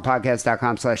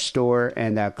sickandwrongpodcast.com/store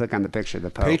and click on the picture of the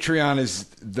Pope. Patreon is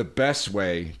the best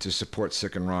way to support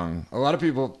Sick and Wrong. A lot of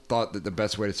people thought that the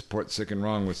best way to support Sick and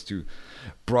Wrong was to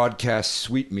broadcast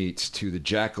sweetmeats to the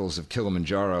jackals of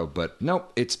Kilimanjaro, but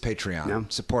nope, it's Patreon. No.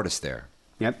 Support us there.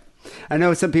 Yep. I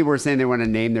know some people were saying they want to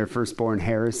name their firstborn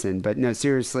Harrison, but no,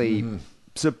 seriously,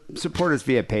 support us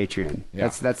via Patreon. Yeah.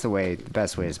 That's the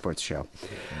best way to support the show.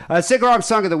 Sick and Wrong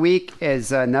Song of the Week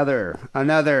is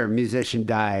another musician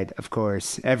died, of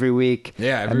course, every week.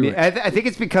 Yeah, every week. I think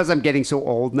it's because I'm getting so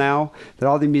old now that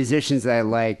all the musicians that I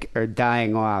like are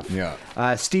dying off. Yeah.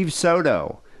 Steve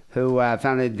Soto, who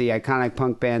founded the iconic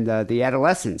punk band The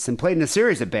Adolescents and played in a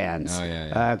series of bands,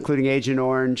 including Agent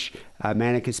Orange,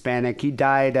 Manic Hispanic. He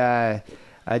died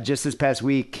just this past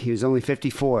week. He was only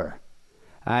 54.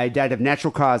 He died of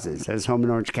natural causes at his home in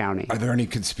Orange County. Are there any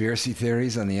conspiracy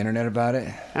theories on the internet about it?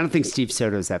 I don't think Steve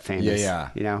Soto's that famous. Yeah.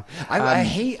 You know, I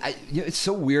hate. It's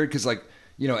so weird because XXX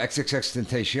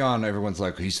Tentacion, everyone's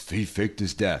like, he faked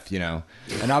his death, and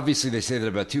obviously they say that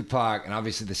about Tupac, and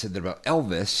obviously they said that about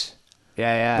Elvis.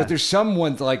 Yeah. But there's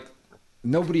someone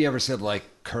nobody ever said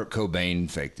Kurt Cobain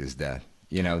faked his death.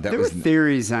 There were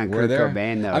theories on Kurt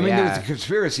Cobain, though. I mean, there was a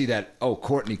conspiracy that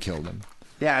Courtney killed him.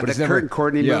 Yeah, but the Kurt and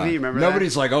Courtney movie. Remember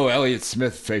Nobody's like, Elliott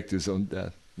Smith faked his own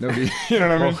death. Nobody, you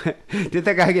know what I mean? Did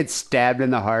that guy get stabbed in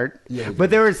the heart? Yeah.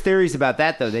 But there was theories about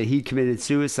that though, that he committed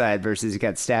suicide versus he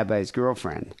got stabbed by his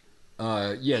girlfriend.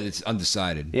 It's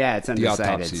undecided. Yeah, it's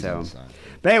undecided. The autopsy's so. undecided.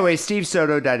 But anyway, Steve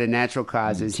Soto died of natural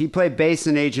causes. He played bass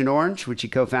in Agent Orange, which he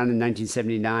co-founded in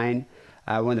 1979,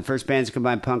 one of the first bands to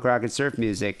combine punk rock and surf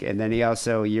music. And then he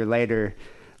also, a year later,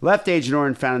 left Agent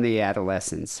Orange, founded the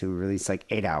Adolescents, who released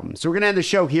 8 albums. So we're going to end the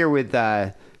show here with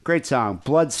a great song,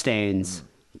 Bloodstains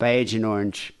by Agent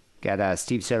Orange. Got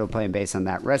Steve Soto playing bass on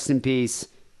that. Rest in peace,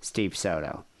 Steve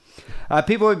Soto.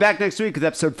 People will be back next week with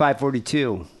episode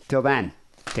 542. Till then,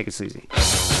 take it sleazy.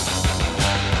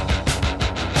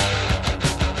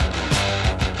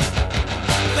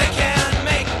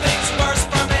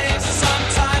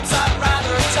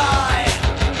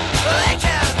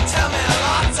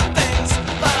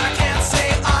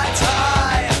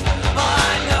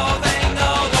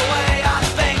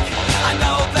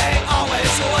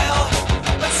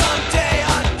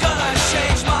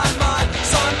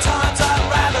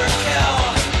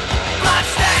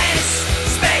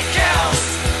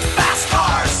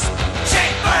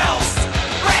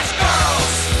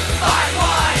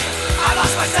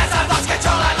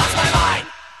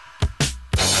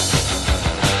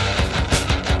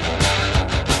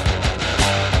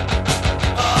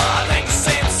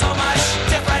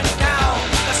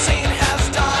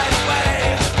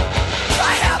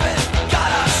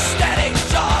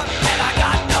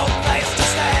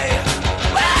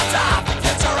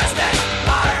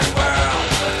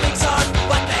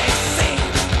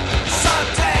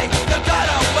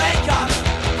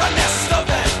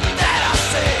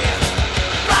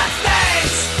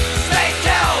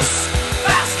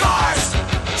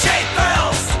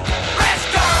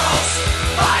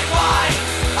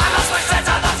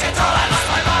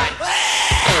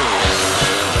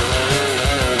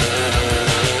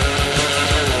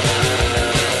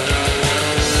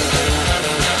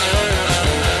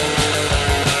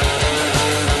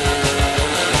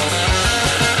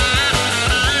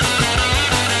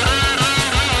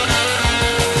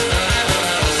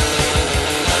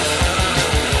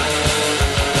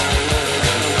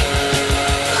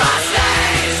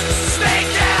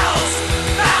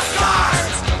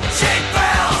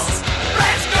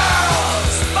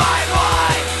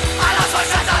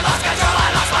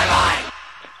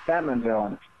 Batman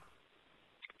villain.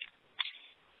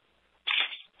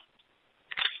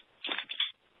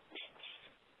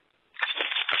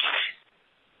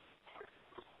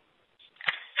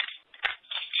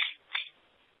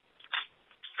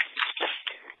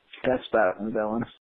 That's Batman villain.